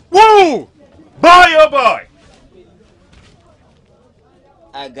 Woo! Boy, oh boy!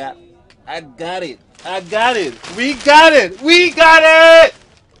 I got it. We got it!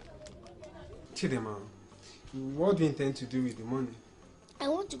 Chidema, what do you intend to do with the money? I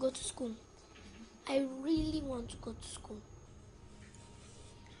want to go to school. I really want to go to school.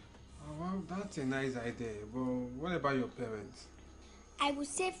 Oh, well, that's a nice idea, but what about your parents? I will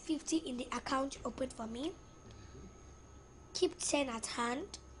save 50 in the account you opened for me, keep 10 at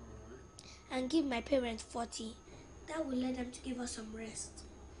hand, and give my parents 40. That will let them to give us some rest.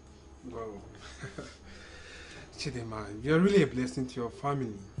 Wow. Chidema, you're really a blessing to your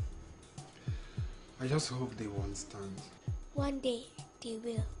family. I just hope they will understand. One day, they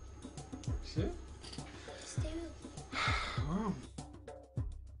will. Sure? Yes, they will. Wow.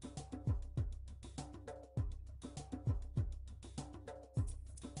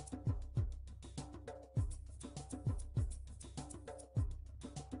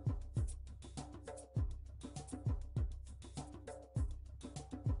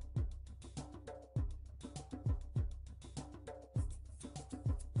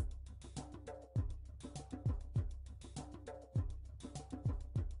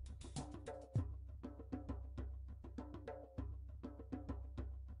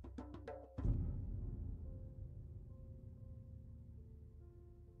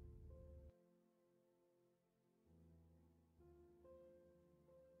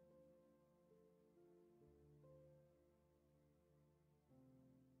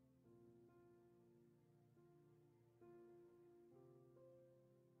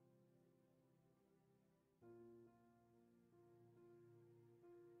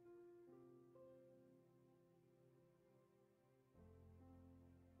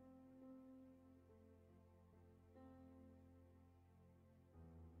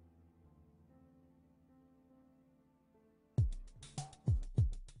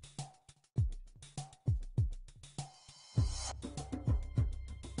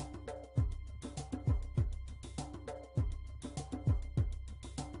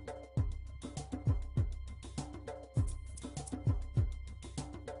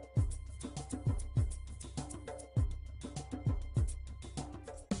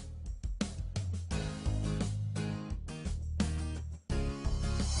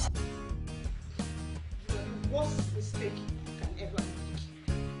 Worst mistake you can ever make.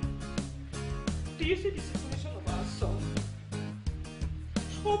 Do you see the situation of our son?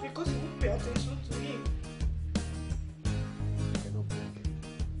 All because you won't pay attention to him. I cannot bring it.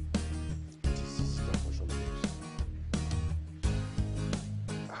 This is for some news.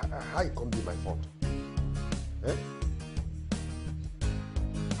 How it come be my fault? Eh?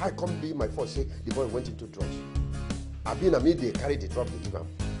 How it come be my fault? Say the boy went into drugs. I been a me they carry the drug to give him.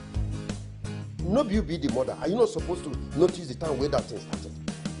 No, you be the mother. Are you not supposed to notice the time where that thing started?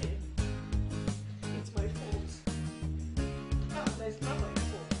 It's my fault. No, it's not my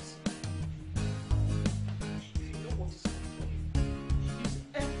fault. If you know what is good for you, use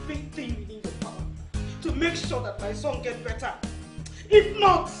everything within your power to make sure that my son gets better. If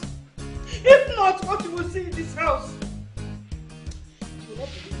not, what you will see in this house, you will not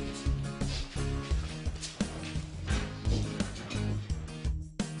believe it.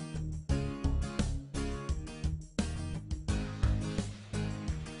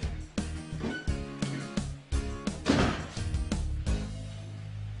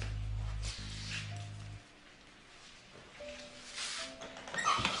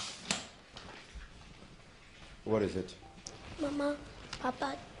 What is it? Mama,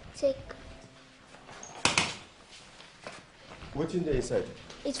 Papa, take. What's in the inside?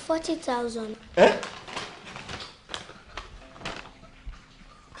 It's 40,000. Eh?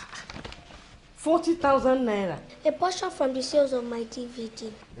 40,000 naira. A portion from the sales of my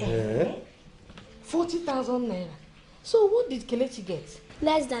DVD. 40,000 naira. So what did Kelechi get?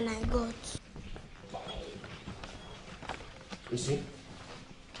 Less than I got. You see?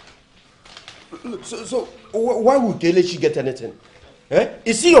 So why would Kelechi get anything? Eh?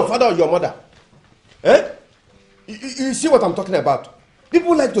 Is he your father or your mother? Eh? You see what I'm talking about?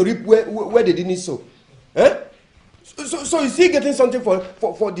 People like to reap where they didn't sow. Eh? So is he getting something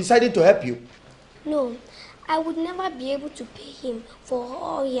for deciding to help you? No, I would never be able to pay him for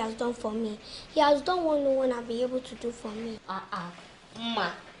all he has done for me. He has done what no one will be able to do for me.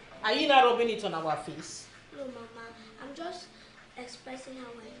 Ma, are you not rubbing it on our face? No, Mama, I'm just expressing how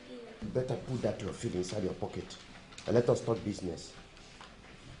I feel. Better put that your feet inside your pocket and let us talk business.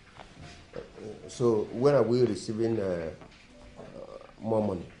 So when are we receiving more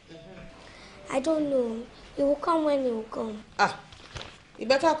money? I don't know. It will come when it will come. You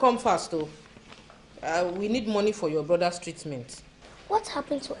better come fast though. We need money for your brother's treatment. What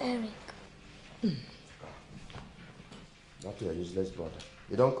happened to Eric? That's your useless brother.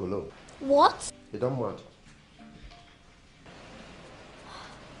 You don't colo. What? You don't mad.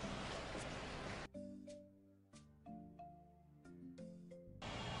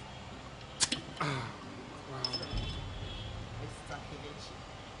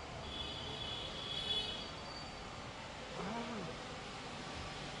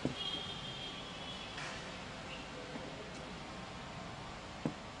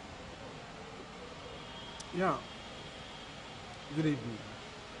 Yeah. Good evening.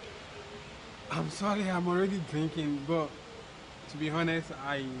 I'm sorry, I'm already drinking, but to be honest,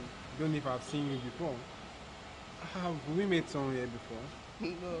 I don't know if I've seen you before. Have we met somewhere before?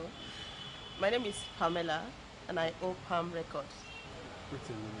 No. My name is Pamela, and I own Palm Records. Wait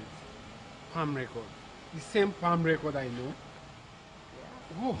a minute. Palm Record. The same Palm Record I know?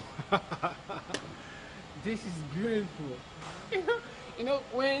 Yeah. Oh, this is beautiful. You know,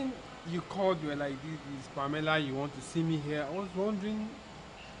 when you called, you were like, this is Pamela, you want to see me here. I was wondering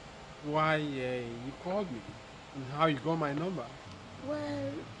why you called me and how you got my number.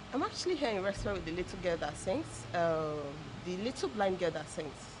 Well, I'm actually here in restaurant with the little girl that sings. The little blind girl that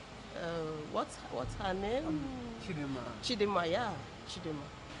sings. What's her name? Chidema. Chidema, yeah. Chidema.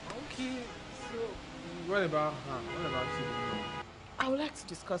 Okay, so what about her? What about Chidema? I would like to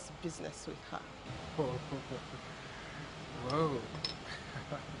discuss business with her. Whoa.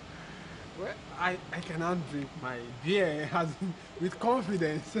 Well, I cannot drink my beer with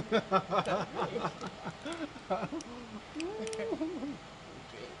confidence.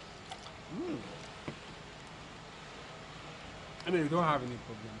 I mean, you don't have any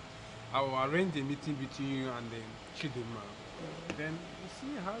problem. I will arrange a meeting between you and then Chidema. Then you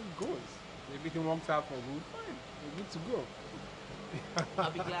see how it goes. If everything works out for good, fine. We're good to go.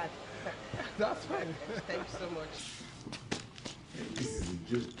 I'll be glad. That's fine. Thank you so much. This is a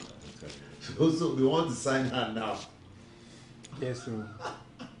joke. So we want to sign her now. Yes, so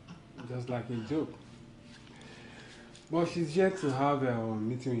just like a joke. But she's yet to have a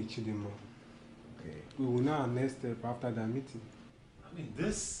meeting with Chidema. Okay. We will know our next step after that meeting. I mean,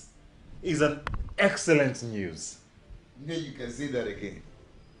 this is an excellent news. Yeah, you can say that again.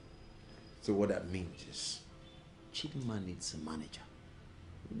 So what that means is, Chidema needs a manager.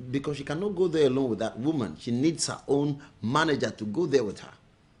 Because she cannot go there alone with that woman. She needs her own manager to go there with her.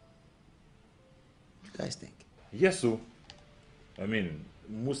 What do you guys think? Yes, so. I mean,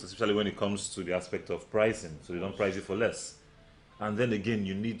 most especially when it comes to the aspect of pricing. So you don't price it for less. And then again,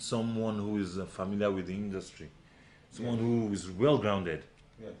 you need someone who is familiar with the industry. Someone who is well-grounded.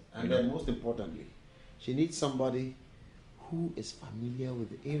 Yes. And then most importantly, she needs somebody who is familiar with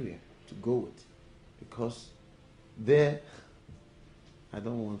the area to go with. Because there, I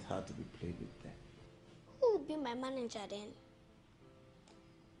don't want her to be played with there. Who will be my manager then?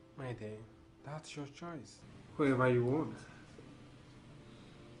 My dear, that's your choice. Whoever you want.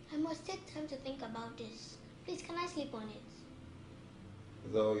 I must take time to think about this. Please, can I sleep on it?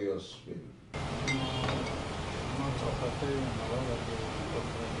 It's all yours, baby.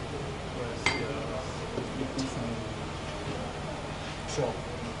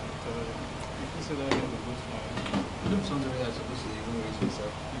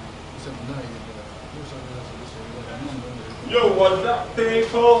 Yo, what's up,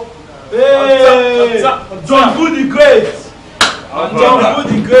 people? Hey! John Boo the Great! John Boo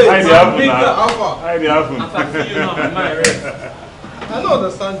the Great! Hi, the Alpha. Hi, the Alpha. I don't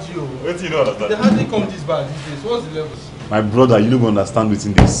understand you. What do you not understand? They hardly come this bad these days. What's the level? My brother, you don't understand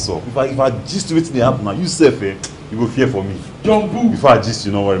within this so. If I gist wetin dey happen now, you sef you go fear for me. Jumbo. Before I gist,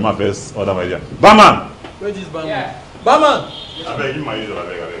 you know worry, my first order my idea. Barman! Where is Barman? Yeah. Barman! I beg, give my usual, I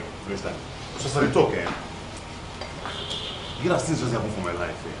beg. Next time. So I talk, You get as things just happen for my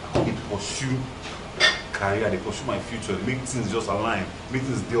life, I can't dey pursue career, they pursue my future, make things just align, make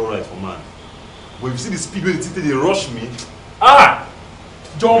things dey alright for man. But if you see the speed where the thing they rush me,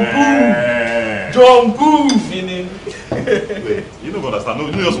 Jumbo! Meaning? Wait, you don't understand. No,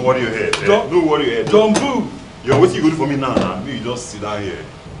 you just worry your head. No worry your head. Jumbo! Yo, what you go do for me now? Me, you just sit down here.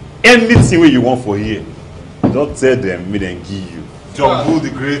 Anything where you want for here, don't tell them, me then give you. Jumbo the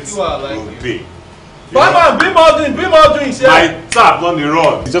great will pay. Barman, bring more drinks, yeah? My tap, not the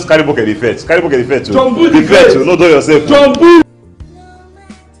run. You just carry bucket the fetch. Carry bucket the fetch. Jumbo the fetch. No do yourself. Jumbo!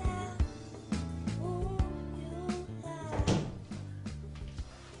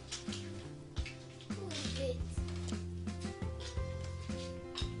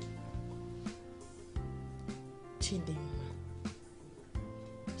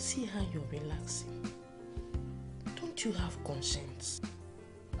 See how you're relaxing. Don't you have conscience?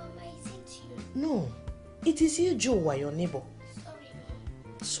 Mama, is it you? No, it is you, Joe, who are your neighbor.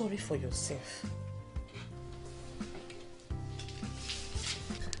 Sorry for yourself.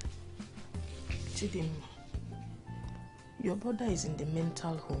 Chidimma, your brother is in the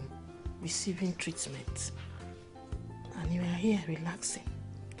mental home receiving treatment. And you are here relaxing,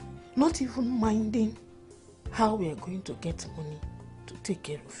 not even minding how we are going to get money to take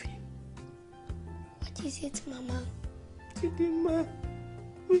care of him. What is it, Mama? Chidimma,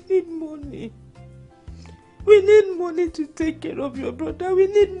 we need money. We need money to take care of your brother. We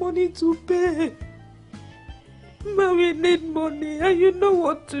need money to pay. Ma, we need money and you know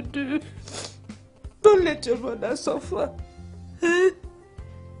what to do. Don't let your brother suffer.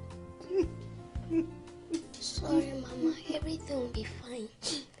 Sorry, Mama. Everything will be fine.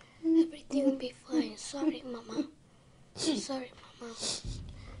 Everything will be fine. Sorry, Mama. Sorry, Mama.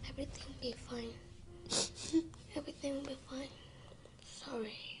 Everything will be fine. Everything will be fine.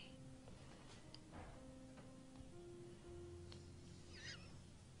 Sorry.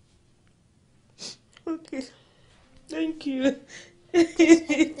 Okay. Thank you.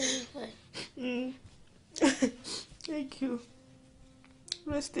 Thank you.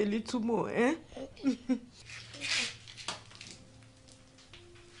 Rest a little more, eh? Okay.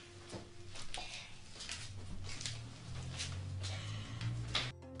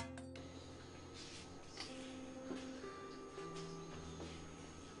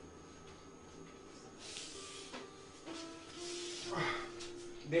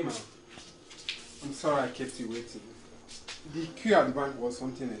 Dema, I'm sorry I kept you waiting. The queue at the bank was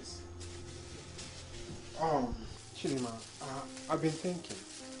something else. Chidimma, I've been thinking.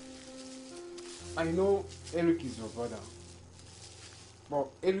 I know Eric is your brother, but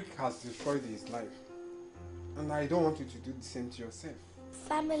Eric has destroyed his life, and I don't want you to do the same to yourself.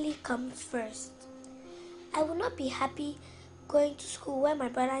 Family comes first. I will not be happy going to school when my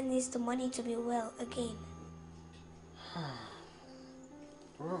brother needs the money to be well again.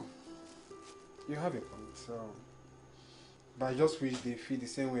 Well, you have a point, but I just wish they feel the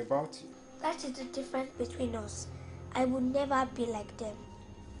same way about you. That is the difference between us. I will never be like them.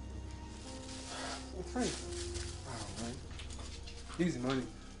 Fine. Right. Here's the money.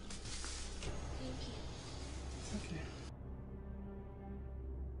 It's okay.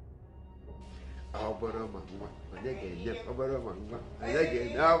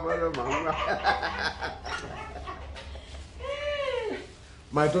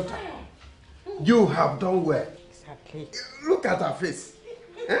 My daughter, you have done well. Exactly. Look at her face.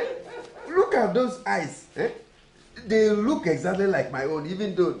 Look at those eyes. They look exactly like my own,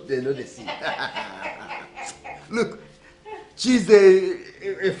 even though they know they see. Look, she's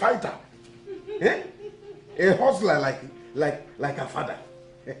a fighter. A hustler like her father.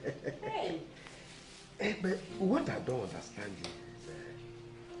 But what I don't understand is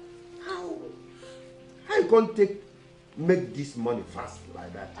how you can't make this money fast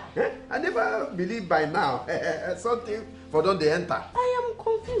like that. I never believe by now something for them they enter. I am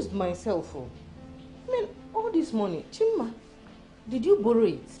confused myself. I mean, all this money, Chidimma, did you borrow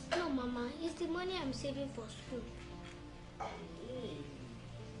it? No, Mama, it's the money I'm saving for school.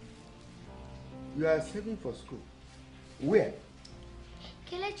 You are saving for school? Where?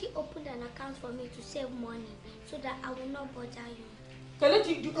 Kelechi opened an account for me to save money so that I will not bother you.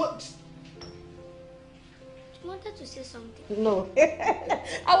 Kelechi, you what? You wanted to say something? No.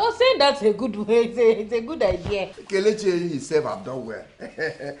 I was saying that's a good way. It's a good idea. Kelechi himself have done well.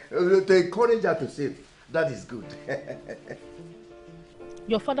 To encourage her to save, that is good.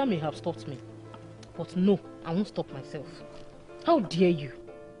 Your father may have stopped me, but no, I won't stop myself. How dare you?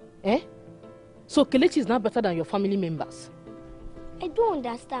 Eh? So Kelechi is now better than your family members? I don't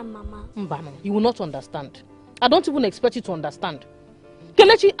understand, Mama. Mbano, you will not understand. I don't even expect you to understand.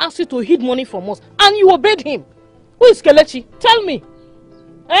 Kelechi asked you to hid money from us and you obeyed him. Who is Kelechi? Tell me.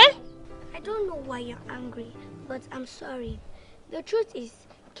 Eh? I don't know why you're angry, but I'm sorry. The truth is,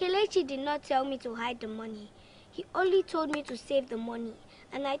 Kelechi did not tell me to hide the money. He only told me to save the money,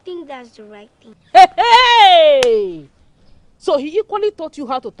 and I think that's the right thing. Hey! So he equally taught you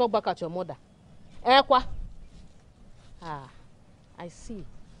how to talk back at your mother. Eh, kwa? Ah, I see.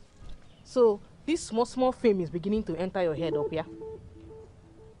 So this small fame is beginning to enter your head up, yeah?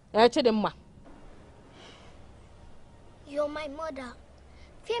 Eh, Chidemma. You're my mother.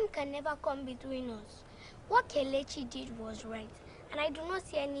 Fame can never come between us. What Kelechi did was right, and I do not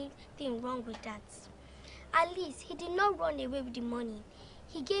see anything wrong with that. At least he did not run away with the money.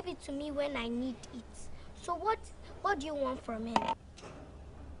 He gave it to me when I need it. So what do you want from him?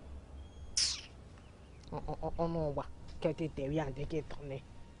 Oh no,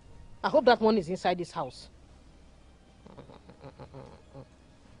 I hope that money is inside this house.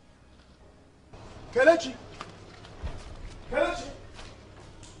 Kelechi! Kelechi!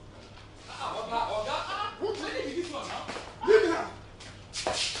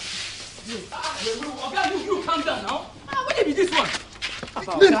 You calm down now. What be this one?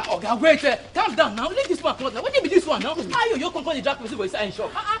 Okay, wait. Calm down now. Leave this one. What be this one now? You come the drag person for inside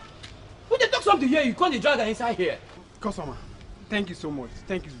shop. We dey talk something here. You come the drag inside here. Customer, thank you so much.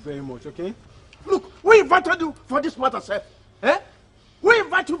 Thank you very much. Okay. Look, we invited you for this matter, sir. Eh? We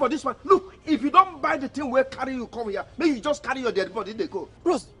invite you for this one. Look, if you don't buy the thing, we'll carry you come here. Maybe you just carry your dead body, they go.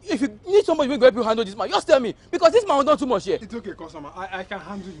 Bros, if you need somebody who will help you handle this man, just tell me. Because this man will not too much here. It's okay, customer. I can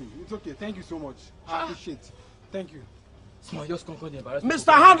handle you. It's okay. Thank you so much. I appreciate it. Thank you. Small, just come the embarrassment.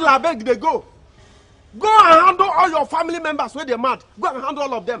 Mr. Handler, I beg they go. Go and handle all your family members where they're mad. Go and handle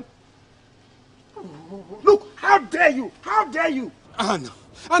all of them. Look, how dare you? How dare you?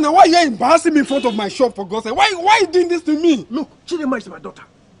 Anna, why are you embarrassing me in front of my shop, for God's sake? Why are you doing this to me? Look, Chidima is my daughter.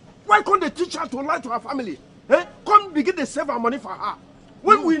 Why can't they teach her to lie to her family? Eh? Come begin to save our money for her.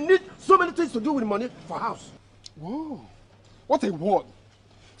 When we need so many things to do with money for house. Whoa. What a word.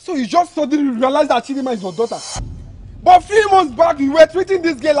 So you just suddenly realized that Chidima is your daughter. But 3 months back, you were treating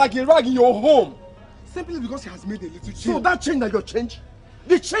this girl like a rag in your home. Simply because she has made a little change. So that change na your change?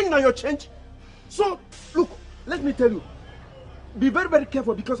 The change na your change? So, look, let me tell you. Be very, very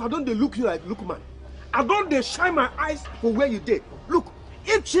careful because I don't dey look you like look man. I don't dey shine my eyes for where you dey. Look,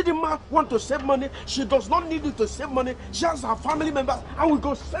 if Chidima want to save money, she does not need you to save money. She has her family members and we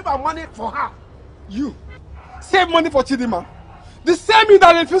go save our money for her. You save money for Chidima? The same you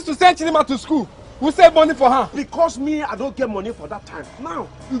that refused to send Chidima to school will save money for her? Because me, I don't get money for that time. Now,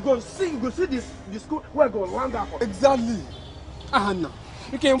 you go see this school where I go land her for. Exactly. Anna.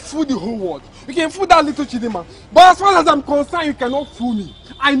 You can fool the whole world. You can fool that little Chidima. But as far as I'm concerned, you cannot fool me.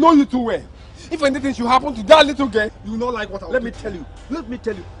 I know you too well. If anything should happen to that little girl, you will not like what I will do. Let me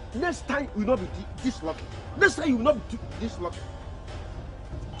tell you. Next time you will not be this lucky. Next time you will not be this lucky.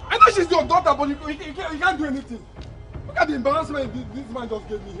 I know she's your daughter, but you can't do anything. Look at the embarrassment this man just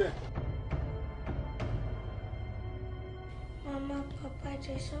gave me here. Mama, Papa,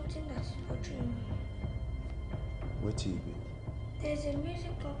 there's something that's bothering me. What do you mean? There's a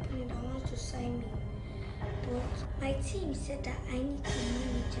music company that wants to sign me, but my team said that I need a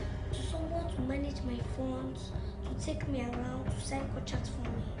manager, someone to manage my funds, to take me around, to sign contracts for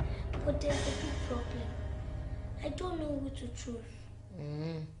me. But there's a big problem. I don't know who to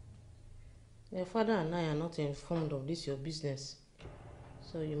choose. Your father and I are not informed of this your business,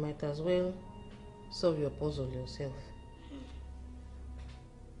 so you might as well solve your puzzle yourself.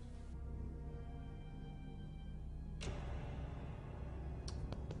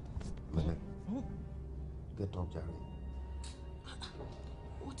 Get up, Jerry.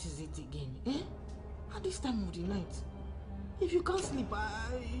 What is it again? Eh? At this time of the night? If you can't sleep,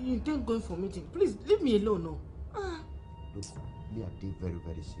 you intend going for meeting. Please leave me alone, no? Look, me I dey very,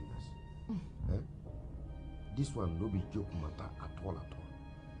 very serious. Eh? This one no be joke matter at all.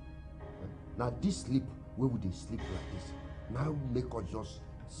 Eh? Now this sleep, where would they sleep like this? Now make us just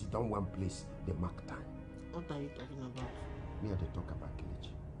sit down one place, they mark time. What are you talking about? Me and they talk about Kelechi.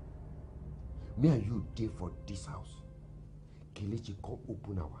 Me and you dey for this house. Kelechi come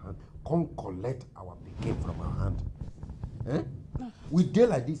open our hand, come collect our pikin from our hand. Eh? We dey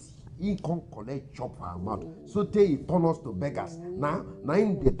like this, he come collect chop for our mouth. So tey he turn us to beggars. Now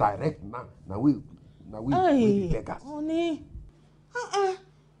him dey direct now. Now we be beggars. Honey,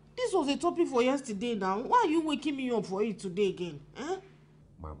 this was a topic for yesterday now. Why are you waking me up for it today again? Eh?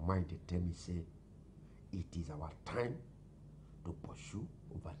 my mind they tell me say it is our time to pursue,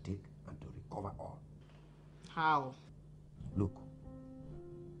 overtake, and to recover all. How? Look,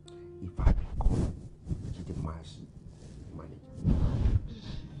 if I become Chidima's manager,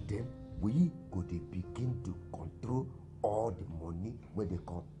 then we go to begin to control all the money where they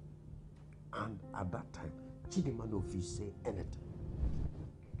come. And at that time, Chidima no fit say anything.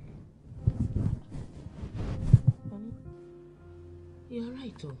 You're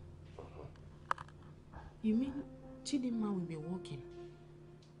right, though. You mean Chidima will be working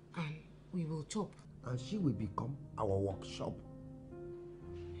and we will chop? And she will become our workshop.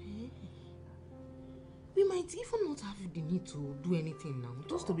 We might even not have the need to do anything now,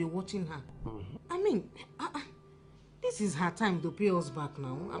 just to be watching her. I mean, this is her time to pay us back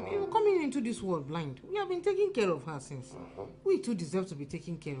now. I mean, we're coming into this world blind. We have been taking care of her since. We too deserve to be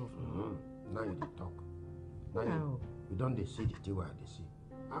taken care of. Now you dey talk. Now you don't dey see the thing where they see.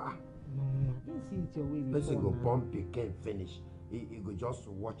 No, I didn't see it your way before. Person go born pikin finish. He go just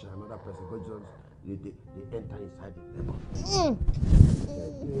watch another person go just they enter inside the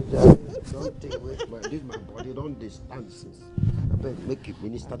don't take away my body, don't they stand since. I beg make it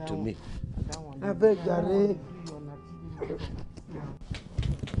minister to me. I beg Jare.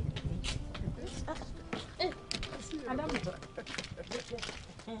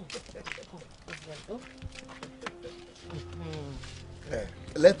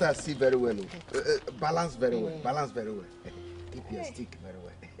 Let her see very well. Balance very well. Balance very well. Keep your stick very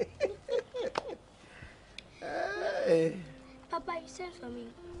well. Papa, you sent for me.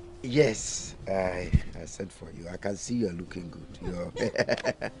 Yes, I said for you. I can see you're looking good.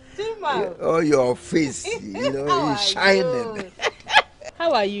 Your face, is shining.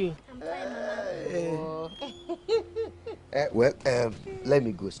 How are you? I'm fine, Mama. Let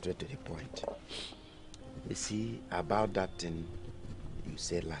me go straight to the point. You see, about that thing you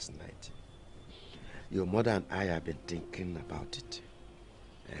said last night, your mother and I have been thinking about it.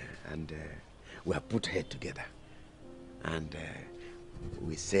 And we have put head together. And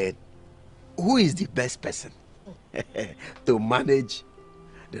we said, who is the best person to manage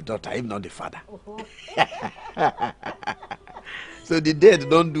the daughter, if not the father? So the dead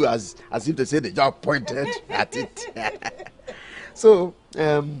don't do as if to say they just pointed at it. So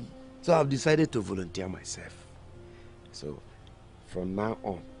I've decided to volunteer myself. So from now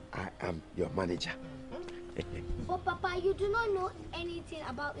on, I am your manager. But Papa, you do not know anything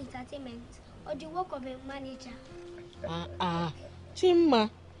about entertainment or the work of a manager. Chima,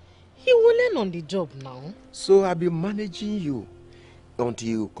 he will learn on the job now. So I'll be managing you until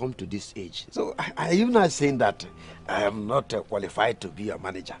you come to this age. So are you not saying that I am not qualified to be your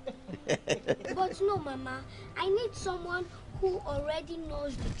manager? But no, Mama. I need someone who already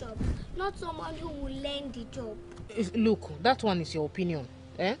knows the job, not someone who will learn the job. Look, that one is your opinion.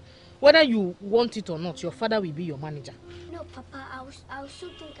 Whether you want it or not, your father will be your manager. No, Papa, I'll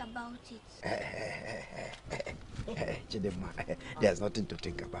still think about it. Chidema, there's nothing to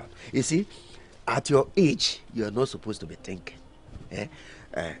think about. You see, at your age, you're not supposed to be thinking.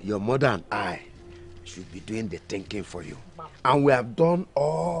 Your mother and I should be doing the thinking for you. And we have done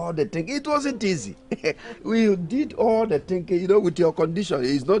all the thinking. It wasn't easy. We did all the thinking, with your condition.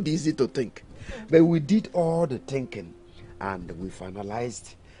 It's not easy to think. But we did all the thinking. And we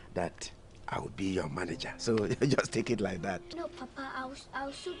finalized that I will be your manager. So just take it like that. No, Papa,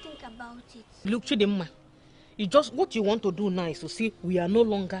 I'll still think about it. Look, Chidema, what you want to do now is to see we are no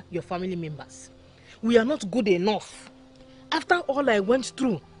longer your family members. We are not good enough. After all I went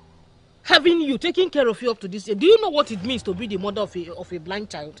through, having you, taking care of you up to this year, do you know what it means to be the mother of a blind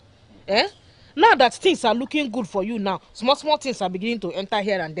child? Now that things are looking good for you now, small things are beginning to enter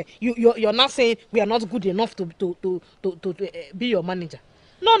here and there. You're not saying we are not good enough to be your manager.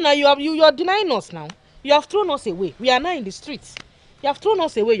 No, you are denying us now. You have thrown us away. We are now in the streets. You have thrown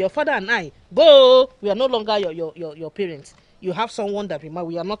us away. Your father and I, go. We are no longer your parents. You have someone that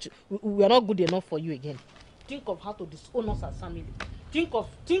we are not good enough for you again. Think of how to disown us as family. Think of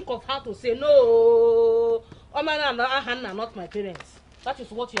how to say no. Omana and Ahan are not my parents. That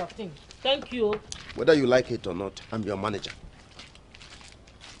is what you have think. Thank you. Whether you like it or not, I'm your manager.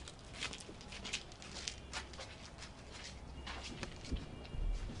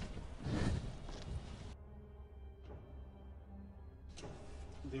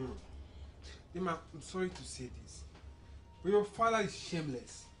 Dima, I'm sorry to say this, but your father is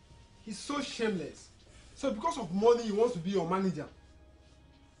shameless. He's so shameless. So because of money, he wants to be your manager.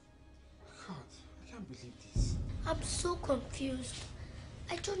 God, I can't believe this. I'm so confused.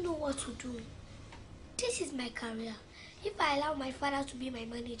 I don't know what to do. This is my career. If I allow my father to be my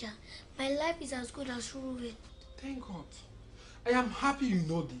manager, my life is as good as ruined. Thank God. I am happy you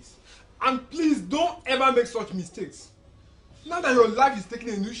know this. And please don't ever make such mistakes. Now that your life is taking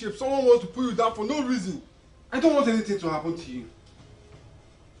a new shape, someone wants to pull you down for no reason. I don't want anything to happen to you.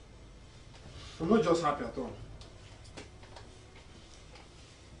 I'm not just happy at all.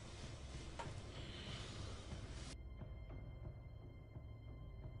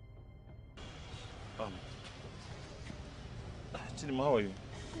 Chidima, how are you?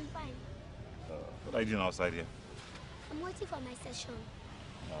 I'm fine. What are you doing outside here? I'm waiting for my session.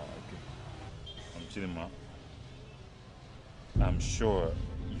 Okay. Chidima, I'm sure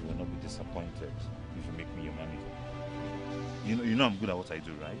you will not be disappointed if you make me your manager. You know I'm good at what I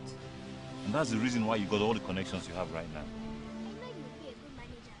do, right? And that's the reason why you got all the connections you have right now. You know you'll be a good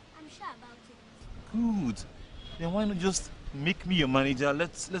manager. I'm sure about it. Good. Then why not just make me your manager?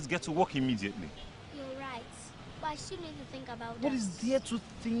 Let's get to work immediately. You're right. But I still need to think about that. What is there to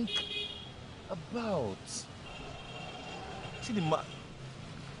think about? Chidima,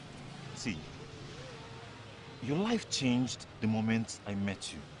 see, your life changed the moment I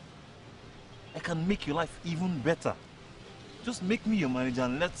met you. I can make your life even better. Just make me your manager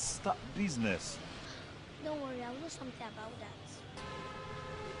and let's start business. Don't worry, I'll do something about that.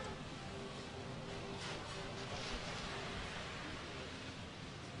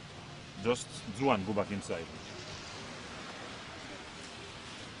 Just do and go back inside.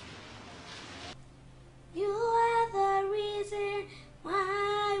 You are the reason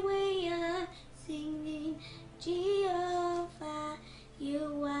why we are singing Jehovah.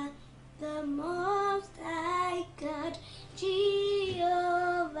 You are the most high God.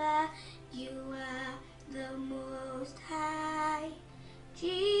 Jehovah, you are the most high.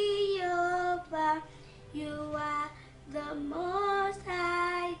 Jehovah, you are the most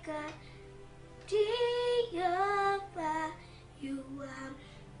high God. Jehovah, you are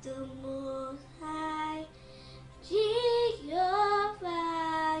the most high. Jehovah,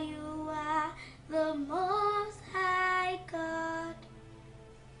 you are the most high God.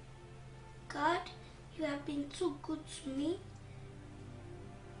 God, you have been too good to me.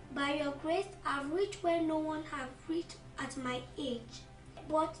 By your grace, I've reached where no one has reached at my age.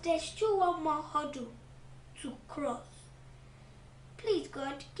 But there's still one more hurdle to cross. Please,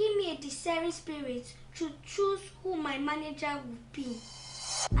 God, give me a discerning spirit to choose who my manager will be.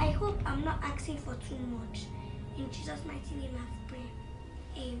 I hope I'm not asking for too much. In Jesus' mighty name I pray.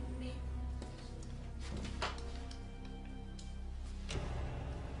 Amen.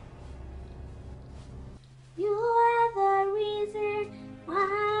 You are the reason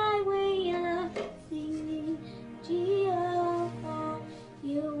why we are singing Jehovah.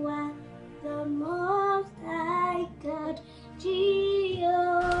 You are the most high God.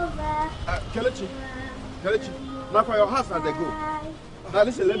 Jehovah. Kelechi, now for your house and they go. Now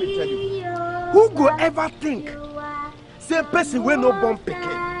listen, let me tell you. Who go ever think say person wey no born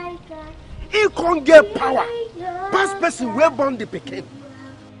pikin, he can't get power pass person wey born the pikin?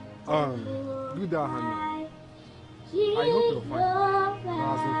 Do that, Hannah. I hope you're fine. I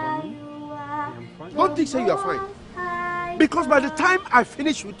am fine. Don't think say you are fine. Because by the time I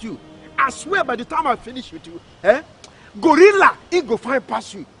finish with you, I swear by the time I finish with you, gorilla, he go find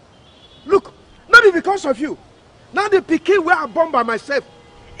past you. Look, not be because of you. Now the pikin where I born by myself,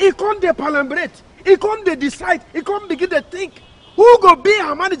 he can't dey palambrate, he can't dey decide, he can't begin to think. Who go be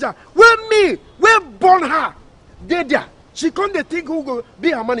her manager? When me, when born her, they there. She can't dey think who go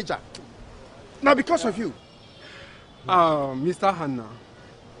be her manager. Now because of you. Mr. Hannah,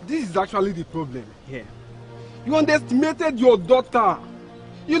 this is actually the problem here. You underestimated your daughter.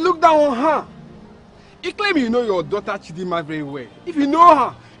 You look down on her. You claim you know your daughter Chidima very well. If you know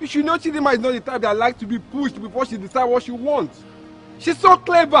her, you should know Chidima is not the type that likes to be pushed before she decides what she wants. She's so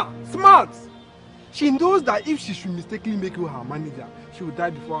clever, smart. She knows that if she should mistakenly make you her manager, she will die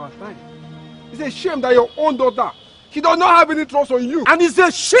before her time. It's a shame that your own daughter, she does not have any trust on you. And it's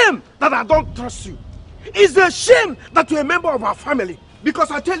a shame that I don't trust you. It's a shame that you're a member of our family.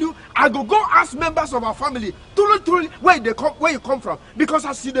 Because I tell you, I go ask members of our family, truly, where you come from. Because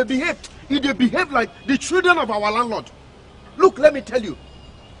as they behave like the children of our landlord. Look, let me tell you.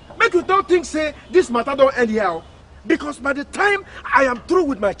 Make you don't think, say, this matter don't end here. Because by the time I am through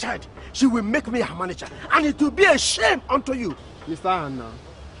with my child, she will make me her manager. And it will be a shame unto you. Mr. Hannah,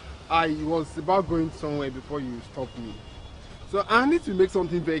 I was about going somewhere before you stopped me. So I need to make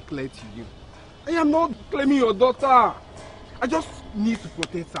something very clear to you. I am not claiming your daughter. I just need to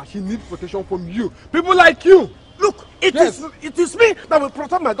protect her. She needs protection from you. People like you. Look, it is me that will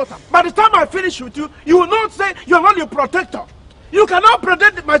protect my daughter. By the time I finish with you, you will not say you are not the protector. You cannot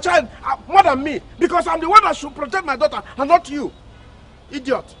protect my child more than me. Because I'm the one that should protect my daughter and not you.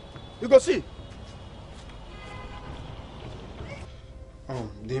 Idiot. You go see.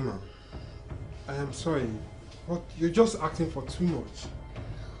 Dima, I am sorry, but you're just acting for too much.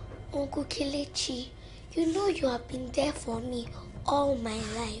 Uncle Kelechi, you know you have been there for me all my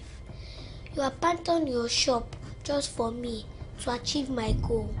life. You abandoned your shop just for me to achieve my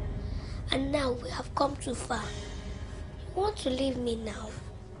goal. And now we have come too far. You want to leave me now?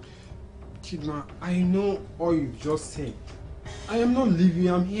 Chidma, I know all you just said. I am not leaving,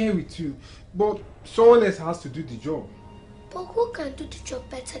 I'm here with you. But someone else has to do the job. But who can do the job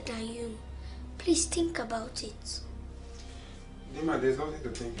better than you? Please think about it. Dima, there's nothing to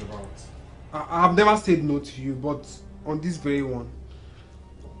think about. I have never said no to you, but on this very one,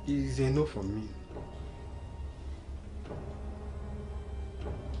 it is a no for me.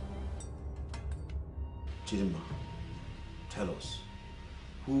 Chidima, tell us,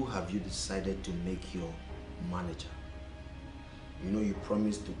 who have you decided to make your manager? You know you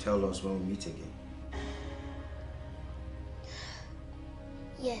promised to tell us when we meet again.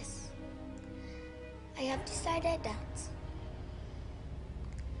 Yes, I have decided that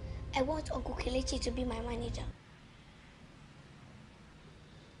I want Uncle Kelechi to be my manager.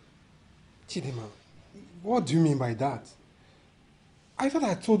 Chidima, what do you mean by that? I thought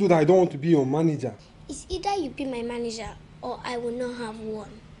I told you that I don't want to be your manager. It's either you be my manager or I will not have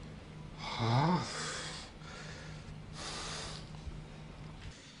one. Ah.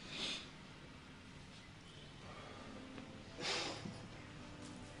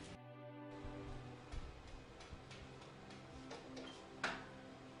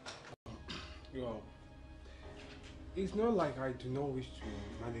 Well, it's not like I do not wish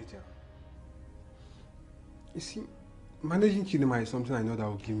to manage her. You see, managing Chidima is something I know that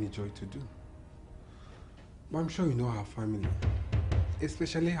will give me joy to do. But I'm sure you know her family,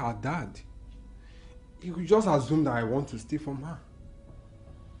 especially her dad. You could just assume that I want to steal from her.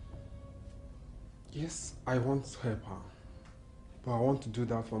 Yes, I want to help her, but I want to do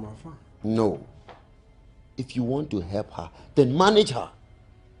that from afar. No. If you want to help her, then manage her.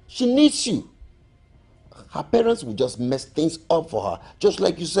 She needs you. Her parents will just mess things up for her, just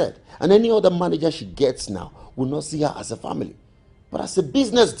like you said. And any other manager she gets now will not see her as a family, but as a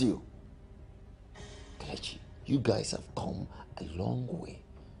business deal. Kelechi, you guys have come a long way.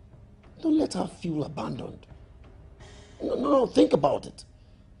 Don't let her feel abandoned. No, think about it.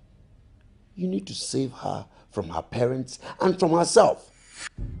 You need to save her from her parents and from herself.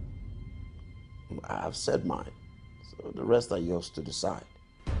 I've said mine, so the rest are yours to decide.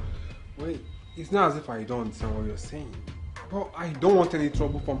 Wait, it's not as if I don't understand what you're saying. But I don't want any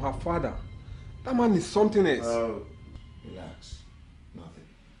trouble from her father. That man is something else. Oh, relax. Nothing.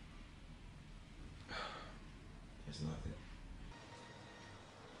 There's nothing.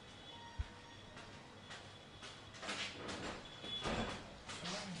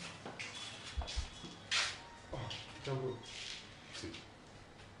 See,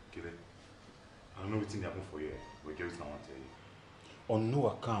 Kile, I don't know what's happened for you, but get what I want to tell you. On no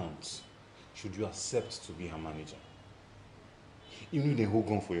account should you accept to be her manager. Even if they hold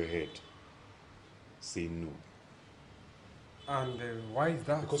gun for your head, say no. And why is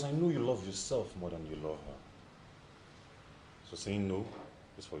that? Because I know you love yourself more than you love her. So saying no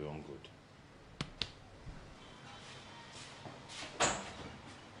is for your own good.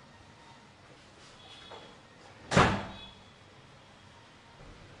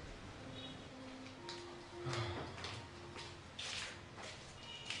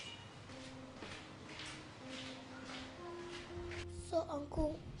 So,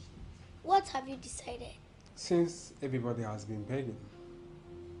 Uncle, what have you decided? Since everybody has been begging,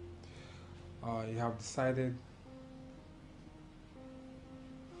 you have decided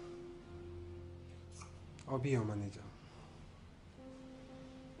I'll be your manager.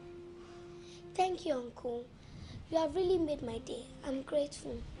 Thank you, Uncle. You have really made my day. I'm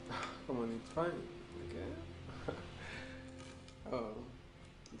grateful. Come on, it's fine. Okay? Oh,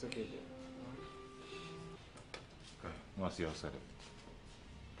 it's okay, dear. Okay, I want to see you outside.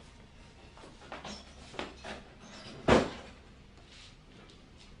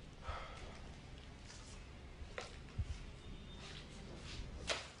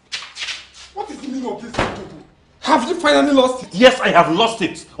 What is the meaning of this? Have you finally lost it? Yes, I have lost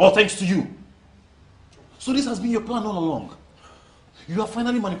it, all thanks to you. So this has been your plan all along. You have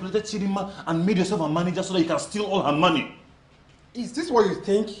finally manipulated Chidima and made yourself a manager so that you can steal all her money. Is this what you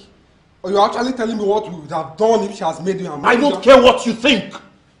think? Or you're actually telling me what you would have done if she has made you a manager? I don't care what you think.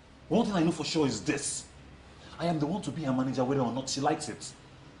 One thing I know for sure is this. I am the one to be her manager whether or not she likes it.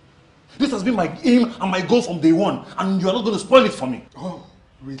 This has been my aim and my goal from day one, and you are not going to spoil it for me. Oh,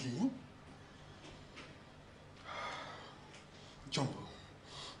 really? Jumbo,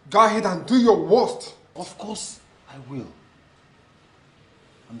 go ahead and do your worst. Of course I will.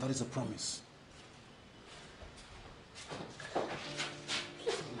 And that is a promise.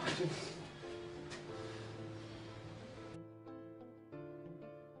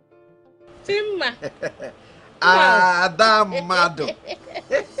 Timma. Adamado.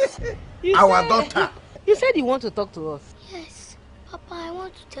 Our daughter. You said you want to talk to us. Yes, Papa, I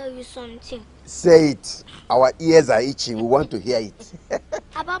want to tell you something. Say it. Our ears are itching. We want to hear it.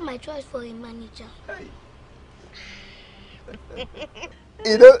 About my choice for a manager.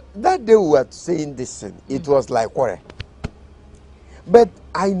 You know, that day we were saying this thing, it was like what? But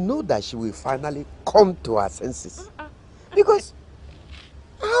I know that she will finally come to her senses. Because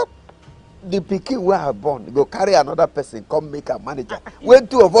how the pikin we are born go carry another person, come make a manager, when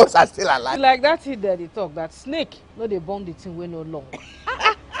two of us are still alive? Like that thing that they talk, that snake, no they bomb the thing wey no long.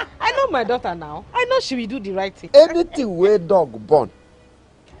 I know my daughter now. I know she will do the right thing. Anything where dog born,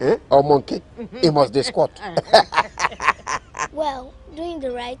 or monkey, it must be squat. Well, doing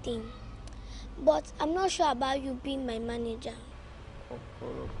the right thing. But I'm not sure about you being my manager.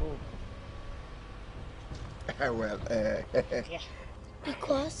 Well,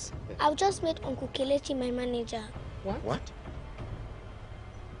 Because I've just made Uncle Kelechi my manager. What?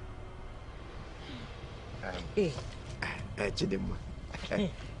 Chidimma.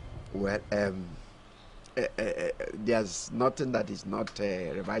 Well, there's nothing that is not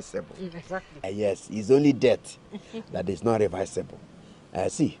revisable. Exactly. Yes, it's only death that is not revisable.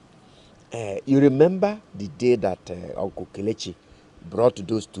 See, you remember the day that Uncle Kelechi brought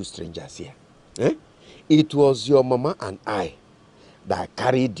those two strangers here? It was your mama and I that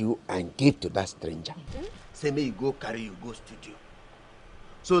carried you and gave to that stranger. Say, may you go carry you, go studio.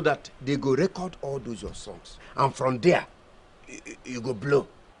 So that they go record all those your songs. And from there, you go blow.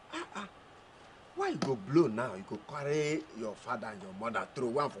 Why you go blow now? You go carry your father and your mother, throw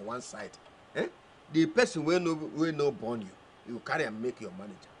one for one side. The person will no born you, you carry and make your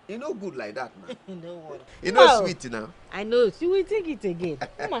manager. You know good like that now. No worry. You know sweet now. I know. You will think it again.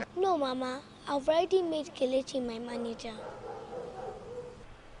 No, Mama. I've already made Kelechi my manager.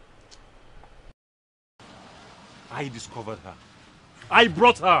 I discovered her. I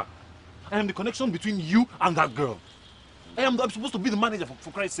brought her. I am the connection between you and that girl. I'm supposed to be the manager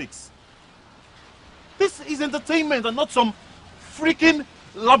for Christ's sakes. This is entertainment and not some freaking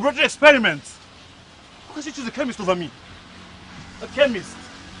laboratory experiment. How can she choose a chemist over me? A chemist?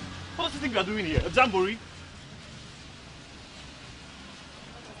 What does she think we are doing here? A jamboree?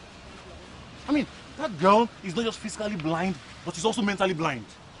 I mean, that girl is not just physically blind, but she's also mentally blind.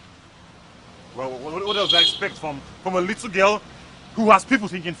 Well, what else do I expect from a little girl who has people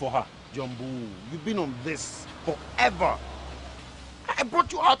thinking for her? Jumbo, you've been on this forever. I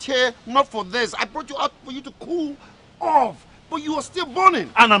brought you out here not for this. I brought you out for you to cool off. But you are still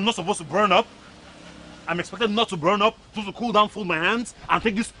burning. And I'm not supposed to burn up? I'm expected not to burn up, supposed to cool down, fold my hands, and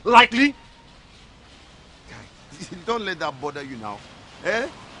take this lightly? Don't let that bother you now.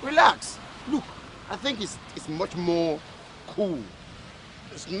 Relax. Look, I think it's much more cool.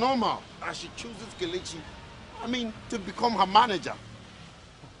 It's normal as she chooses Kelechi, to become her manager.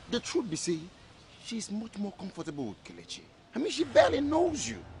 The truth be said, she's much more comfortable with Kelechi. She barely knows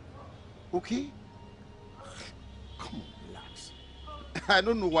you. Okay? Come on, relax. I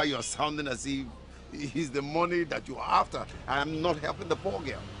don't know why you're sounding as if it's the money that you're after. I'm not helping the poor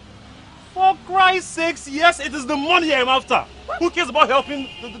girl. For Christ's sakes, yes, it is the money I'm after. Who cares about helping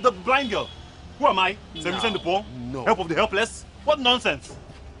the blind girl? Who am I? Servicing the poor? No. Help of the helpless? What nonsense?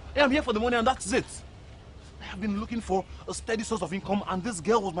 I'm here for the money and that's it. I have been looking for a steady source of income and this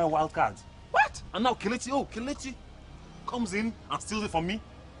girl was my wild card. What? And now Kelechi comes in and steals it from me?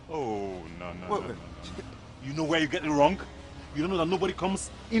 Oh, no. You know where you get it wrong? You don't know that nobody comes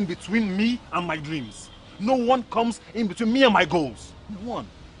in between me and my dreams. No one comes in between me and my goals. No one.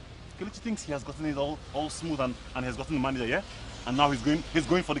 Kelechi thinks he has gotten it all smooth and has gotten the manager, yeah? And now he's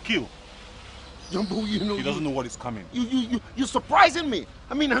going for the kill. Jumbo, he doesn't know what is coming. You're surprising me.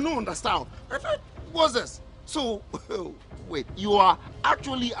 I don't understand. What's this? So, wait, you are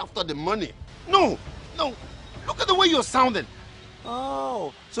actually after the money? No. Look at the way you're sounding.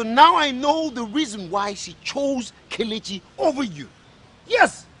 Oh, so now I know the reason why she chose Kelechi over you.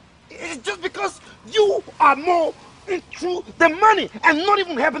 Yes, it's just because you are more into the money and not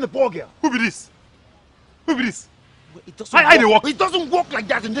even helping the poor girl. Who be this? Well, it doesn't work like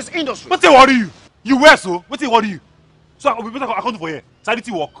that in this industry. What they worry you? You wear so? What they worry you? So I will be better account for here.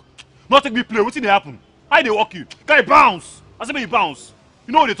 Charity work. Not take me play. What did they happen? How they walk you? Guy bounce. I say me bounce.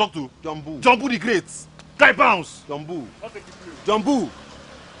 You know what they talk to? Jumbo the great. Guy bounce. Jumbo.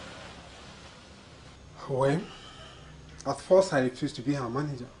 Well, at first I refused to be her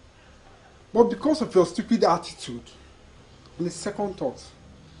manager. But because of your stupid attitude, on the second thought,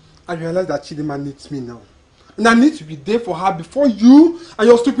 I realize that Chidima needs me now. And I need to be there for her before you and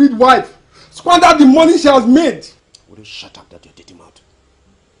your stupid wife squander the money she has made. Will you shut up that you're dirty mouth?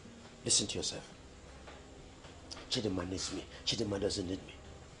 Listen to yourself. Chidima needs me. Chidima doesn't need me.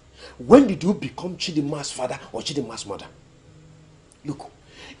 When did you become Chidima's father or Chidima's mother? Look,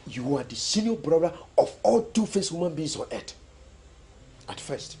 you are the senior brother of all two-faced human beings on earth. At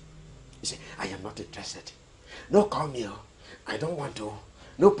first, you say, I am not interested. No, call me. I don't want to.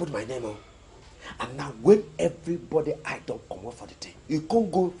 No, put my name on. And now when everybody I don't come up for the thing, you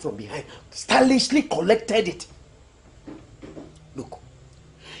can't go from behind, stylishly collected it. Look,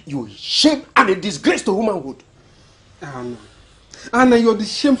 you're a shame and a disgrace to womanhood. Anna, you're the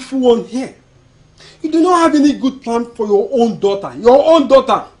shameful one here. You do not have any good plan for your own daughter. Your own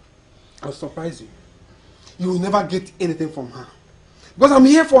daughter. I'll surprise you. You will never get anything from her. Because I'm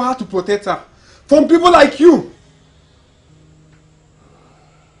here for her to protect her. From people like you.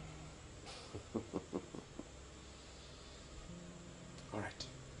 Alright.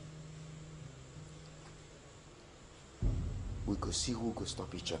 We could see who could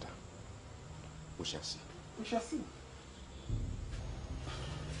stop each other. We shall see. We shall see.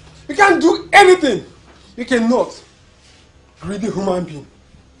 You can't do anything. You cannot. Greedy human being.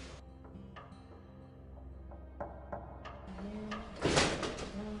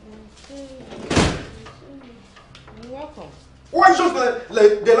 You're welcome. Why just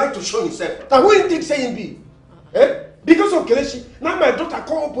they like to show himself? Now who you think saying be? Eh? Because of Kelechi, now my daughter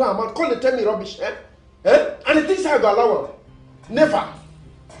call up her and call and tell me rubbish. And the things I go allow her. Never.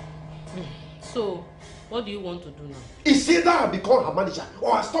 So, what do you want to do now? It's either I become her manager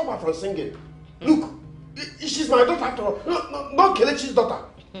or I stop her from singing. Look, she's my daughter after all. Not Kelechi's daughter.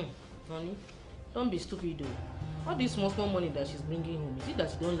 Honey, don't be stupid though. All this small money that she's bringing home, is it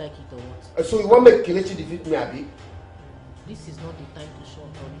that you don't like it or what? So you want to make Kelechi defeat me, Abi? This is not the time to show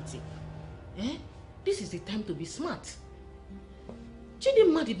authority. Eh? This is the time to be smart.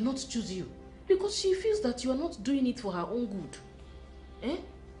 Chidima did not choose you because she feels that you are not doing it for her own good. Eh?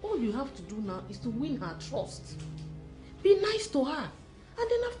 All you have to do now is to win her trust. Be nice to her.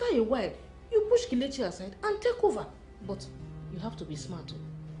 And then after a while, you push Kelechi aside and take over. But you have to be smart.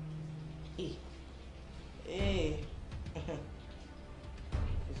 Hey. Hey.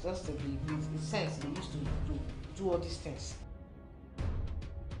 It's just to be with sense they used to do all these things.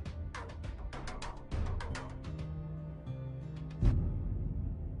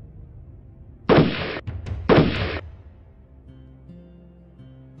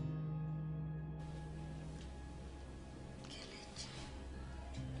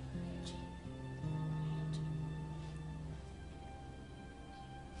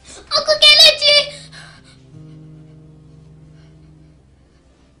 Uncle Kelechi!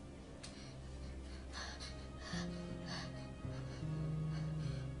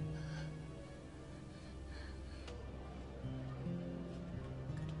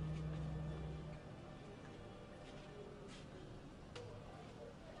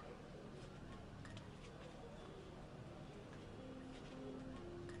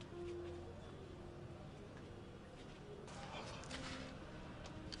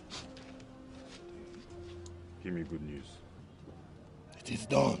 Give me good news. It is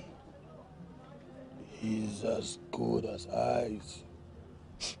done. He's as good as eyes.